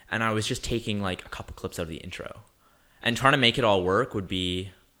did, and I was just taking like a couple clips out of the intro. And trying to make it all work would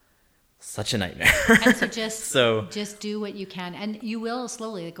be such a nightmare. And so just do what you can. And you will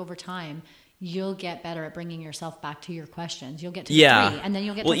slowly, like over time, you'll get better at bringing yourself back to your questions. You'll get to 3, and then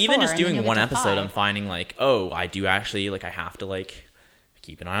you'll get to 4. Well, even just doing one episode, 5. I'm finding like, oh, I do actually, like, I have to like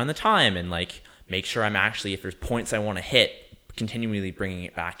keep an eye on the time and like make sure I'm actually, if there's points I want to hit, continually bringing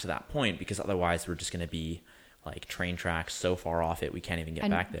it back to that point, because otherwise we're just going to be like train tracks so far off it we can't even get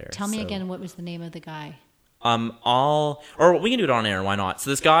back there. Tell me again, what was the name of the guy? Or we can do it on air. Why not? So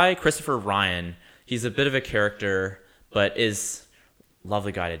this guy, Christopher Ryan, he's a bit of a character, but is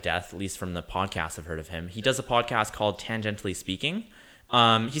lovely guy to death, at least from the podcast I've heard of him. He does a podcast called Tangentially Speaking.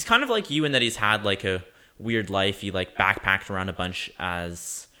 He's kind of like you in that he's had like a weird life. He like backpacked around a bunch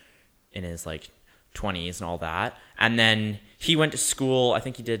as in his like 20s and all that. And then he went to school. I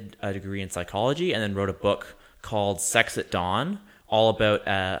think he did a degree in psychology and then wrote a book called Sex at Dawn, all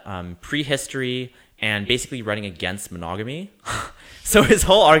about prehistory and basically running against monogamy. So his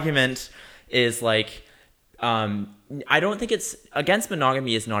whole argument is like, I don't think it's against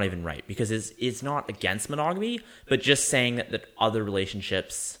monogamy is not even right, because it's not against monogamy, but just saying that other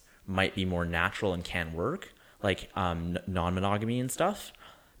relationships might be more natural and can work, like non-monogamy and stuff.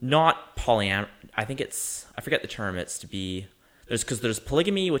 Not polyam. I think I forget the term. It's to be there's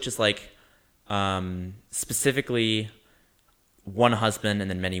polygamy, which is like specifically one husband and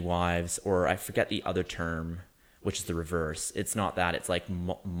then many wives, or I forget the other term, which is the reverse. It's not that. It's like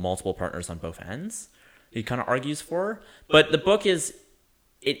multiple partners on both ends. He kind of argues for. But the book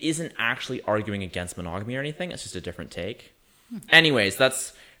isn't actually arguing against monogamy or anything. It's just a different take. Anyways,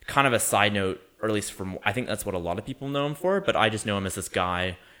 that's kind of a side note, or at least I think that's what a lot of people know him for, but I just know him as this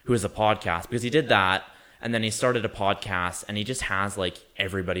guy who has a podcast, because he did that, and then he started a podcast, and he just has like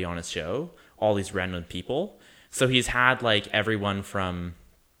everybody on his show, all these random people. So he's had like everyone from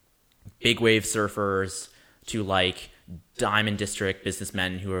big wave surfers to like Diamond District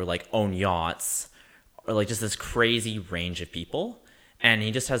businessmen who are like own yachts, or like just this crazy range of people. And he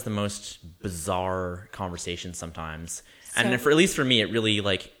just has the most bizarre conversations sometimes. And at least for me, it really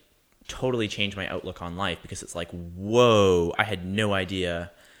like totally changed my outlook on life, because it's like, whoa, I had no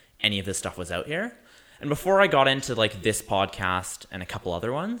idea any of this stuff was out here. And before I got into like this podcast and a couple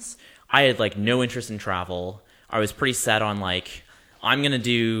other ones, I had like no interest in travel. I was pretty set on like,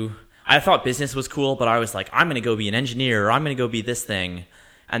 I thought business was cool, but I was like, I'm going to go be an engineer, or I'm going to go be this thing.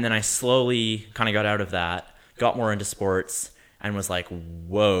 And then I slowly kind of got out of that, got more into sports, and was like,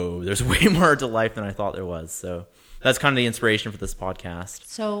 whoa, there's way more to life than I thought there was. So that's kind of the inspiration for this podcast.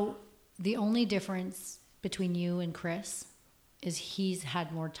 So the only difference between you and Chris is he's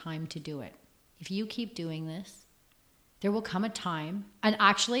had more time to do it. If you keep doing this, there will come a time, and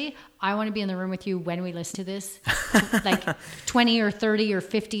actually, I want to be in the room with you when we listen to this, like 20 or 30 or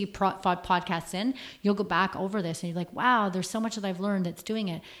 50 podcasts in, you'll go back over this and you're like, wow, there's so much that I've learned that's doing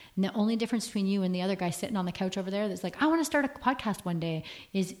it. And the only difference between you and the other guy sitting on the couch over there that's like, I want to start a podcast one day,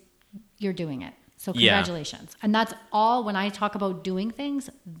 is you're doing it. So congratulations. Yeah. And that's all. When I talk about doing things,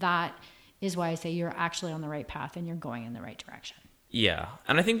 that is why I say you're actually on the right path and you're going in the right direction. Yeah.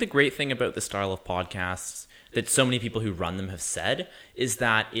 And I think the great thing about the style of podcasts that so many people who run them have said is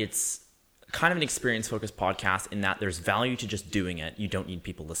that it's kind of an experience-focused podcast, in that there's value to just doing it. You don't need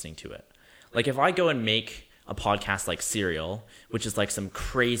people listening to it. Like if I go and make a podcast like Serial, which is like some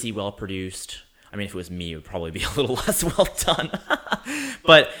crazy well-produced, I mean, if it was me, it would probably be a little less well done.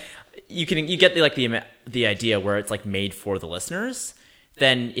 But you get the idea where it's like made for the listeners.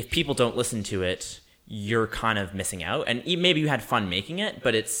 Then if people don't listen to it, you're kind of missing out. And maybe you had fun making it,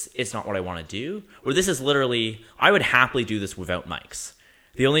 but it's not what I want to do. Or this is literally, I would happily do this without mics.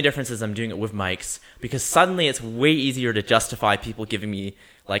 The only difference is I'm doing it with mics, because suddenly it's way easier to justify people giving me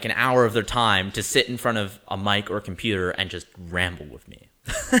like an hour of their time to sit in front of a mic or a computer and just ramble with me.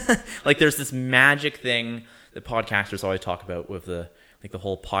 Like there's this magic thing that podcasters always talk about with the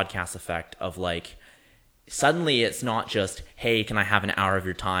whole podcast effect of like, suddenly it's not just, hey, can I have an hour of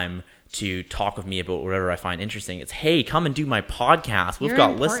your time to talk with me about whatever I find interesting. It's, hey, come and do my podcast. We've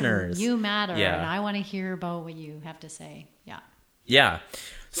got listeners. You matter. Yeah. And I want to hear about what you have to say. Yeah. Yeah.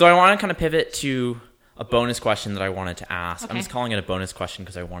 So I want to kind of pivot to a bonus question that I wanted to ask. Okay. I'm just calling it a bonus question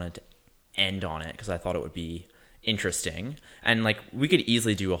because I wanted to end on it, because I thought it would be interesting. And like, we could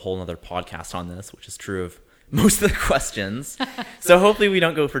easily do a whole nother podcast on this, which is true of most of the questions. So hopefully we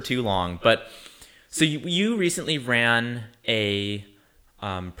don't go for too long. But so you recently ran a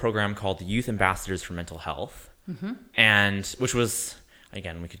program called the Youth Ambassadors for Mental Health. And which was,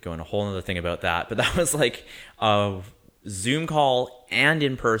 again, we could go in a whole other thing about that, but that was like a Zoom call and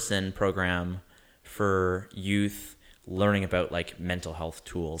in-person program for youth learning about like mental health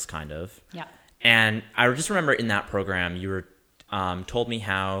tools, kind of. Yeah. And I just remember in that program, you were told me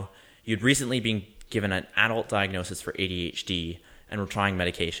how you'd recently been given an adult diagnosis for ADHD and were trying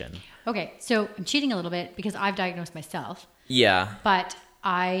medication. Okay, so I'm cheating a little bit because I've diagnosed myself. Yeah. But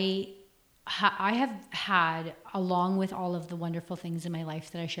I have had, along with all of the wonderful things in my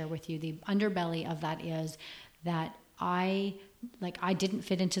life that I share with you, the underbelly of that is that I didn't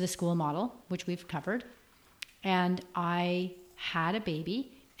fit into the school model, which we've covered. And I had a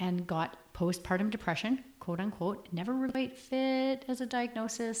baby and got postpartum depression, quote unquote, never really quite fit as a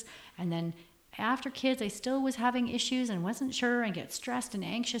diagnosis. And then after kids, I still was having issues and wasn't sure, and get stressed and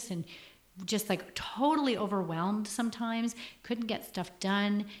anxious and just like totally overwhelmed sometimes, couldn't get stuff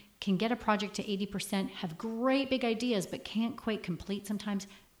done, can get a project to 80%, have great big ideas, but can't quite complete sometimes,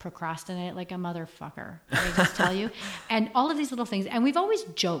 procrastinate like a motherfucker, I just tell you. And all of these little things. And we've always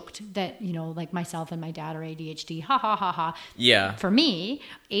joked that, you know, like myself and my dad are ADHD, ha ha ha ha. Yeah. For me,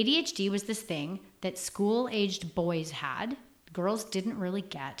 ADHD was this thing that school-aged boys had, girls didn't really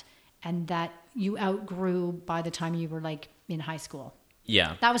get, and that you outgrew by the time you were like in high school.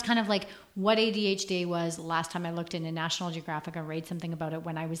 Yeah. That was kind of like what ADHD was last time I looked in a National Geographic and read something about it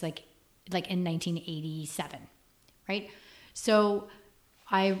when I was like in 1987, right? So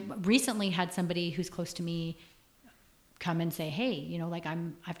I recently had somebody who's close to me come and say, hey, you know, like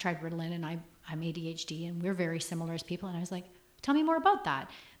I've tried Ritalin and I'm ADHD and we're very similar as people. And I was like, tell me more about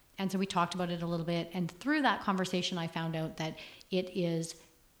that. And so we talked about it a little bit. And through that conversation, I found out that it is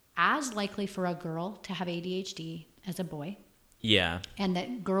as likely for a girl to have ADHD as a boy. Yeah. And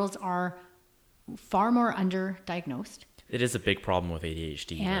that girls are far more underdiagnosed. It is a big problem with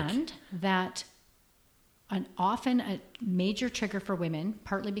ADHD. And that often a major trigger for women,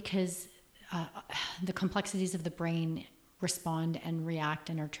 partly because the complexities of the brain respond and react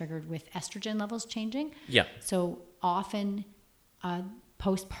and are triggered with estrogen levels changing. Yeah. So often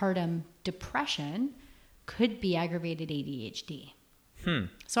postpartum depression could be aggravated ADHD.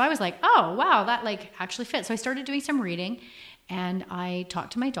 So I was like, oh, wow, that like actually fits. So I started doing some reading and I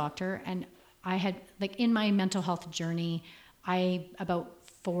talked to my doctor, and I had like in my mental health journey, I about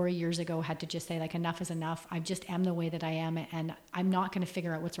 4 years ago had to just say like enough is enough. I just am the way that I am, and I'm not going to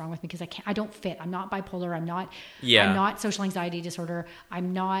figure out what's wrong with me because I don't fit. I'm not bipolar. I'm not social anxiety disorder.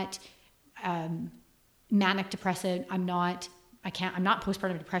 I'm not manic depressive. I'm not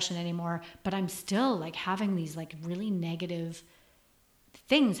postpartum depression anymore, but I'm still like having these like really negative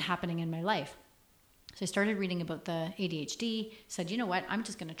things happening in my life. So I started reading about the ADHD, said, you know what, I'm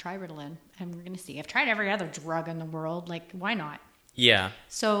just going to try Ritalin and we're going to see. I've tried every other drug in the world. Like, why not? Yeah.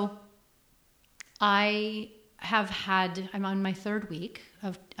 So I'm on my third week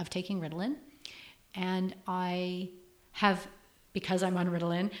of taking Ritalin, and I have, because I'm on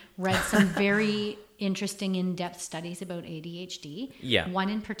Ritalin, read some very interesting in-depth studies about ADHD. Yeah. One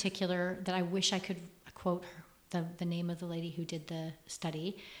in particular that I wish I could quote the name of the lady who did the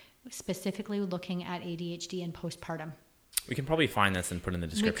study, specifically looking at ADHD and postpartum. We can probably find this and put in the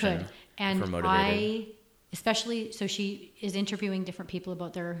description. We could. And if we're motivated. Especially, so she is interviewing different people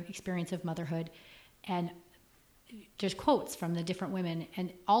about their experience of motherhood, and there's quotes from the different women,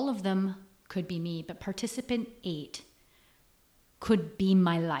 and all of them could be me, but participant 8 could be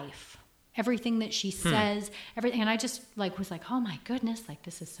my life. Everything that she says, everything, and I just like was like, oh my goodness, like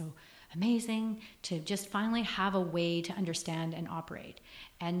this is so amazing to just finally have a way to understand and operate.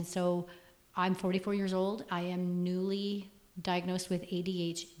 And so I'm 44 years old. I am newly diagnosed with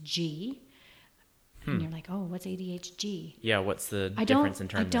ADHD. And you're like, oh, what's ADHD? Yeah, what's the difference in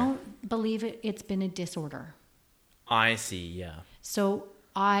terms? I don't believe it's been a disorder. I see, yeah. So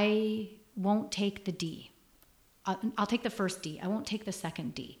I won't take the D. I'll take the first D. I won't take the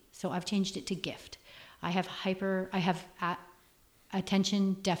second D. So I've changed it to gift. I have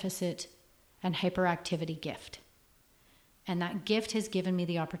attention deficit and hyperactivity gift. And that gift has given me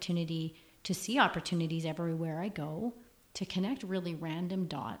the opportunity to see opportunities everywhere I go, to connect really random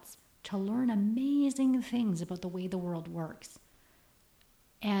dots, to learn amazing things about the way the world works.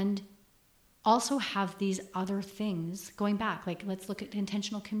 And also have these other things going back. Like, let's look at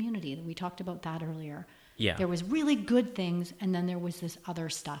intentional community. We talked about that earlier. Yeah. There was really good things, and then there was this other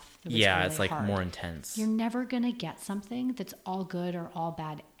stuff that was really it's like hard. more intense. You're never going to get something that's all good or all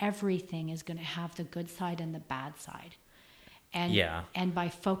bad. Everything is going to have the good side and the bad side. And by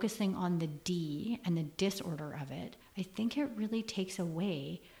focusing on the D and the disorder of it, I think it really takes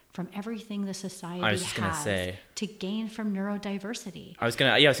away from everything the society I was just gonna has say. to gain from neurodiversity. I was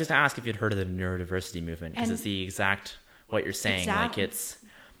just gonna ask if you'd heard of the neurodiversity movement, because And- it's the exact what you're saying. Exactly. Like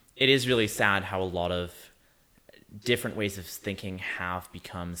it is really sad how a lot of different ways of thinking have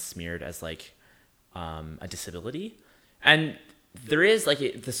become smeared as like a disability, and there is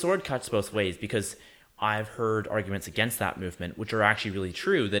like the sword cuts both ways, because I've heard arguments against that movement, which are actually really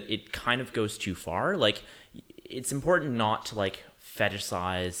true, that it kind of goes too far. Like, it's important not to like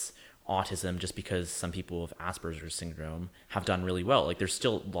fetishize autism just because some people with Asperger's syndrome have done really well. Like, there's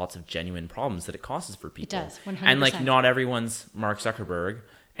still lots of genuine problems that it causes for people. It does, 100%. And like, not everyone's Mark Zuckerberg,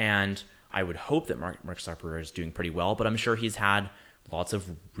 and I would hope that Mark Zuckerberg is doing pretty well, but I'm sure he's had lots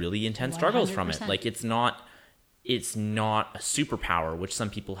of really intense struggles from it. 100%. Like, it's not a superpower, which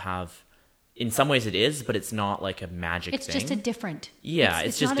some people have. In some ways it is, but it's not like a magic It's thing. just a different. Yeah,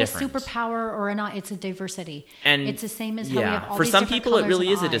 it's just not different. a superpower or not. It's a diversity. And it's the same as how we have all for these some different people it colors really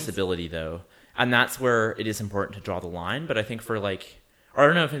of is a eyes. disability though. And that's where it is important to draw the line. But I think for like, or I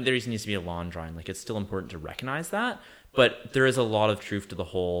don't know if there needs to be a line drawing. Like, it's still important to recognize that. But there is a lot of truth to the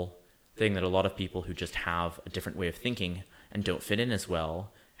whole thing, that a lot of people who just have a different way of thinking and don't fit in as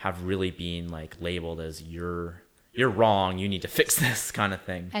well have really been like labeled as you're wrong, you need to fix this kind of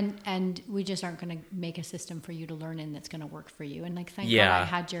thing. And we just aren't going to make a system for you to learn in that's going to work for you. And like, thank Yeah. God I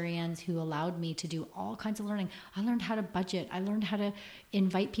had Jerry Ann's who allowed me to do all kinds of learning. I learned how to budget. I learned how to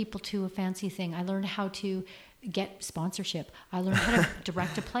invite people to a fancy thing. I learned how to get sponsorship. I learned how to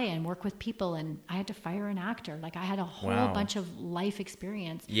direct a play and work with people. And I had to fire an actor. Like, I had a whole Wow. bunch of life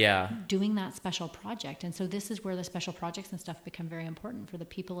experience Yeah. doing that special project. And so this is where the special projects and stuff become very important for the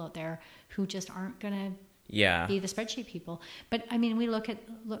people out there who just aren't going to Yeah. be the spreadsheet people. But I mean,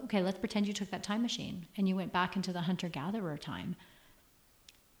 okay, let's pretend you took that time machine and you went back into the hunter-gatherer time.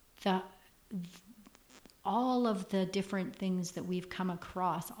 All of the different things that we've come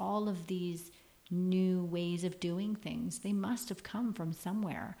across, all of these new ways of doing things, they must have come from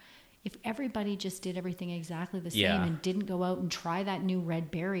somewhere. If everybody just did everything exactly the same Yeah. and didn't go out and try that new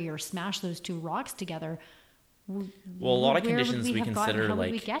red berry or smash those two rocks together, Well, a lot of where would conditions we have gotten? consider How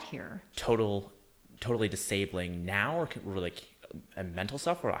would we like get here? totally disabling now, or were like a mental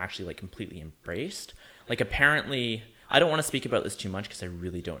stuff, were actually like completely embraced. Like, apparently, I don't want to speak about this too much because I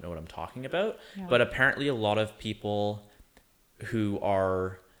really don't know what I'm talking about. Yeah. But apparently, a lot of people who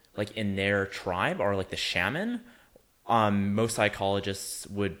are like in their tribe are like the shaman. Most psychologists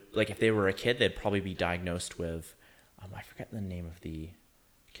would, like, if they were a kid, they'd probably be diagnosed with, I forget the name of the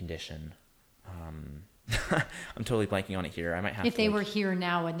condition. I'm totally blanking on it here. I might have If to, they like, were here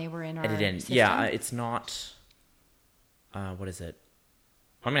now and they were in our edit in. system. Yeah, it's not. What is it?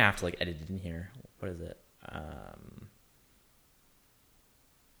 I'm gonna have to like edit it in here. What is it?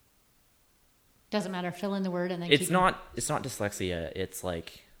 Doesn't matter. Fill in the word and then It's not dyslexia. It's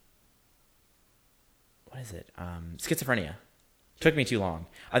like, what is it? Schizophrenia. Took me too long.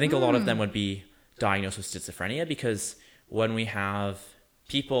 I think a lot of them would be diagnosed with schizophrenia, because when we have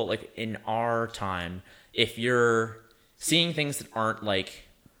people like in our time, if you're seeing things that aren't like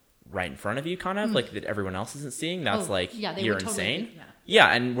right in front of you, kind of like that everyone else isn't seeing, that's like yeah, they you're would totally insane. be, yeah. Yeah,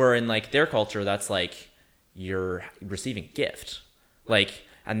 and we're in like their culture, that's like you're receiving a gift, like,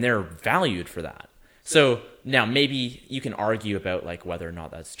 and they're valued for that. So now maybe you can argue about like whether or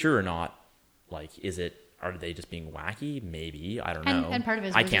not that's true or not. Like, are they just being wacky? Maybe, I don't know. And part of it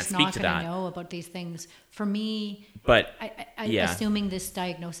is I we're can't just speak not to going that. to know about these things. For me, But I yeah. assuming this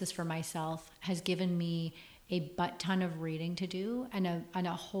diagnosis for myself has given me a butt ton of reading to do and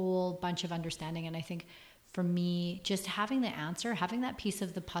a whole bunch of understanding. And I think for me, just having the answer, having that piece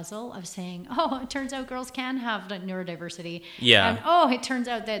of the puzzle of saying, oh, it turns out girls can have neurodiversity. Yeah. And oh, it turns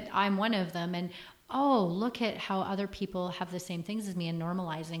out that I'm one of them. And oh, look at how other people have the same things as me, and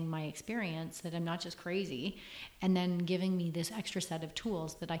normalizing my experience, that I'm not just crazy, and then giving me this extra set of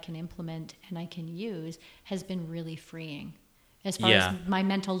tools that I can implement and I can use has been really freeing. As far Yeah. as my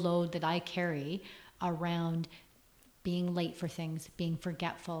mental load that I carry around being late for things, being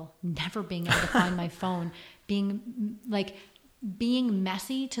forgetful, never being able to find my phone, being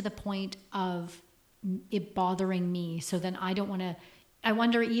messy to the point of it bothering me. So then I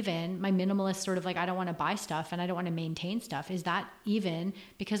wonder, even my minimalist sort of like, I don't want to buy stuff and I don't want to maintain stuff. Is that even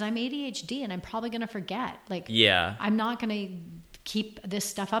because I'm ADHD and I'm probably going to forget? Like, Yeah. I'm not going to keep this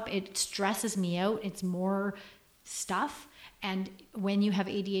stuff up. It stresses me out. It's more stuff. And when you have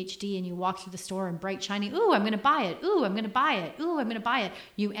ADHD and you walk through the store and bright, shiny, ooh, I'm going to buy it. Ooh, I'm going to buy it. Ooh, I'm going to buy it.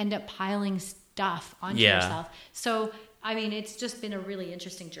 You end up piling stuff onto Yeah. yourself. So, I mean, it's just been a really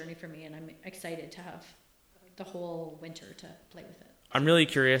interesting journey for me, and I'm excited to have the whole winter to play with it. I'm really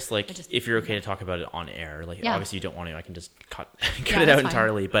curious, like, if you're okay to talk about it on air. Like, obviously you don't want to, I can just cut it out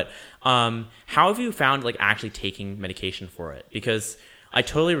entirely. But how have you found, like, actually taking medication for it? Because I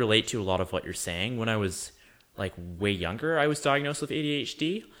totally relate to a lot of what you're saying. When I was, like, way younger, I was diagnosed with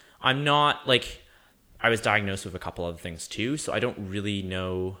ADHD. I'm not, like, I was diagnosed with a couple other things too, so I don't really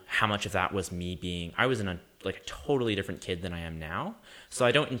know how much of that was me being, I was in a totally different kid than I am now. So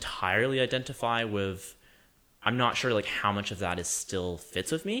I don't entirely identify with, I'm not sure like how much of that is still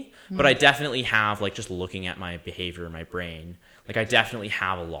fits with me, but I definitely have, like, just looking at my behavior in my brain, like I definitely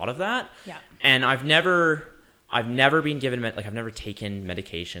have a lot of that. Yeah. And I've never been given, like, I've never taken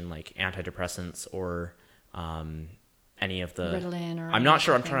medication like antidepressants or any of the Ritalin or I'm not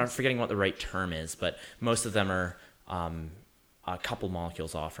sure, I'm things. forgetting what the right term is, but most of them are a couple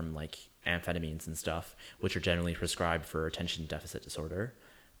molecules off from like amphetamines and stuff, which are generally prescribed for attention deficit disorder.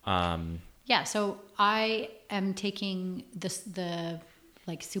 Yeah, so I am taking the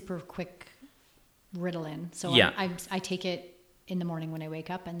like super quick Ritalin. So I take it in the morning when I wake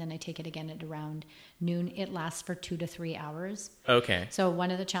up, and then I take it again at around noon. It lasts for 2 to 3 hours. Okay. So one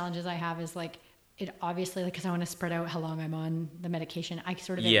of the challenges I have is like, it obviously, like, because I want to spread out how long I'm on the medication, I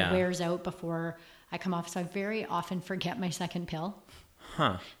sort of, it wears out before I come off. So I very often forget my second pill.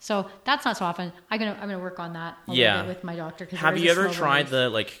 Huh. So that's not so often. I'm gonna work on that a little bit with my doctor. Have you ever tried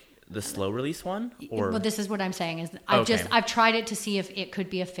the slow release one? Or? Well, this is what I'm saying is I've tried it to see if it could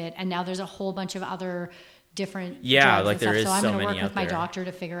be a fit, and now there's a whole bunch of other different drugs like and there stuff. is so I'm so going to many work with out my there. doctor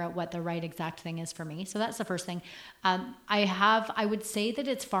to figure out what the right exact thing is for me. So that's the first thing. I would say that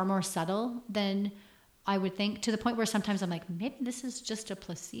it's far more subtle than I would think, to the point where sometimes I'm like, maybe this is just a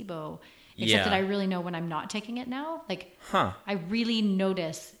placebo, except that I really know when I'm not taking it now. Like, I really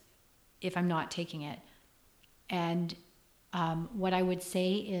notice if I'm not taking it. And what I would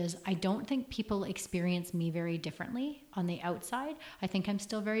say is I don't think people experience me very differently on the outside. I think I'm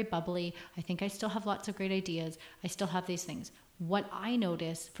still very bubbly. I think I still have lots of great ideas. I still have these things. What I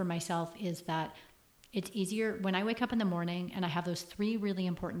notice for myself is that it's easier when I wake up in the morning and I have those 3 really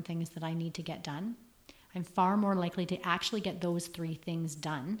important things that I need to get done. I'm far more likely to actually get those 3 things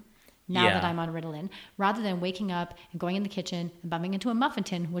done now that I'm on Ritalin, rather than waking up and going in the kitchen and bumping into a muffin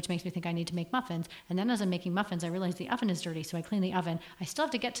tin, which makes me think I need to make muffins. And then as I'm making muffins, I realize the oven is dirty. So I clean the oven. I still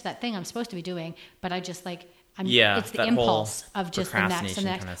have to get to that thing I'm supposed to be doing, but I just like, it's the impulse of just the next and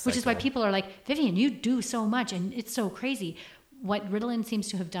next, which is why people are like, Vivian, you do so much and it's so crazy. What Ritalin seems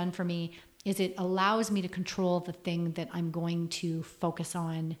to have done for me is it allows me to control the thing that I'm going to focus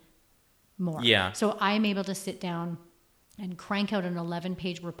on more. Yeah. So I'm able to sit down and crank out an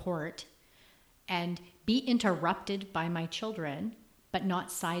 11-page report and be interrupted by my children, but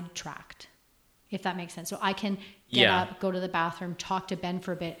not sidetracked, if that makes sense. So I can get up, go to the bathroom, talk to Ben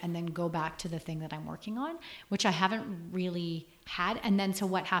for a bit, and then go back to the thing that I'm working on, which I haven't really had. And then so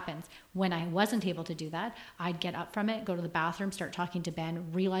what happens? When I wasn't able to do that, I'd get up from it, go to the bathroom, start talking to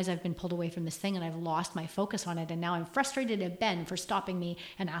Ben, realize I've been pulled away from this thing and I've lost my focus on it. And now I'm frustrated at Ben for stopping me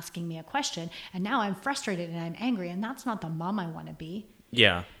and asking me a question. And now I'm frustrated and I'm angry. And that's not the mom I want to be.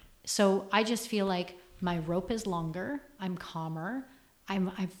 Yeah. So I just feel like my rope is longer. I'm calmer. I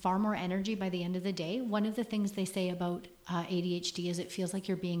have far more energy by the end of the day. One of the things they say about ADHD is it feels like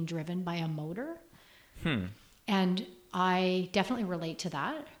you're being driven by a motor. And I definitely relate to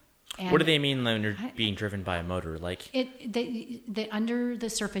that. And what do they mean when you're being driven by a motor? Like the under the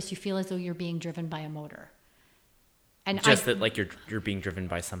surface, you feel as though you're being driven by a motor. And that like you're being driven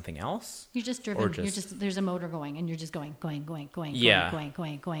by something else? You're just driven. You're just there's a motor going, and you're just going.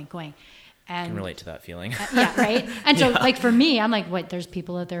 And I can relate to that feeling. Yeah, right? And so, like, for me, I'm like, what, there's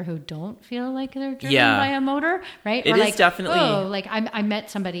people out there who don't feel like they're driven by a motor, right? It or is like, definitely... Oh, like, I met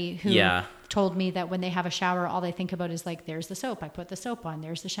somebody who told me that when they have a shower, all they think about is, like, there's the soap. I put the soap on.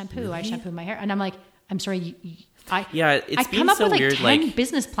 There's the shampoo. Really? I shampoo my hair. And I'm like, I'm sorry, I it's come up so with, like, weird, 10 like,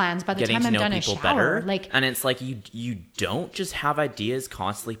 business plans by the getting time to I'm know done a people shower. better. Like, and it's like you don't just have ideas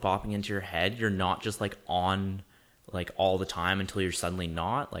constantly popping into your head. You're not just, like, on... like all the time until you're suddenly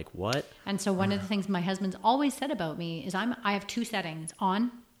not. Like what? And so one of the things my husband's always said about me is I have 2 settings,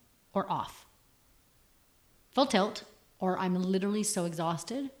 on or off. Full tilt, or I'm literally so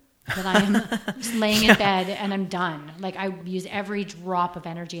exhausted that I am just laying in bed and I'm done. Like I use every drop of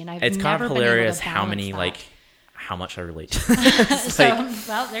energy, and it's never kind of been hilarious able to how many balance like that. how much I relate to. So, like,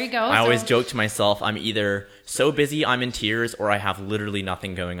 well, there you go. I always joke to myself, I'm either so busy I'm in tears, or I have literally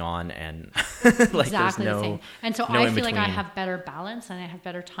nothing going on, and like exactly there's the no. same. And so no I in feel like I between. have better balance and I have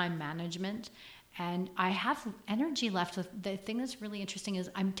better time management, and I have energy left. The thing that's really interesting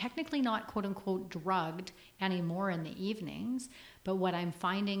is I'm technically not quote unquote drugged anymore in the evenings, But what I'm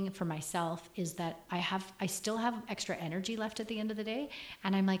finding for myself is that I still have extra energy left at the end of the day,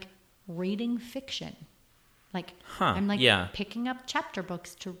 and I'm like reading fiction. Like I'm like picking up chapter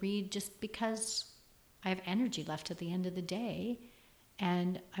books to read just because I have energy left at the end of the day,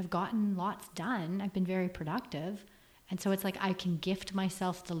 and I've gotten lots done. I've been very productive. And so it's like I can gift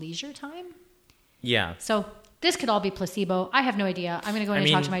myself the leisure time. Yeah. So this could all be placebo. I have no idea. I'm going to go in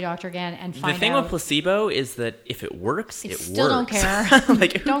and talk to my doctor again and find out. The thing with placebo is that if it works, it still works. Don't care.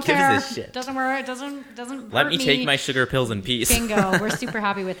 Like, who don't gives care. a shit? Doesn't work. Doesn't Let hurt me take my sugar pills in peace. Bingo. We're super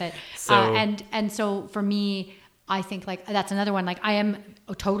happy with it. So, and so for me, I think like that's another one. Like I am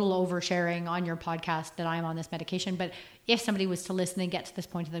a total oversharing on your podcast that I am on this medication. But if somebody was to listen and get to this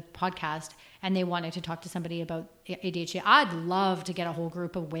point of the podcast and they wanted to talk to somebody about ADHD, I'd love to get a whole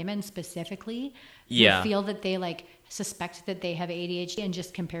group of women specifically who feel that they like suspect that they have ADHD and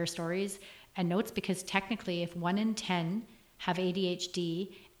just compare stories and notes, because technically if 1 in 10 have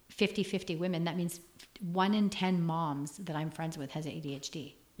ADHD, 50-50 women, that means 1 in 10 moms that I'm friends with has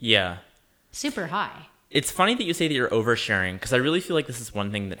ADHD. Yeah. Super high. It's funny that you say that you're oversharing, because I really feel like this is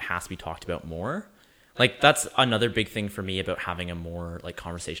one thing that has to be talked about more. Like that's another big thing for me about having a more like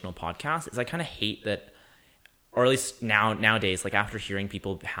conversational podcast is I kind of hate that, or at least nowadays, like after hearing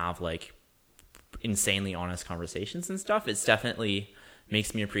people have like insanely honest conversations and stuff, it's definitely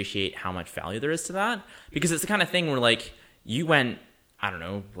makes me appreciate how much value there is to that, because it's the kind of thing where like you went, I don't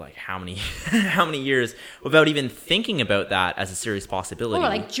know, like how many years without even thinking about that as a serious possibility. Or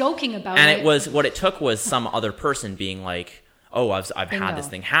like joking about it. And it was, what it took was some other person being like, oh, I've had this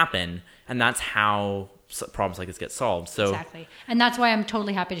thing happen. And that's how problems like this get solved. So exactly. And that's why I'm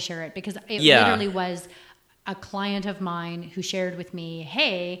totally happy to share it, because it literally was a client of mine who shared with me,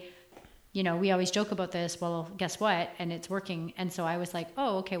 hey, you know, we always joke about this. Well, guess what? And it's working. And so I was like,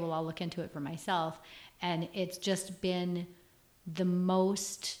 oh, okay, well, I'll look into it for myself. And it's just been the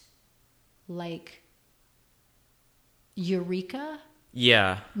most like eureka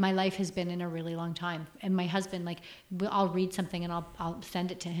my life has been in a really long time. And my husband, like, I'll read something and I'll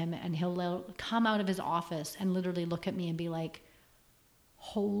send it to him, and he'll come out of his office and literally look at me and be like,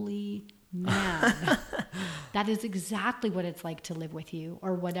 holy man, that is exactly what it's like to live with you,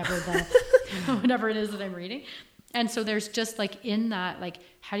 or whatever whatever it is that I'm reading. And so there's just like in that, like,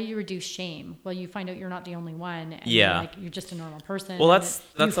 how do you reduce shame? Well, you find out you're not the only one, and you're just a normal person. Well,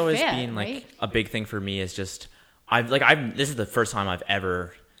 that's always been like right? a big thing for me is just this is the first time I've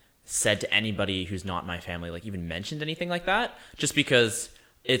ever said to anybody who's not my family, like even mentioned anything like that, just because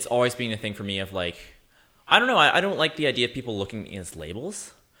it's always been a thing for me of like, I don't know, I don't like the idea of people looking at me as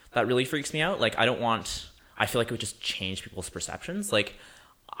labels. That really freaks me out. Like I feel like it would just change people's perceptions. Like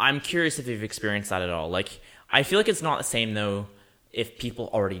I'm curious if you've experienced that at all. Like I feel like it's not the same though if people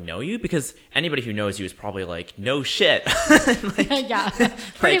already know you, because anybody who knows you is probably like, no shit. Like, yeah,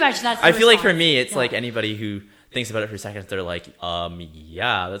 pretty much that's the I feel response. like for me, it's like anybody who thinks about it for a second, they're like,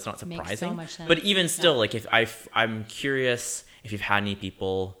 yeah, that's not surprising. Makes so much sense. But even still, like if I'm curious if you've had any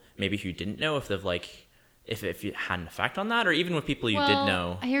people, maybe who you didn't know, if they've like, if you had an effect on that, or even with people you did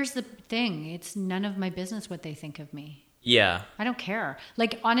know. Here's the thing. It's none of my business what they think of me. Yeah. I don't care.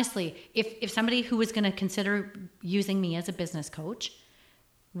 Like, honestly, if somebody who was going to consider using me as a business coach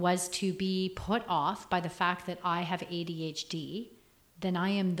was to be put off by the fact that I have ADHD, then I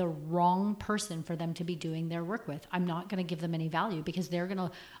am the wrong person for them to be doing their work with. I'm not going to give them any value, because I'm going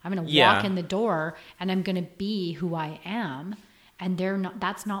to walk in the door and I'm going to be who I am. And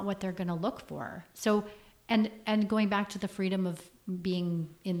that's not what they're going to look for. So, and going back to the freedom of being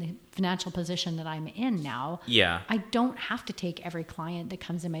in the financial position that I'm in now, I don't have to take every client that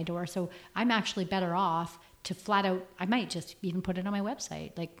comes in my door. So I'm actually better off to flat out, I might just even put it on my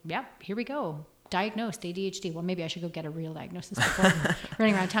website. Like, here we go. Diagnosed ADHD. Well, maybe I should go get a real diagnosis before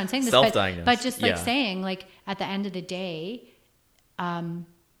running around town saying this. Self-diagnosed. But just like saying, like, at the end of the day,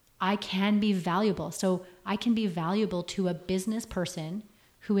 I can be valuable. So I can be valuable to a business person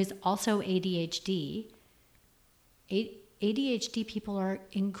who is also ADHD. ADHD people are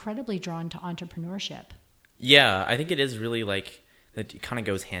incredibly drawn to entrepreneurship. Yeah, I think it is really like, it kind of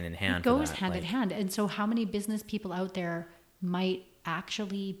goes hand in hand. It goes hand in hand. And so how many business people out there might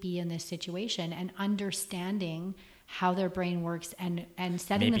actually be in this situation and understanding how their brain works and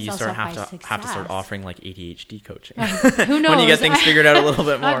setting themselves up by success. Have to start offering like ADHD coaching. Who knows? When you get things figured out a little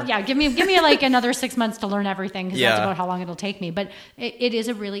bit more. Give me like another 6 months to learn everything, because that's about how long it'll take me. But it is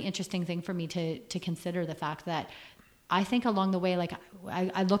a really interesting thing for me to consider, the fact that I think along the way, like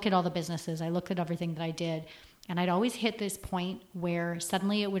I look at all the businesses, I look at everything that I did, And I'd always hit this point where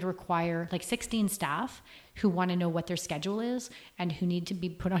suddenly it would require like 16 staff who want to know what their schedule is and who need to be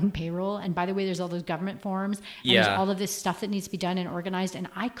put on payroll. And by the way, there's all those government forms and there's all of this stuff that needs to be done and organized. And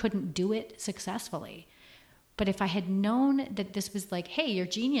I couldn't do it successfully. But if I had known that this was like, hey, your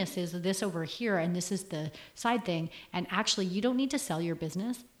genius is this over here and this is the side thing, and actually you don't need to sell your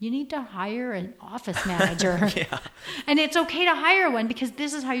business, you need to hire an office manager. And it's okay to hire one because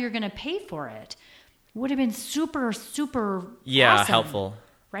this is how you're going to pay for it. Would have been super, super awesome, helpful.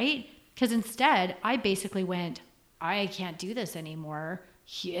 Right? Because instead, I basically went, I can't do this anymore.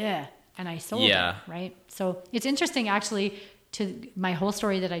 Yeah. And I sold it, right? So it's interesting, actually, to my whole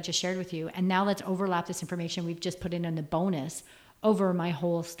story that I just shared with you. And now let's overlap this information we've just put in the bonus over my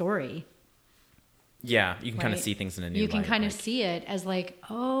whole story. Yeah, you can kind of see things in a new light. You can kind of see it as like,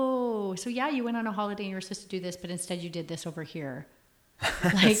 oh, so yeah, you went on a holiday and you were supposed to do this, but instead you did this over here.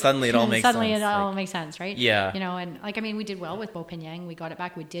 Like, suddenly it all makes sense. Suddenly it all makes sense, right? Yeah. You know, and like, I mean, we did well with Beaupignan. We got it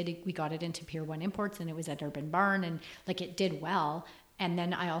back. We got it into Pier 1 Imports, and it was at Urban Barn, and like it did well. And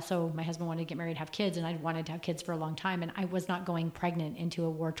then my husband wanted to get married, have kids, and I wanted to have kids for a long time, and I was not going pregnant into a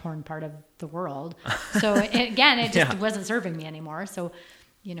war-torn part of the world. So it just wasn't serving me anymore. So,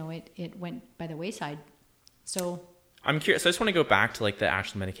 you know, it went by the wayside. So I'm curious. So I just want to go back to like the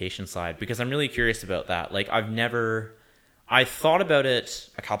actual medication side, because I'm really curious about that. Like I thought about it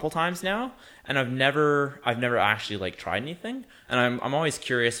a couple times now, and I've never actually like tried anything. And I'm always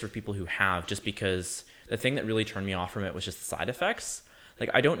curious for people who have, just because the thing that really turned me off from it was just the side effects. Like,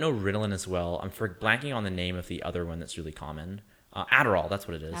 I don't know Ritalin as well. I'm blanking on the name of the other one that's really common. Adderall, that's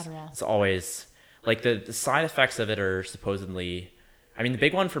what it is. Adderall. It's always like the side effects of it are supposedly, I mean, the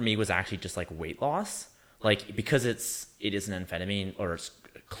big one for me was actually just like weight loss. Like, because it is an amphetamine, or it's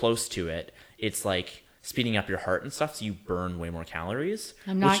close to it, it's like speeding up your heart and stuff, so you burn way more calories.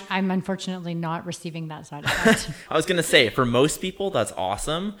 I'm unfortunately not receiving that side effect. I was gonna say, for most people that's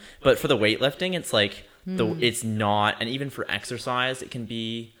awesome, but for the weightlifting, it's like it's not. And even for exercise, it can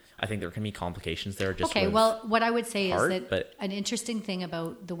be. I think there can be complications there. Just okay. Well, what I would say heart, is that an interesting thing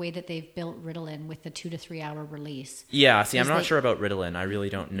about the way that they've built Ritalin with the 2 to 3 hour release. Yeah. See, I'm not sure about Ritalin. I really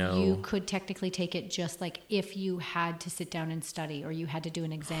don't know. You could technically take it just like if you had to sit down and study, or you had to do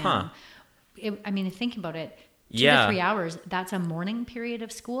an exam. Huh. I mean, think about it. 2 to 3 hours, that's a morning period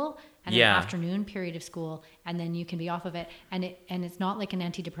of school and an afternoon period of school, and then you can be off of it. And it's not like an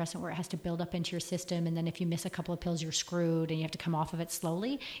antidepressant where it has to build up into your system, and then if you miss a couple of pills, you're screwed and you have to come off of it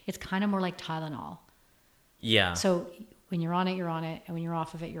slowly. It's kind of more like Tylenol. Yeah. So when you're on it, and when you're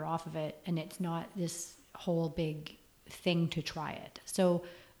off of it, you're off of it, and it's not this whole big thing to try it. So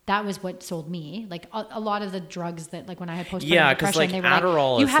that was what sold me. Like a lot of the drugs that, like when I had postpartum depression, like they were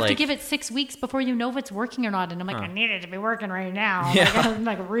Adderall like, you have like, to give it 6 weeks before you know if it's working or not. And I'm like, I need it to be working right now. Yeah. Like, I'm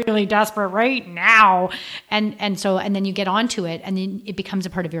like really desperate right now. And then you get onto it, and then it becomes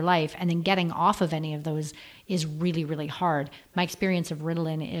a part of your life. And then getting off of any of those is really, really hard. My experience of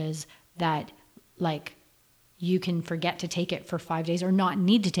Ritalin is that like, you can forget to take it for 5 days or not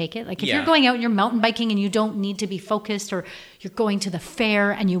need to take it. Like if you're going out and you're mountain biking and you don't need to be focused, or you're going to the fair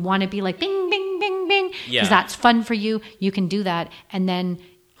and you want to be like bing, bing, bing, bing, because that's fun for you, you can do that. And then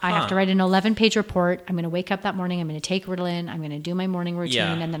I have to write an 11-page report. I'm going to wake up that morning. I'm going to take Ritalin. I'm going to do my morning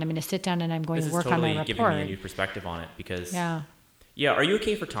routine. And then I'm going to sit down and I'm going to work on my report. This is totally giving me a new perspective on it, because are you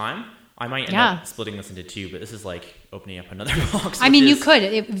okay for time? I might end up splitting this into 2, but this is like opening up another box. I mean, you could.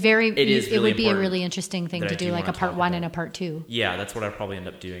 It would be a really really interesting thing to do, like a part 1 and a part 2. Yeah, that's what I'd probably end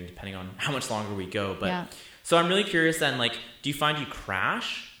up doing, depending on how much longer we go. But so I'm really curious then, like, do you find you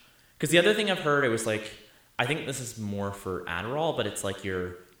crash? Because the other thing I've heard, it was like, I think this is more for Adderall, but it's like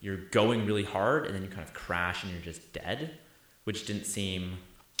you're going really hard and then you kind of crash and you're just dead, which didn't seem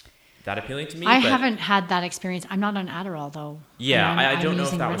that appealing to me. I haven't had that experience. I'm not on Adderall though. Yeah, I don't know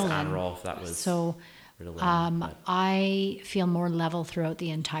if that Ritalin. was Adderall, if that was so. Ritalin, I feel more level throughout the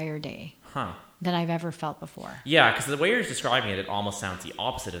entire day than I've ever felt before. Yeah, because the way you're describing it, it almost sounds the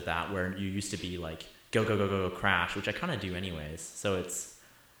opposite of that, where you used to be like go go go go go crash, which I kind of do anyways. So it's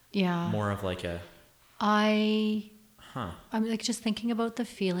more of like a. I'm like just thinking about the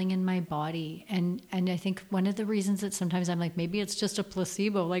feeling in my body, and I think one of the reasons that sometimes I'm like, maybe it's just a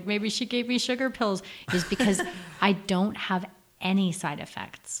placebo, like maybe she gave me sugar pills, is because I don't have any side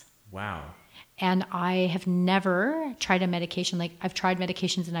effects. Wow. And I have never tried a medication. Like I've tried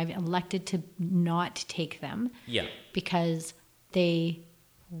medications and I've elected to not take them. Yeah. Because they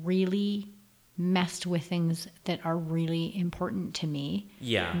really messed with things that are really important to me.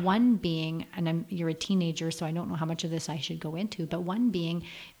 Yeah. One being, and you're a teenager, so I don't know how much of this I should go into, but one being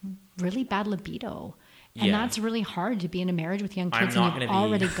really bad libido. And Yeah. that's really hard to be in a marriage with young I'm kids not and you've gonna be-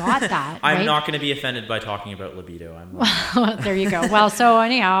 already got that. I'm right? not going to be offended by talking about libido. I'm not. Well, there you go. Well, so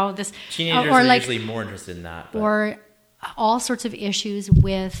anyhow, this Teenagers or are like usually more interested in that. But or all sorts of issues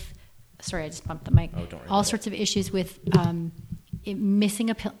with. Sorry, I just bumped the mic. Oh, don't worry all about sorts of issues with missing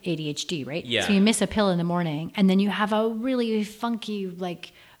a pill, ADHD, right? Yeah. So you miss a pill in the morning, and then you have a really funky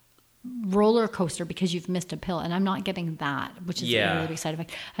like roller coaster because you've missed a pill, and I'm not getting that, which is Yeah. a really big side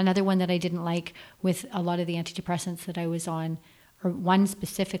effect. Another one that I didn't like with a lot of the antidepressants that I was on, or one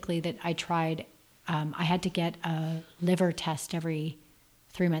specifically that I tried, I had to get a liver test every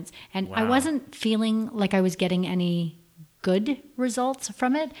 3 months, and I Wow. wasn't feeling like I was getting any good results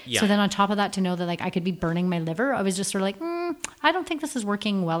from it. Yeah. So then on top of that, to know that like I could be burning my liver, I was just sort of like, I don't think this is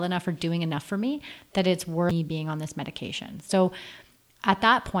working well enough or doing enough for me that it's worth me being on this medication. So at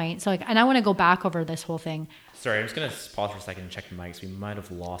that point, so like, and I want to go back over this whole thing. Sorry, I'm just going to pause for a second and check the mics. We might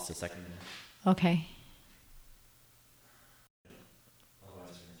have lost a second. Okay.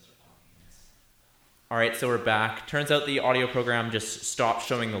 All right, so we're back. Turns out the audio program just stopped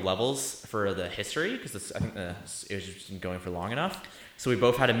showing the levels for the history because I think it was just been going for long enough. So we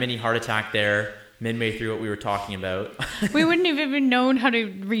both had a mini heart attack there midway through what we were talking about. We wouldn't have even known how to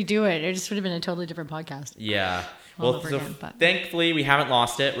redo it. It just would have been a totally different podcast. Yeah. All Well, over so again, but- thankfully we haven't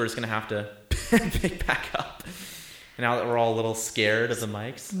lost it. We're just going to have to pick back up. And now that we're all a little scared of the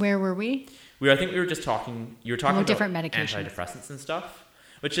mics. Where were we? I think we were just talking, you were talking about different medications. antidepressants and stuff,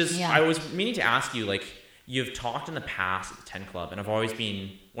 which is, Yeah. I was meaning to ask you, like, you've talked in the past at the 10 Club, and I've always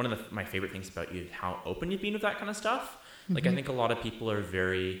been, one of my favorite things about you is how open you've been with that kind of stuff. Like, I think a lot of people are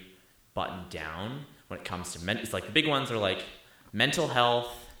very buttoned down when it comes to it's like the big ones are like mental health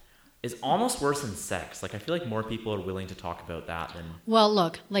is almost worse than sex. Like, I feel like more people are willing to talk about that than Well,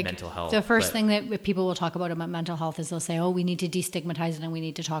 look, like mental health, the first but- thing that people will talk about mental health is they'll say, "Oh, we need to destigmatize it and we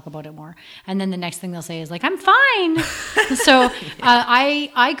need to talk about it more." And then the next thing they'll say is like, "I'm fine." So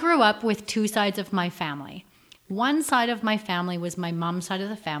I grew up with two sides of my family. One side of my family was my mom's side of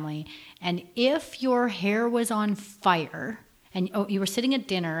the family, and if your hair was on fire and you were sitting at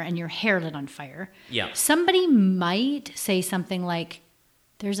dinner and your hair lit on fire, Yeah. somebody might say something like,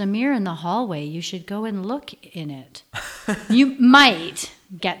 "There's a mirror in the hallway. You should go and look in it." You might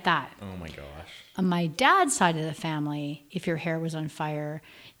get that. Oh my gosh. On my dad's side of the family, if your hair was on fire,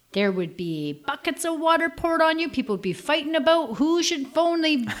 there would be buckets of water poured on you. People would be fighting about who should phone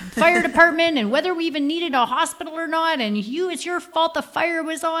the fire department and whether we even needed a hospital or not. And it's your fault the fire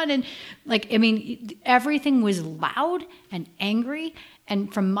was on. And like, I mean, everything was loud and angry.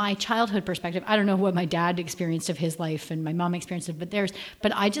 And from my childhood perspective, I don't know what my dad experienced of his life and my mom experienced of theirs,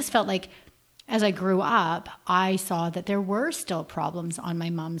 but I just felt like as I grew up, I saw that there were still problems on my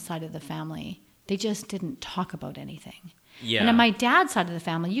mom's side of the family. They just didn't talk about anything. Yeah. And on my dad's side of the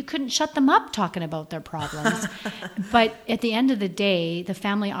family, you couldn't shut them up talking about their problems. But at the end of the day, the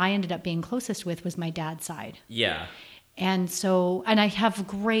family I ended up being closest with was my dad's side. Yeah. And so, and I have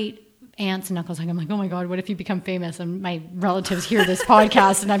great aunts and uncles. Like, I'm like, oh my God, what if you become famous and my relatives hear this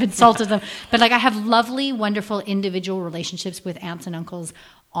podcast and I've insulted them? But like, I have lovely, wonderful individual relationships with aunts and uncles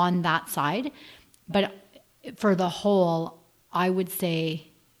on that side. But for the whole, I would say,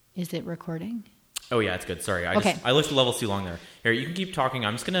 is it recording? Oh yeah, it's good. Sorry, I looked at levels too long there. Here, you can keep talking.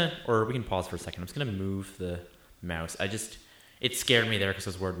 I'm just gonna, or we can pause for a second. I'm just gonna move the mouse. It scared me there because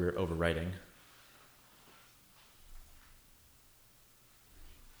I was worried we were overwriting.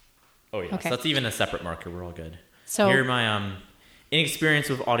 Oh yeah, Okay. so that's even a separate marker. We're all good. So- here, my inexperience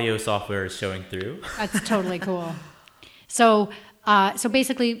with audio software is showing through. That's totally cool. So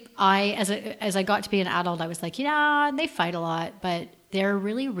basically, as I got to be an adult, I was like, yeah, they fight a lot, but they're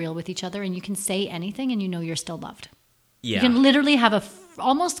really real with each other, and you can say anything, and you know you're still loved. Yeah. You can literally have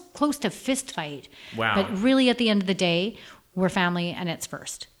almost close to fist fight. Wow. But really, at the end of the day, we're family, and it's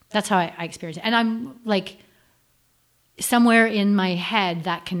first. That's how I experience it. And I'm like, somewhere in my head,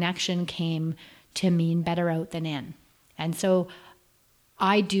 that connection came to mean better out than in. And so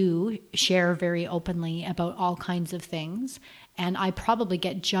I do share very openly about all kinds of things, and I probably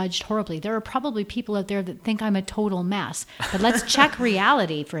get judged horribly. There are probably people out there that think I'm a total mess, but let's check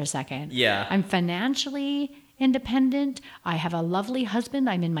reality for a second. Yeah. I'm financially independent. I have a lovely husband.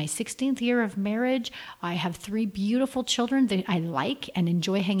 I'm in my 16th year of marriage. I have 3 beautiful children that I like and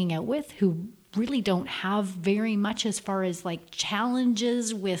enjoy hanging out with, who really don't have very much as far as like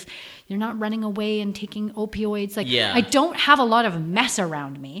challenges with, you're not running away and taking opioids. Like, Yeah. I don't have a lot of mess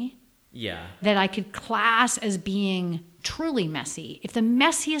around me Yeah. that I could class as being truly messy. If the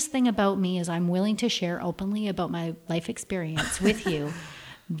messiest thing about me is I'm willing to share openly about my life experience with you,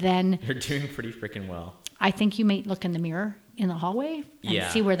 then You're doing pretty freaking well. I think you might look in the mirror in the hallway and Yeah.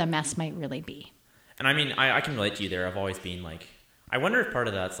 see where the mess might really be. And I mean, I can relate to you there. I've always been like, I wonder if part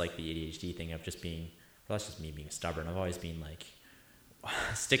of that's like the ADHD thing of just being, well, that's just me being stubborn. I've always been like,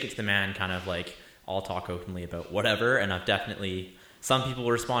 stick it to the man, kind of like, I'll talk openly about whatever. And I've definitely, some people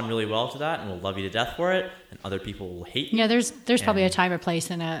will respond really well to that and will love you to death for it, and other people will hate you. Yeah, there's probably a time or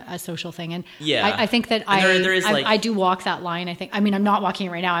place in a social thing, and yeah, I think that I do walk that line. I mean, I'm not walking it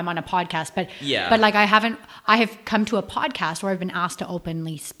right now. I'm on a podcast, but like I have come to a podcast where I've been asked to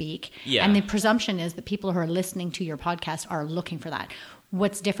openly speak, and the presumption is that people who are listening to your podcast are looking for that.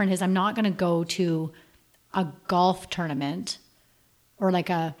 What's different is I'm not going to go to a golf tournament or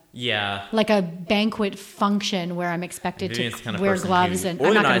like a banquet function where I'm expected to wear gloves, and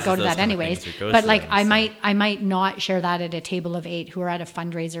I'm not going to go to that anyways. But like I might not share that at a table of 8 who are at a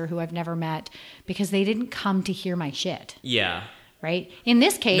fundraiser who I've never met because they didn't come to hear my shit. Yeah. Right? In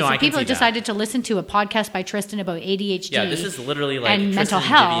this case, if people have decided to listen to a podcast by Tristan about ADHD, this is literally like and Tristan mental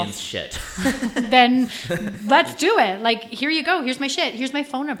health, Vivian's shit. Then let's do it. Like, here you go. Here's my shit. Here's my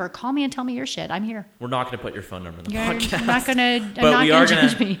phone number. Call me and tell me your shit. I'm here. We're not going to put your phone number in the podcast. I'm not going to. But we are going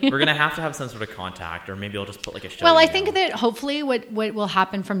to. We're going to have some sort of contact, or maybe I'll just put like a show. Well, I think that hopefully what will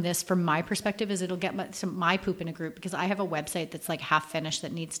happen from this, from my perspective, is it'll get my poop in a group, because I have a website that's like half finished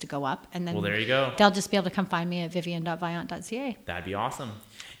that needs to go up, and then there you go. They'll just be able to come find me at vivian.viant.ca. That'd be awesome.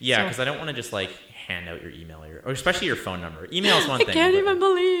 Yeah, because I don't want to just like hand out your email or especially your phone number. Email is one thing. I can't even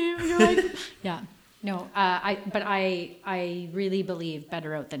believe you're like, yeah. No, I really believe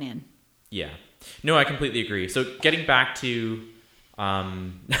better out than in. Yeah. No, I completely agree. So getting back to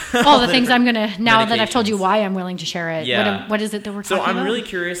all the things I'm gonna, now that I've told you why I'm willing to share it. Yeah. What is it that we're talking about? So I'm really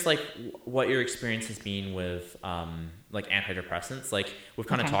curious, like, what your experience has been with like antidepressants. Like, we've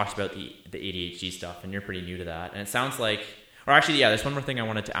kind of talked about the ADHD stuff, and you're pretty new to that. And it sounds like, or actually, yeah, there's one more thing I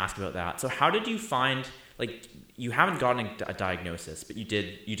wanted to ask about that. So how did you find, like, you haven't gotten a diagnosis, but you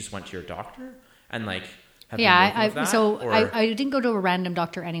just went to your doctor and like, I didn't go to a random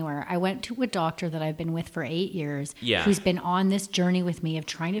doctor anywhere. I went to a doctor that I've been with for 8 years, who's been on this journey with me of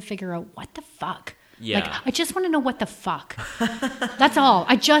trying to figure out what the fuck. Yeah. Like, I just want to know what the fuck. That's all.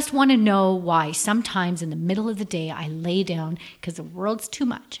 I just want to know why sometimes in the middle of the day I lay down because the world's too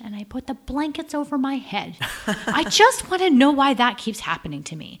much and I put the blankets over my head. I just want to know why that keeps happening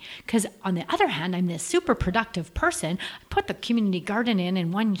to me. Because on the other hand, I'm this super productive person. I put the community garden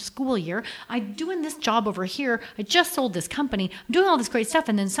in 1 school year. I'm doing this job over here. I just sold this company. I'm doing all this great stuff.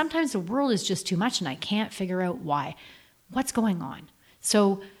 And then sometimes the world is just too much and I can't figure out why. What's going on?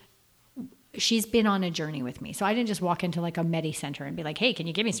 So she's been on a journey with me. So I didn't just walk into like a Medi Center and be like, hey, can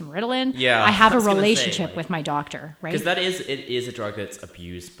you give me some Ritalin? Yeah. I have a relationship with my doctor, right? Because it is a drug that's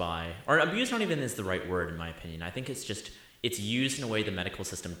abused by, or abused not even is the right word in my opinion. I think it's used in a way the medical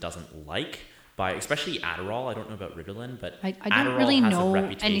system doesn't like, by especially Adderall. I don't know about Ritalin, but I don't really know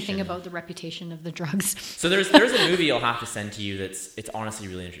anything about the reputation of the drugs. So there's a movie I'll have to send to you it's honestly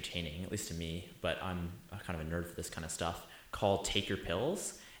really entertaining, at least to me, but I'm kind of a nerd for this kind of stuff, called Take Your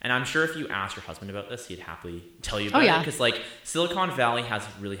Pills. And I'm sure if you asked your husband about this, he'd happily tell you about it. Because like Silicon Valley has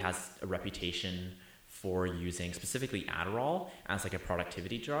a reputation for using specifically Adderall as like a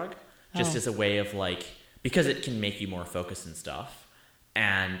productivity drug, just as a way of like, because it can make you more focused and stuff,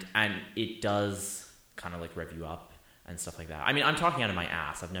 and it does kind of like rev you up and stuff like that. I mean, I'm talking out of my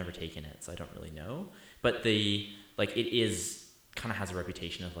ass. I've never taken it, so I don't really know. But it is kind of has a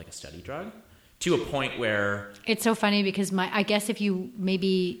reputation of like a study drug. To a point where it's so funny because I guess if you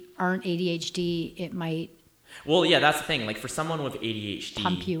maybe aren't ADHD, it might. Well, yeah, that's the thing. Like for someone with ADHD,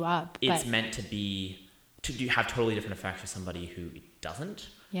 pump you up. It's meant to have totally different effects for somebody who doesn't.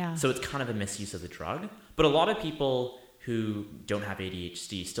 Yeah. So it's kind of a misuse of the drug. But a lot of people who don't have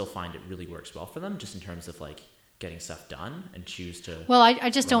ADHD still find it really works well for them, just in terms of like getting stuff done and choose to. Well,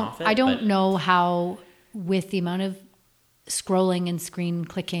 I just don't. I don't know how, with the amount of scrolling and screen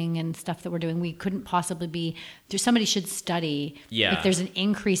clicking and stuff that we're doing, we couldn't possibly be there. Somebody should study if there's an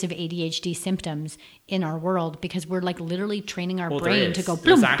increase of ADHD symptoms in our world, because we're like literally training our brain to go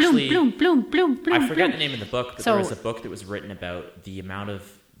bloom, bloom, bloom, bloom. I forget the name of the book, but there was a book that was written about the amount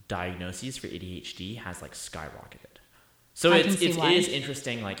of diagnoses for ADHD has like skyrocketed. So it is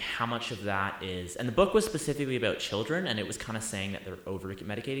interesting, like how much of that is, and the book was specifically about children, and it was kind of saying that they're over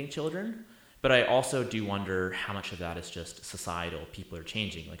medicating children. But I also do wonder how much of that is just societal. People are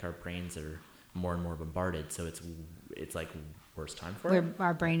changing. Like our brains are more and more bombarded, so it's like worse time for it.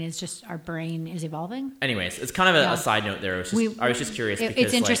 Our brain is evolving. Anyways, it's kind of a side note there. I was just curious. Because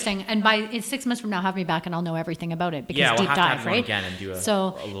it's interesting, and in 6 months from now, have me back, and I'll know everything about it. Because we'll deep dive, right? Again and do a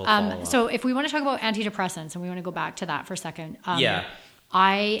little follow-up. So if we want to talk about antidepressants, and we want to go back to that for a second.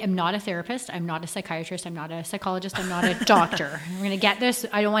 I am not a therapist. I'm not a psychiatrist. I'm not a psychologist. I'm not a doctor. I'm going to get this.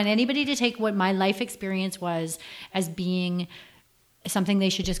 I don't want anybody to take what my life experience was as being something they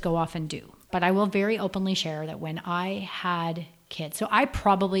should just go off and do. But I will very openly share that when I had kids, so I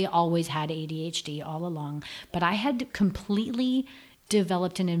probably always had ADHD all along, but I had completely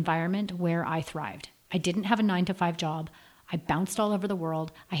developed an environment where I thrived. I didn't have a 9-to-5 job. I bounced all over the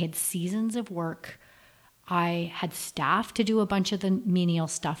world. I had seasons of work. I had staff to do a bunch of the menial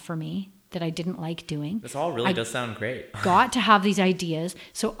stuff for me that I didn't like doing. This all really does sound great. Got to have these ideas.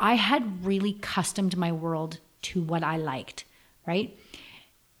 So I had really customed my world to what I liked, right?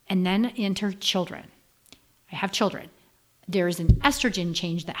 And then enter children. I have children. There is an estrogen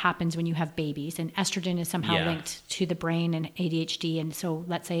change that happens when you have babies, and estrogen is somehow linked to the brain and ADHD. And so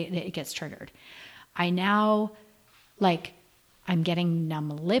let's say it gets triggered. I now, I'm getting numb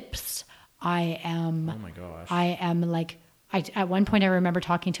lips. I am. Oh my gosh. I am at one point I remember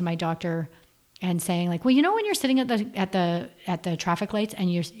talking to my doctor and saying well, when you're sitting at the traffic lights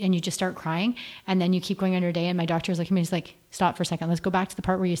and you just start crying and then you keep going on your day, and my doctor was like, he's like, stop for a second. Let's go back to the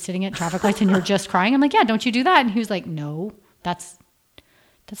part where you're sitting at traffic lights and you're just crying. I'm like, yeah, don't you do that? And he was like, no, that's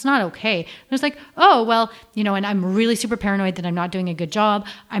not okay. And I was like, oh, well, and I'm really super paranoid that I'm not doing a good job.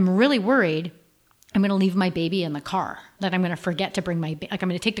 I'm really worried I'm going to leave my baby in the car, that I'm going to forget to bring I'm going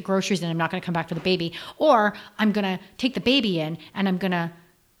to take the groceries and I'm not going to come back for the baby, or I'm going to take the baby in and I'm going to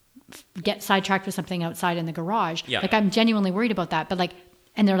get sidetracked with something outside in the garage. Yeah. I'm genuinely worried about that. But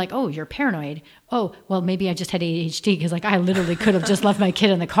and they're like, oh, you're paranoid. Oh, well, maybe I just had ADHD because I literally could have just left my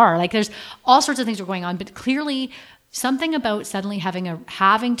kid in the car. There's all sorts of things that are going on, but clearly something about suddenly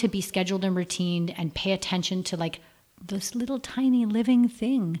having to be scheduled and routined and pay attention to this little tiny living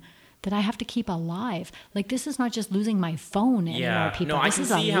thing that I have to keep alive. This is not just losing my phone anymore, people. No, This I is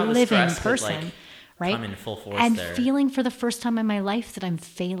can a see how the living stress person, would, right? come in full force and there. feeling for the first time in my life that I'm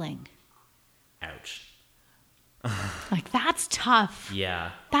failing. Ouch. That's tough.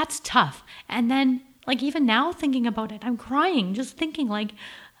 Yeah. That's tough. And then, even now thinking about it, I'm crying, just thinking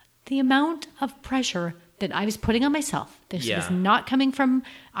the amount of pressure that I was putting on myself. This was not coming from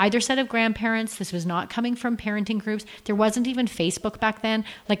either set of grandparents. This was not coming from parenting groups. There wasn't even Facebook back then.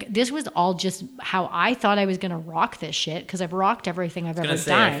 This was all just how I thought I was going to rock this shit, because I've rocked everything I've ever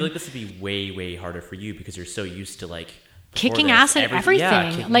done. I feel like this would be way, way harder for you because you're so used to kicking ass at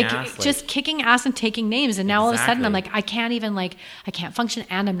everything. Just kicking ass and taking names. And now all of a sudden I'm I can't even I can't function,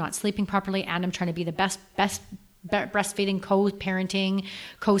 and I'm not sleeping properly, and I'm trying to be the best breastfeeding, co-parenting,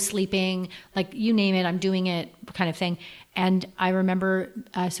 co-sleeping, you name it, I'm doing it kind of thing. And I remember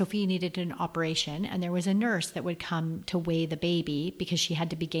Sophie needed an operation, and there was a nurse that would come to weigh the baby because she had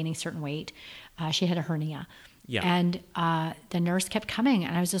to be gaining certain weight. She had a hernia. Yeah. And the nurse kept coming,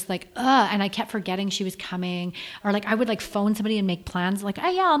 and I was just and I kept forgetting she was coming. Or I would phone somebody and make plans oh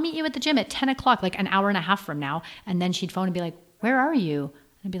yeah, I'll meet you at the gym at 10 o'clock, an hour and a half from now. And then she'd phone and be like, where are you?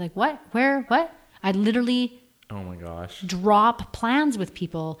 And I'd be like, what? Where? What? I'd literally oh my gosh, drop plans with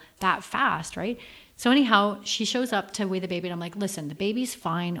people that fast, right? So anyhow, she shows up to weigh the baby, and I'm like, listen, the baby's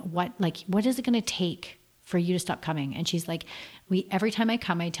fine. What is it going to take for you to stop coming? And she's like, every time I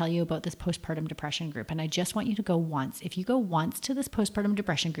come, I tell you about this postpartum depression group, and I just want you to go once. If you go once to this postpartum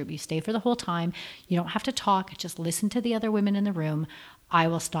depression group, you stay for the whole time. You don't have to talk. Just listen to the other women in the room. I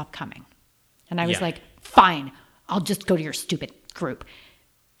will stop coming. And I was like, fine, I'll just go to your stupid group.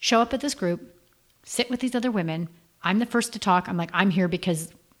 Show up at this group, sit with these other women. I'm the first to talk. I'm I'm here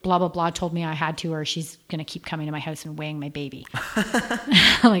because blah, blah, blah told me I had to, or she's going to keep coming to my house and weighing my baby.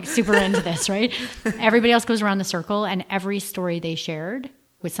 Super into this, right? Everybody else goes around the circle, and every story they shared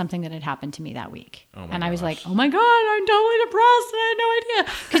was something that had happened to me that week. And I was like, oh my God, I'm totally depressed. I had no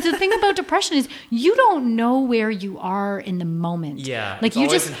idea. Because the thing about depression is you don't know where you are in the moment. Yeah. You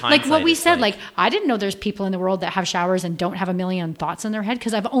just, what we said, I didn't know there's people in the world that have showers and don't have a million thoughts in their head,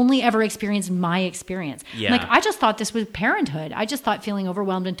 because I've only ever experienced my experience. Yeah. I just thought this was parenthood. I just thought feeling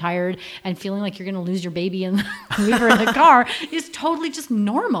overwhelmed and tired and feeling like you're going to lose your baby and leave her in the car is totally just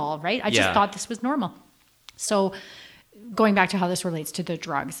normal, right? I just thought this was normal. So going back to how this relates to the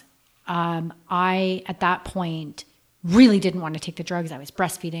drugs, I, at that point, really didn't want to take the drugs. I was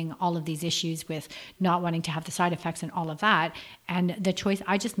breastfeeding, all of these issues with not wanting to have the side effects and all of that. And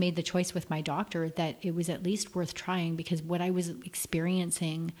I just made the choice with my doctor that it was at least worth trying, because what I was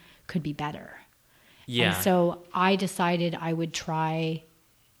experiencing could be better. Yeah. And so I decided I would try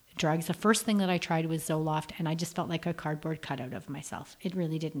drugs. The first thing that I tried was Zoloft, and I just felt like a cardboard cutout of myself. It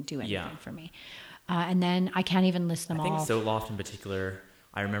really didn't do anything for me. And then I can't even list them all. I think Zoloft in particular,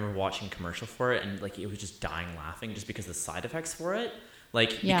 I remember watching a commercial for it, and it was just dying laughing just because the side effects for it.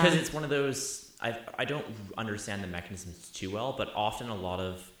 Because it's one of those, I don't understand the mechanisms too well, but often a lot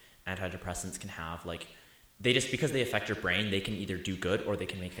of antidepressants can have like, they just, because they affect your brain, they can either do good or they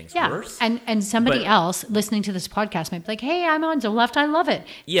can make things worse. And somebody else listening to this podcast might be like, hey, I'm on Zoloft, I love it.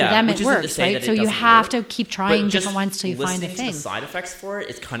 Yeah, for them which it isn't to works, say right? that So it you doesn't have work, to keep trying but different ones till you find the listening thing. to the side effects for it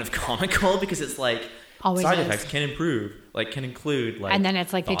is kind of comical because it's like, Always side is. effects can include like, and then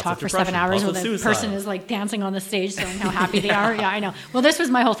it's like they thoughts talk of for 7 depression, hours thoughts where of the suicide. person is like dancing on the stage showing how happy they are. Yeah, I know. Well, this was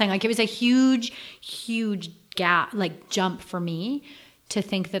my whole thing. Like it was a huge gap, like jump for me to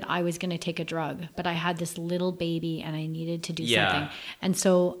think that I was going to take a drug, but I had this little baby and I needed to do something. And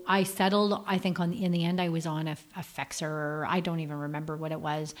so I settled, I think in the end I was on a Fexer, or I don't even remember what it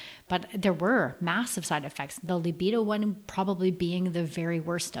was, but there were massive side effects. The libido one probably being the very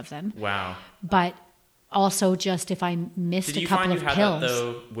worst of them. Wow. But also just if I missed a couple of pills. Did you find you had that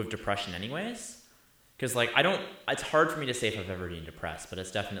though with depression anyways? Because like it's hard for me to say if I've ever been depressed, but it's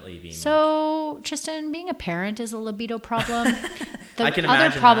definitely been. So Tristan, being a parent is a libido problem. The I can other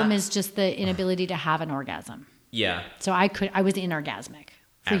imagine problem that. is just the inability to have an orgasm. Yeah. So I was inorgasmic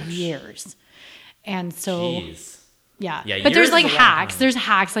for Ouch. years. And so Jeez. yeah. Yeah, But there's years like is a long hacks. time. There's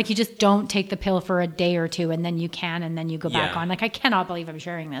hacks. Like you just don't take the pill for a day or two and then you can and then you go back Yeah. on. Like I cannot believe I'm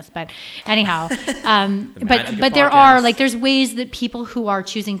sharing this. But anyhow. magic but of there are podcasts. like there's ways that people who are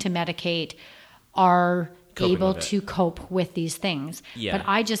choosing to medicate are Coping able with it. to cope with these things. Yeah. But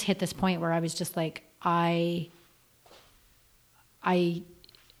I just hit this point where I was just like, I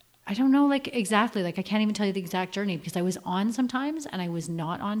don't know, like exactly, like I can't even tell you the exact journey because I was on sometimes and I was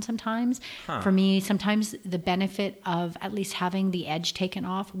not on sometimes. Huh. For me, sometimes the benefit of at least having the edge taken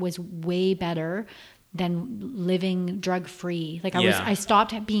off was way better than living drug free. Like I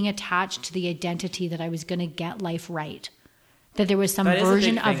stopped being attached to the identity that I was going to get life right. That there was some That is a big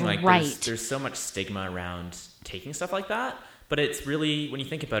version thing. of Like, right. There's so much stigma around taking stuff like that, but it's really, when you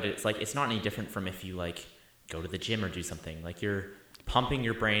think about it, it's like it's not any different from if you like go to the gym or do something. Like you're pumping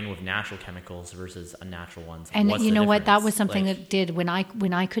your brain with natural chemicals versus unnatural ones. And What's you the know what? That difference? was something Like, that did when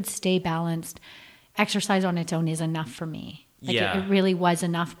I could stay balanced. Exercise on its own is enough for me. Like Yeah. it really was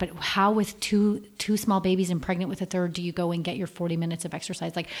enough. But how with two small babies and pregnant with a third do you go and get your 40 minutes of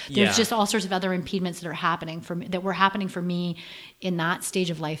exercise? Like there's Yeah. just all sorts of other impediments that are happening that were happening for me in that stage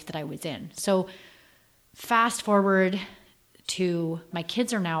of life that I was in. So fast forward to my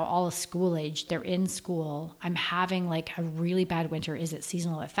kids are now all school age. They're in school. I'm having like a really bad winter. Is it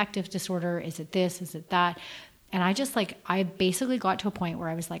seasonal affective disorder? Is it this? Is it that? And I basically got to a point where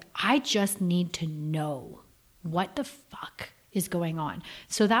I was like, I just need to know what the fuck is going on.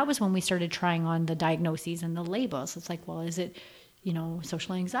 So that was when we started trying on the diagnoses and the labels. It's like, well, is it,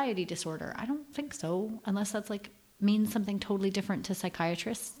 social anxiety disorder? I don't think so, unless that's like means something totally different to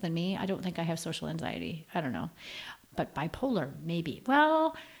psychiatrists than me. I don't think I have social anxiety. I don't know. But bipolar, maybe.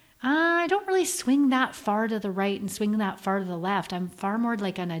 Well, I don't really swing that far to the right and swing that far to the left. I'm far more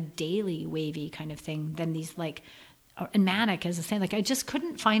like on a daily wavy kind of thing than these like, and manic is the same. Like I just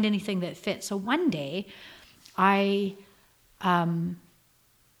couldn't find anything that fit. So one day I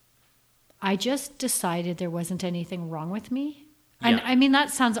just decided there wasn't anything wrong with me. And Yeah. I mean,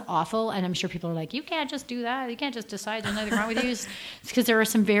 that sounds awful. And I'm sure people are like, you can't just do that. You can't just decide there's nothing wrong with you. It's because there are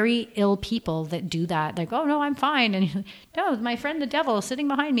some very ill people that do that. Like, oh, no, I'm fine. And you're like, no, my friend, the devil is sitting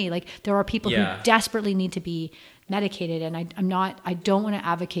behind me. Like there are people Yeah. who desperately need to be medicated. And I don't want to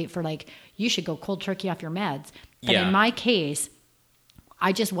advocate for like, you should go cold turkey off your meds. But Yeah. in my case,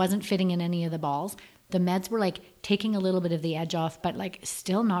 I just wasn't fitting in any of the balls. The meds were like taking a little bit of the edge off, but like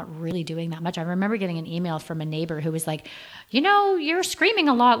still not really doing that much. I remember getting an email from a neighbor who was like, you're screaming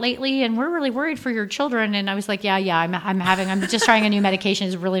a lot lately and we're really worried for your children. And I was like, yeah, I'm just trying a new medication.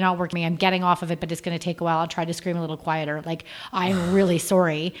 It's really not working. I'm getting off of it, but it's going to take a while. I'll try to scream a little quieter. Like, I'm really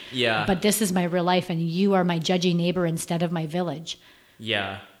sorry. Yeah. But this is my real life and you are my judgy neighbor instead of my village.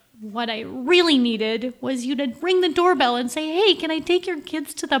 Yeah. What I really needed was you to ring the doorbell and say, hey, can I take your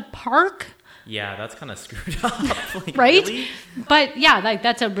kids to the park? Yeah, that's kind of screwed up. Like, Right? really? But yeah, like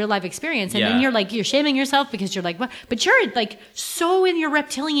that's a real life experience. And then Yeah. you're shaming yourself because you're like, what? But you're like so in your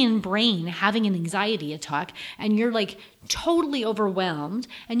reptilian brain having an anxiety attack and you're like totally overwhelmed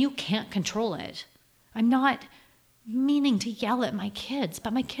and you can't control it. I'm not meaning to yell at my kids,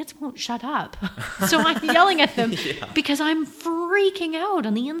 but my kids won't shut up. So I'm yelling at them because I'm freaking out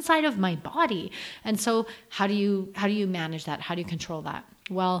on the inside of my body. And so how do you manage that? How do you control that?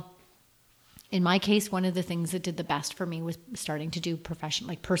 Well, in my case, one of the things that did the best for me was starting to do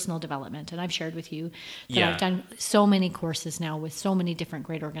personal development. And I've shared with you that Yeah. I've done so many courses now with so many different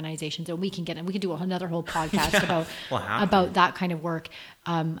great organizations, and we can do another whole podcast We'll have about that kind of work.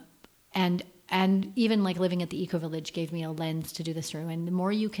 And And even like living at the Eco Village gave me a lens to do this through. And the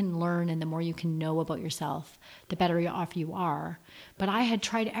more you can learn and the more you can know about yourself, the better off you are. But I had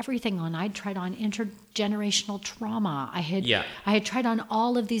tried everything on. I'd tried on intergenerational trauma. I had tried on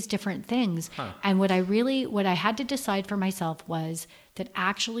all of these different things. And what I had to decide for myself was that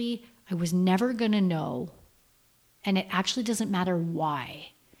actually I was never going to know. And it actually doesn't matter why.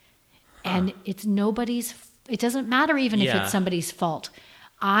 And it doesn't matter even if it's somebody's fault.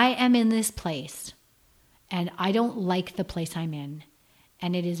 I am in this place and I don't like the place I'm in.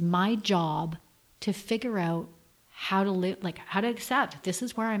 And it is my job to figure out how to live, like how to accept this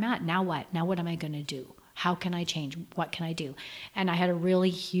is where I'm at. Now what? Now what am I going to do? How can I change? What can I do? And I had a really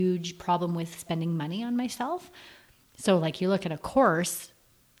huge problem with spending money on myself. So like you look at a course,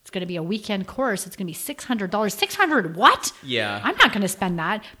 it's going to be a weekend course. It's going to be $600. $600 what? Yeah. I'm not going to spend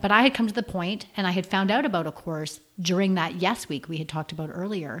that. But I had come to the point and I had found out about a course during that Yes Week we had talked about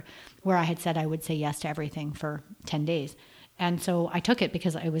earlier, where I had said I would say yes to everything for 10 days. And so I took it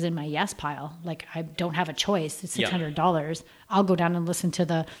because it was in my yes pile. Like I don't have a choice. It's $600. I'll go down and listen to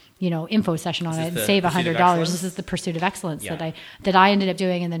the, info session on it and save $100. This is the Pursuit of Excellence that I ended up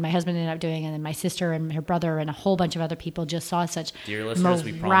doing, and then my husband ended up doing, and then my sister and her brother and a whole bunch of other people just saw such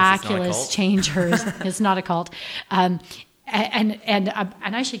miraculous changers. It's not a cult. And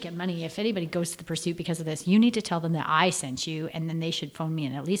I should get money if anybody goes to the Pursuit because of this. You need to tell them that I sent you, and then they should phone me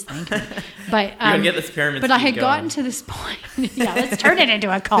and at least thank me. But get this pyramid. But I had gotten to this point. Let's turn it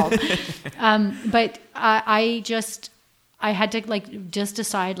into a cult. But I had to just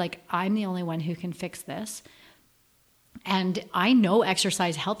decide I'm the only one who can fix this. And I know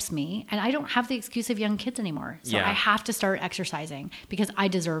exercise helps me, and I don't have the excuse of young kids anymore. So I have to start exercising because I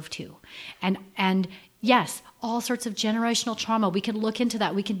deserve to. And yes, all sorts of generational trauma. We can look into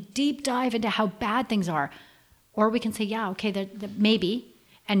that. We can deep dive into how bad things are. Or we can say, maybe.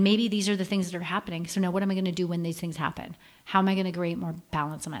 And maybe these are the things that are happening. So now what am I going to do when these things happen? How am I going to create more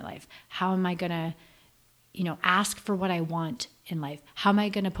balance in my life? How am I going to, ask for what I want in life? How am I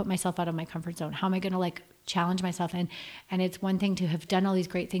going to put myself out of my comfort zone? How am I going to challenge myself? And it's one thing to have done all these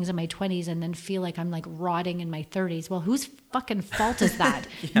great things in my 20s and then feel like I'm rotting in my 30s. Well, whose fucking fault is that?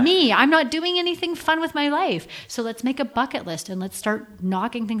 Me. I'm not doing anything fun with my life. So let's make a bucket list and let's start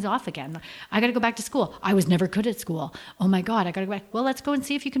knocking things off again. I got to go back to school. I was never good at school. Oh my God, I got to go back. Well, let's go and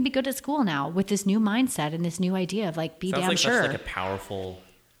see if you can be good at school now with this new mindset and this new idea of be damn sure. Sounds like a powerful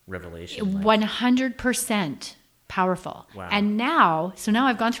revelation. 100%. Powerful. Wow. And now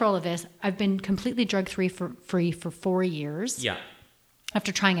I've gone through all of this. I've been completely drug-free for 4 years. Yeah.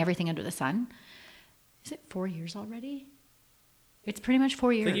 After trying everything under the sun. Is it 4 years already? It's pretty much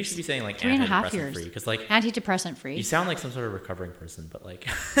 4 years. I think you should be saying 3.5 years. Free, because antidepressant free. You sound like some sort of recovering person, but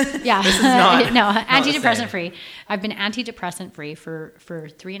yeah, this is not no, antidepressant free. I've been antidepressant free for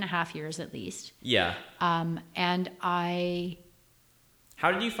 3.5 years at least. Yeah. And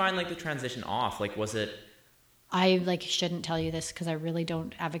how did you find the transition off? Was it? I shouldn't tell you this because I really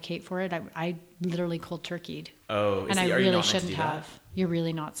don't advocate for it. I literally cold turkeyed. Oh, and I really shouldn't have. You're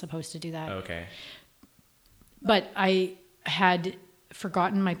really not supposed to do that. Okay. But I had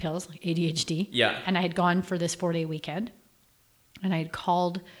forgotten my pills, ADHD. Yeah. And I had gone for this 4-day weekend, and I had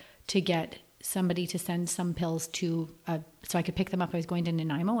called to get somebody to send some pills to so I could pick them up. I was going to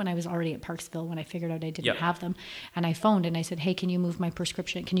Nanaimo and I was already at Parksville when I figured out I didn't have them. And I phoned and I said, hey, can you move my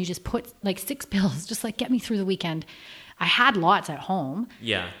prescription? Can you just put 6 pills, just get me through the weekend? I had lots at home.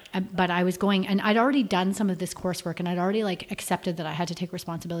 Yeah. But I was going, and I'd already done some of this coursework and I'd already accepted that I had to take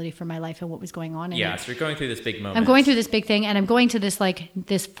responsibility for my life and what was going on. And so you're going through this big moment. I'm going through this big thing and I'm going to this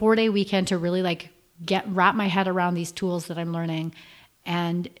this 4-day weekend to really wrap my head around these tools that I'm learning.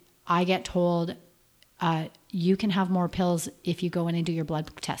 And I get told, you can have more pills if you go in and do your blood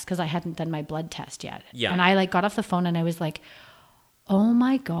test, because I hadn't done my blood test yet. Yeah. And I got off the phone and I was like, oh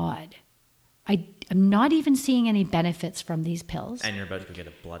my God, I'm not even seeing any benefits from these pills. And you're about to go get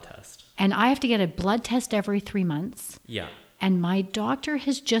a blood test. And I have to get a blood test every 3 months. Yeah. And my doctor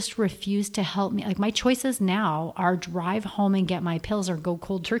has just refused to help me. My choices now are drive home and get my pills or go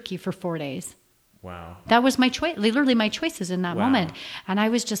cold turkey for 4 days. Wow. That was my choice, literally my choices in that moment. And I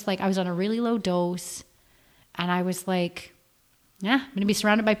was just I was on a really low dose. And I was like, I'm going to be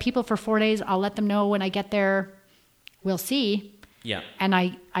surrounded by people for 4 days. I'll let them know when I get there. We'll see. Yeah. And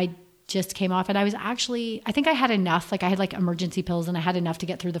I just came off, and I was actually, I think I had enough. I had emergency pills and I had enough to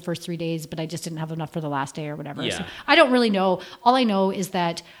get through the first 3 days, but I just didn't have enough for the last day or whatever. Yeah. So I don't really know. All I know is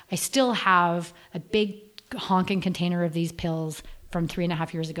that I still have a big honking container of these pills from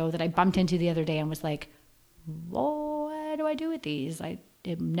 3.5 years ago that I bumped into the other day and was like, what do I do with these? I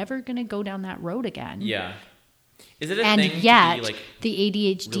am never going to go down that road again. Yeah. Is it a And thing yet, to be like the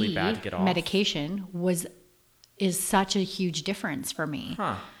ADHD really bad to get off? medication is such a huge difference for me.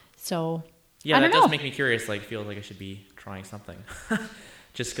 Huh. So Yeah, I that don't know. does make me curious. Like, feel like I should be trying something.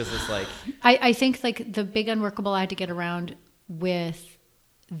 Just because it's like, I think like the big unworkable I had to get around with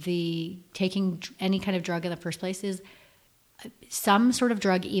the taking any kind of drug in the first place is some sort of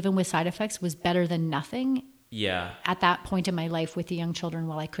drug, even with side effects, was better than nothing yeah, at that point in my life with the young children,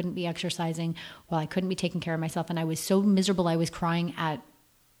 while I couldn't be exercising, while I couldn't be taking care of myself. And I was so miserable. I was crying at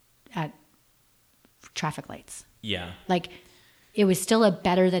traffic lights. yeah, Like it was still a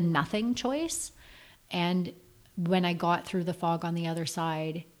better than nothing choice. And when I got through the fog on the other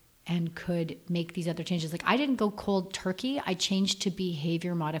side and could make these other changes, like I didn't go cold turkey. I changed to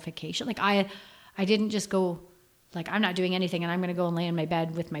behavior modification. Like I didn't just go like, I'm not doing anything and I'm going to go and lay in my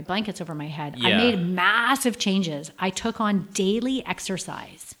bed with my blankets over my head. I Yeah. made massive changes. I took on daily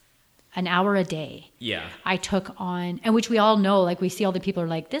exercise, an hour a day. yeah. I took on, and which we all know, like we see all the people are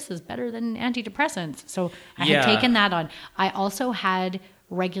like, this is better than antidepressants. So I Yeah. had taken that on. I also had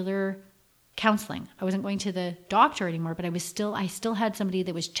regular counseling. I wasn't going to the doctor anymore, but I still had somebody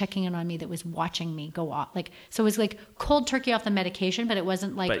that was checking in on me, that was watching me go off. Like, so it was like cold turkey off the medication, but it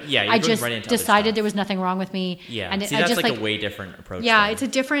wasn't like, But yeah, you're I going just right into other decided stuff. there was nothing wrong with me. Yeah. And See, I that's just like a way different approach. yeah, though. it's a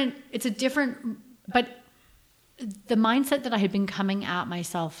different, but the mindset that I had been coming at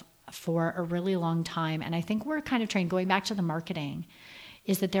myself for a really long time, and I think we're kind of trained, going back to the marketing,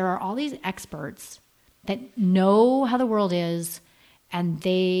 is that there are all these experts that know how the world is, and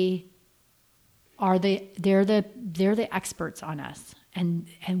they're the experts on us, and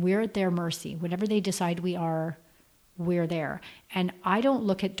we're at their mercy. Whatever they decide we are, we're there. And I don't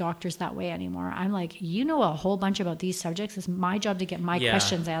look at doctors that way anymore. I'm like, you know a whole bunch about these subjects. It's my job to get my Yeah.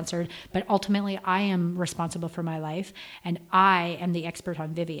 questions answered, but ultimately I am responsible for my life, and I am the expert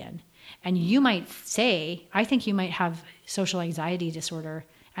on Vivian. And you might say, I think you might have social anxiety disorder.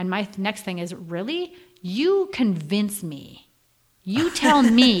 And my next thing is, really? You convince me. You tell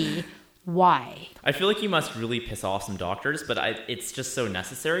me why. I feel like you must really piss off some doctors, but it's just so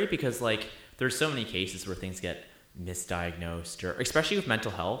necessary because like there's so many cases where things get misdiagnosed, or especially with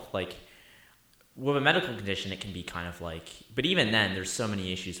mental health. Like with a medical condition, it can be kind of like, but even then, there's so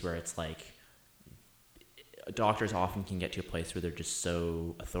many issues where it's like doctors often can get to a place where they're just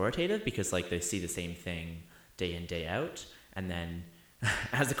so authoritative because like they see the same thing day in, day out, and then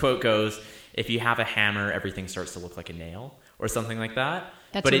as the quote goes, if you have a hammer, everything starts to look like a nail, or something like that.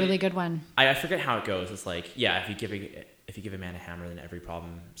 That's But a really good one. I forget how it goes. It's like, yeah, if you give a man a hammer, then every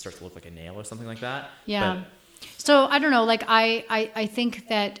problem starts to look like a nail, or something like that. Yeah. So I don't know. Like I think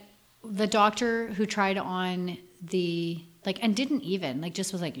that the doctor who tried on the and didn't even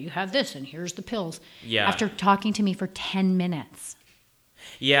just was like, you have this and here's the pills. Yeah. After talking to me for 10 minutes.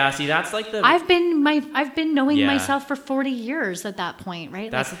 Yeah, see, that's like the... I've been knowing Yeah. myself for 40 years at that point, right?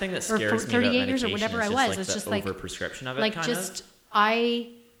 That's the thing that or scares me 38 about years or medication, whatever I is was. just, It's just the like over-prescription of it, like kind just of.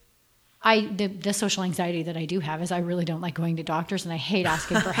 the social anxiety that I do have is I really don't like going to doctors, and I hate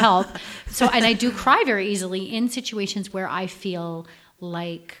asking for help. So, and I do cry very easily in situations where I feel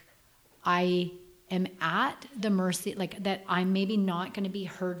like I am at the mercy, like that I'm maybe not going to be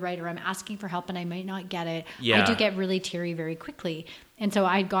heard right, or I'm asking for help and I might not get it. Yeah. I do get really teary very quickly. And so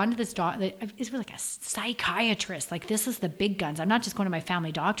I'd gone to this doctor, it was like a psychiatrist, like this is the big guns. I'm not just going to my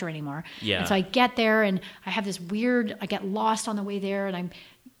family doctor anymore. Yeah. And so I get there and I have this weird, I get lost on the way there, and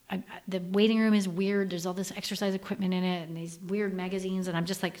the waiting room is weird. There's all this exercise equipment in it and these weird magazines. And I'm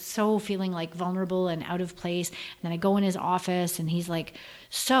just like so feeling like vulnerable and out of place. And then I go in his office and he's like,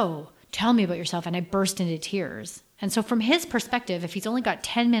 so tell me about yourself. And I burst into tears. And so from his perspective, if he's only got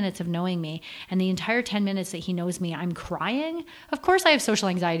 10 minutes of knowing me, and the entire 10 minutes that he knows me, I'm crying. Of course I have social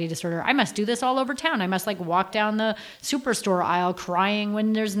anxiety disorder. I must do this all over town. I must walk down the superstore aisle crying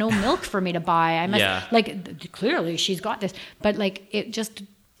when there's no milk for me to buy. I must clearly she's got this, but it just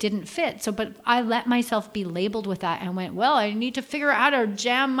didn't fit. So, but I let myself be labeled with that and went, well, I need to figure out how to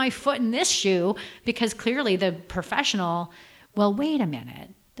jam my foot in this shoe, because clearly the professional, well, wait a minute.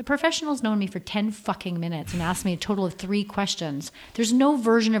 The professional's known me for 10 fucking minutes and asked me a total of 3 questions. There's no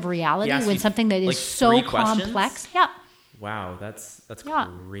version of reality when something that is so 3 questions? complex. Yeah. Wow, that's Yeah.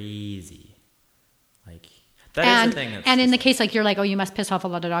 crazy. That is the thing. And in the case, you're like, oh, you must piss off a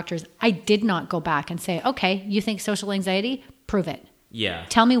lot of doctors. I did not go back and say, okay, you think social anxiety? Prove it. Yeah.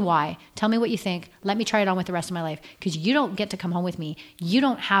 Tell me why. Tell me what you think. Let me try it on with the rest of my life. Because you don't get to come home with me. You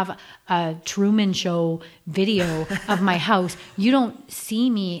don't have a Truman Show video of my house. You don't see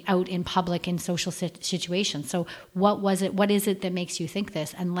me out in public in social situations. So what is it that makes you think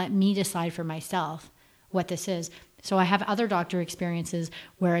this? And let me decide for myself what this is. So I have other doctor experiences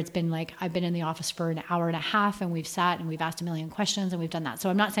where it's been like, I've been in the office for an hour and a half and we've sat and we've asked a million questions and we've done that. So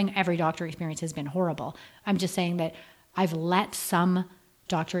I'm not saying every doctor experience has been horrible. I'm just saying that I've let some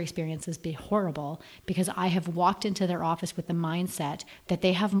doctor experiences be horrible because I have walked into their office with the mindset that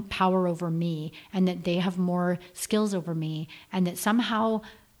they have power over me and that they have more skills over me, and that somehow,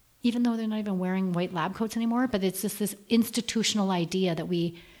 even though they're not even wearing white lab coats anymore, but it's just this institutional idea that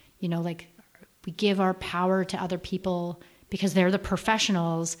we, you know, like, we give our power to other people because they're the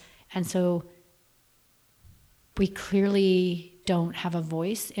professionals. And so we clearly don't have a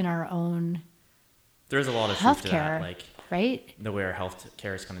voice in our own There's a lot of truth to healthcare, that. Like, right? the way our health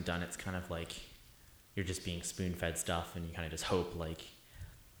care is kind of done, it's kind of like you're just being spoon-fed stuff and you kind of just hope, like,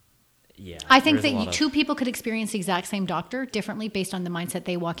 yeah. I think that two people could experience the exact same doctor differently based on the mindset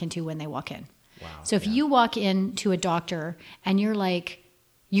they walk into when they walk in. Wow. So if you walk into a doctor and you're like,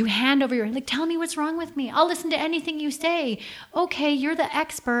 you hand over your, like, tell me what's wrong with me. I'll listen to anything you say. Okay, you're the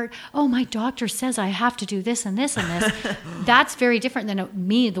expert. Oh, my doctor says I have to do this and this and this. That's very different than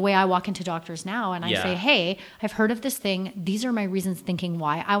me, the way I walk into doctors now. And I say, hey, I've heard of this thing. These are my reasons thinking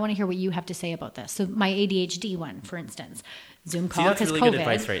why. I want to hear what you have to say about this. So my ADHD one, for instance, Zoom call because that's really COVID. Good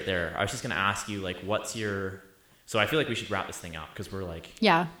advice right there. I was just going to ask you, like, what's your, so I feel like we should wrap this thing up because we're like,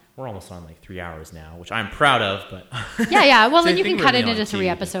 we're almost on like 3 hours now, which I'm proud of, but yeah. Well, so then you can cut it into 3 2,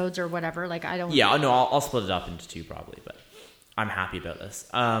 episodes or whatever. Like, I don't. Yeah, no, I'll split it up into 2 probably, but I'm happy about this.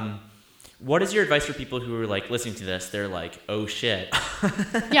 What is your advice for people who are like listening to this? They're like, oh shit.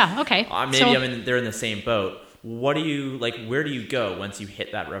 Yeah. Okay. They're in the same boat. What do you like? Where do you go once you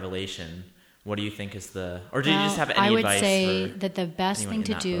hit that revelation? What do you think is or do you just have any advice? I would say that the best thing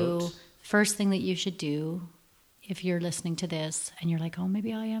to do, boat? first thing that you should do, if you're listening to this and you're like, oh,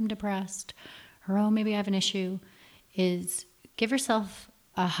 maybe I am depressed, or oh, maybe I have an issue, is give yourself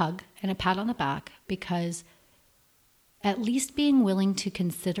a hug and a pat on the back, because at least being willing to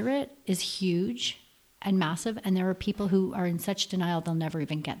consider it is huge and massive. And there are people who are in such denial they'll never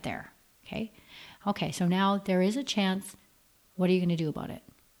even get there. Okay, so now there is a chance. What are you going to do about it?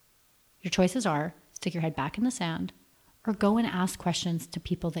 Your choices are stick your head back in the sand or go and ask questions to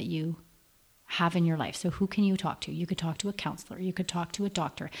people that you have in your life. So who can you talk to? You could talk to a counselor. You could talk to a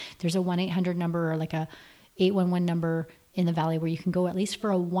doctor. There's a 1-800 number or like a 811 number in the Valley where you can go at least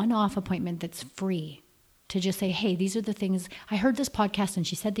for a one-off appointment that's free to just say, hey, these are the things. I heard this podcast and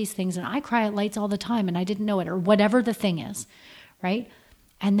she said these things and I cry at lights all the time and I didn't know it, or whatever the thing is, right?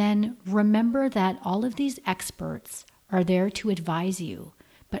 And then remember that all of these experts are there to advise you,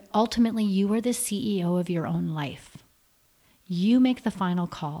 but ultimately you are the CEO of your own life. You make the final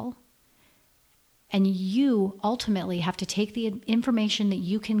call. And you ultimately have to take the information that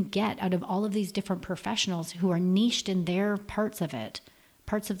you can get out of all of these different professionals who are niched in their parts of it,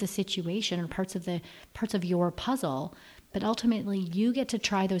 parts of the situation or parts of your puzzle. But ultimately you get to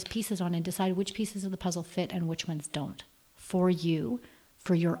try those pieces on and decide which pieces of the puzzle fit and which ones don't for you,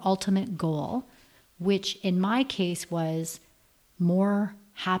 for your ultimate goal, which in my case was more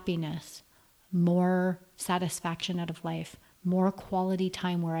happiness, more satisfaction out of life, more quality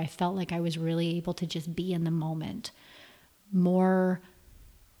time where I felt like I was really able to just be in the moment, more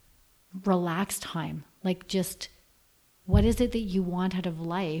relaxed time, like just what is it that you want out of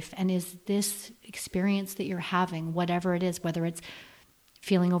life? And is this experience that you're having, whatever it is, whether it's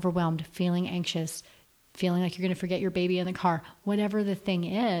feeling overwhelmed, feeling anxious, feeling like you're going to forget your baby in the car, whatever the thing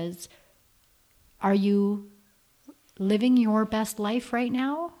is, are you living your best life right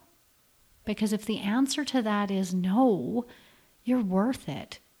now? Because if the answer to that is no, you're worth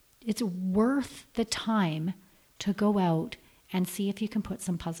it. It's worth the time to go out and see if you can put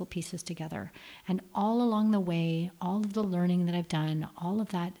some puzzle pieces together. And all along the way, all of the learning that I've done, all of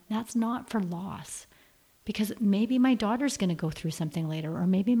that, that's not for loss. Because maybe my daughter's going to go through something later, or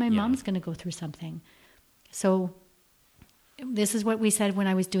maybe my mom's going to go through something. So this is what we said when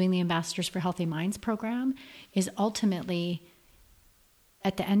I was doing the Ambassadors for Healthy Minds program, is ultimately,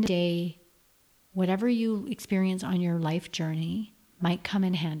 at the end of the day, whatever you experience on your life journey might come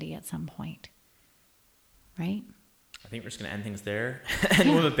in handy at some point, right? I think we're just going to end things there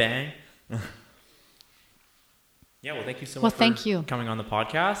and with a bang. Yeah, well, thank you so much for coming on the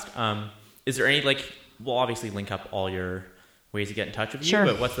podcast. Is there any, we'll obviously link up all your ways to get in touch with you,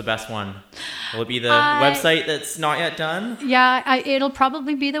 but what's the best one? Will it be the website that's not yet done? Yeah, it'll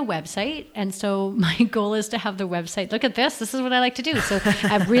probably be the website. And so my goal is to have the website. Look at this. This is what I like to do. So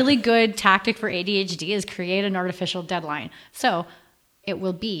a really good tactic for ADHD is create an artificial deadline. So it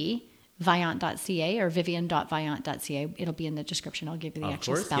will be Vyant.ca or Vivian.Vyant.ca. It'll be in the description. I'll give you the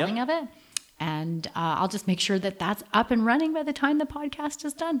actual spelling of it. And I'll just make sure that that's up and running by the time the podcast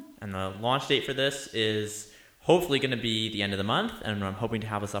is done. And the launch date for this is hopefully going to be the end of the month, and I'm hoping to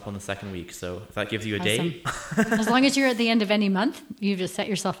have us up on the second week. So if that gives you a date. As long as you're at the end of any month, you've just set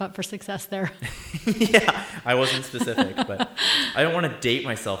yourself up for success there. Yeah, I wasn't specific, but I don't want to date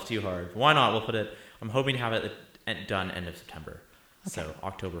myself too hard. Why not? We'll put it, I'm hoping to have it done end of September. Okay. So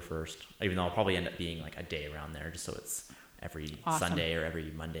October 1st, even though I'll probably end up being like a day around there, just so it's every Sunday or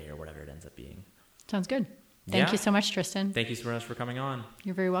every Monday or whatever it ends up being. Sounds good. Thank you so much, Tristan. Thank you so much for coming on.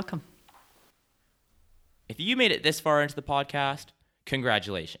 You're very welcome. If you made it this far into the podcast,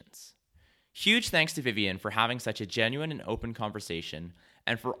 congratulations. Huge thanks to Vivian for having such a genuine and open conversation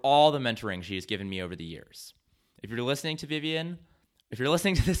and for all the mentoring she has given me over the years. If you're listening to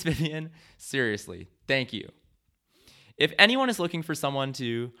this, Vivian, seriously, thank you. If anyone is looking for someone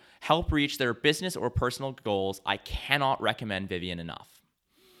to help reach their business or personal goals, I cannot recommend Vivian enough.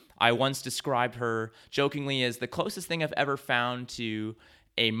 I once described her jokingly as the closest thing I've ever found to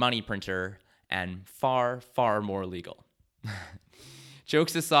a money printer, and far, far more legal.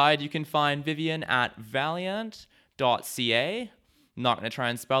 Jokes aside, you can find Vivian at valiant.ca. I'm not going to try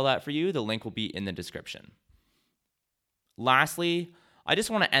and spell that for you. The link will be in the description. Lastly, I just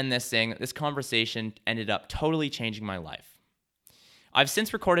want to end this saying that this conversation ended up totally changing my life. I've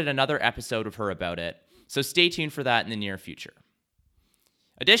since recorded another episode of her about it, so stay tuned for that in the near future.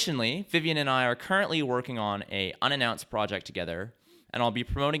 Additionally, Vivian and I are currently working on an unannounced project together, and I'll be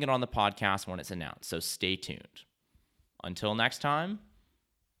promoting it on the podcast when it's announced, so stay tuned. Until next time,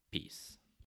 peace.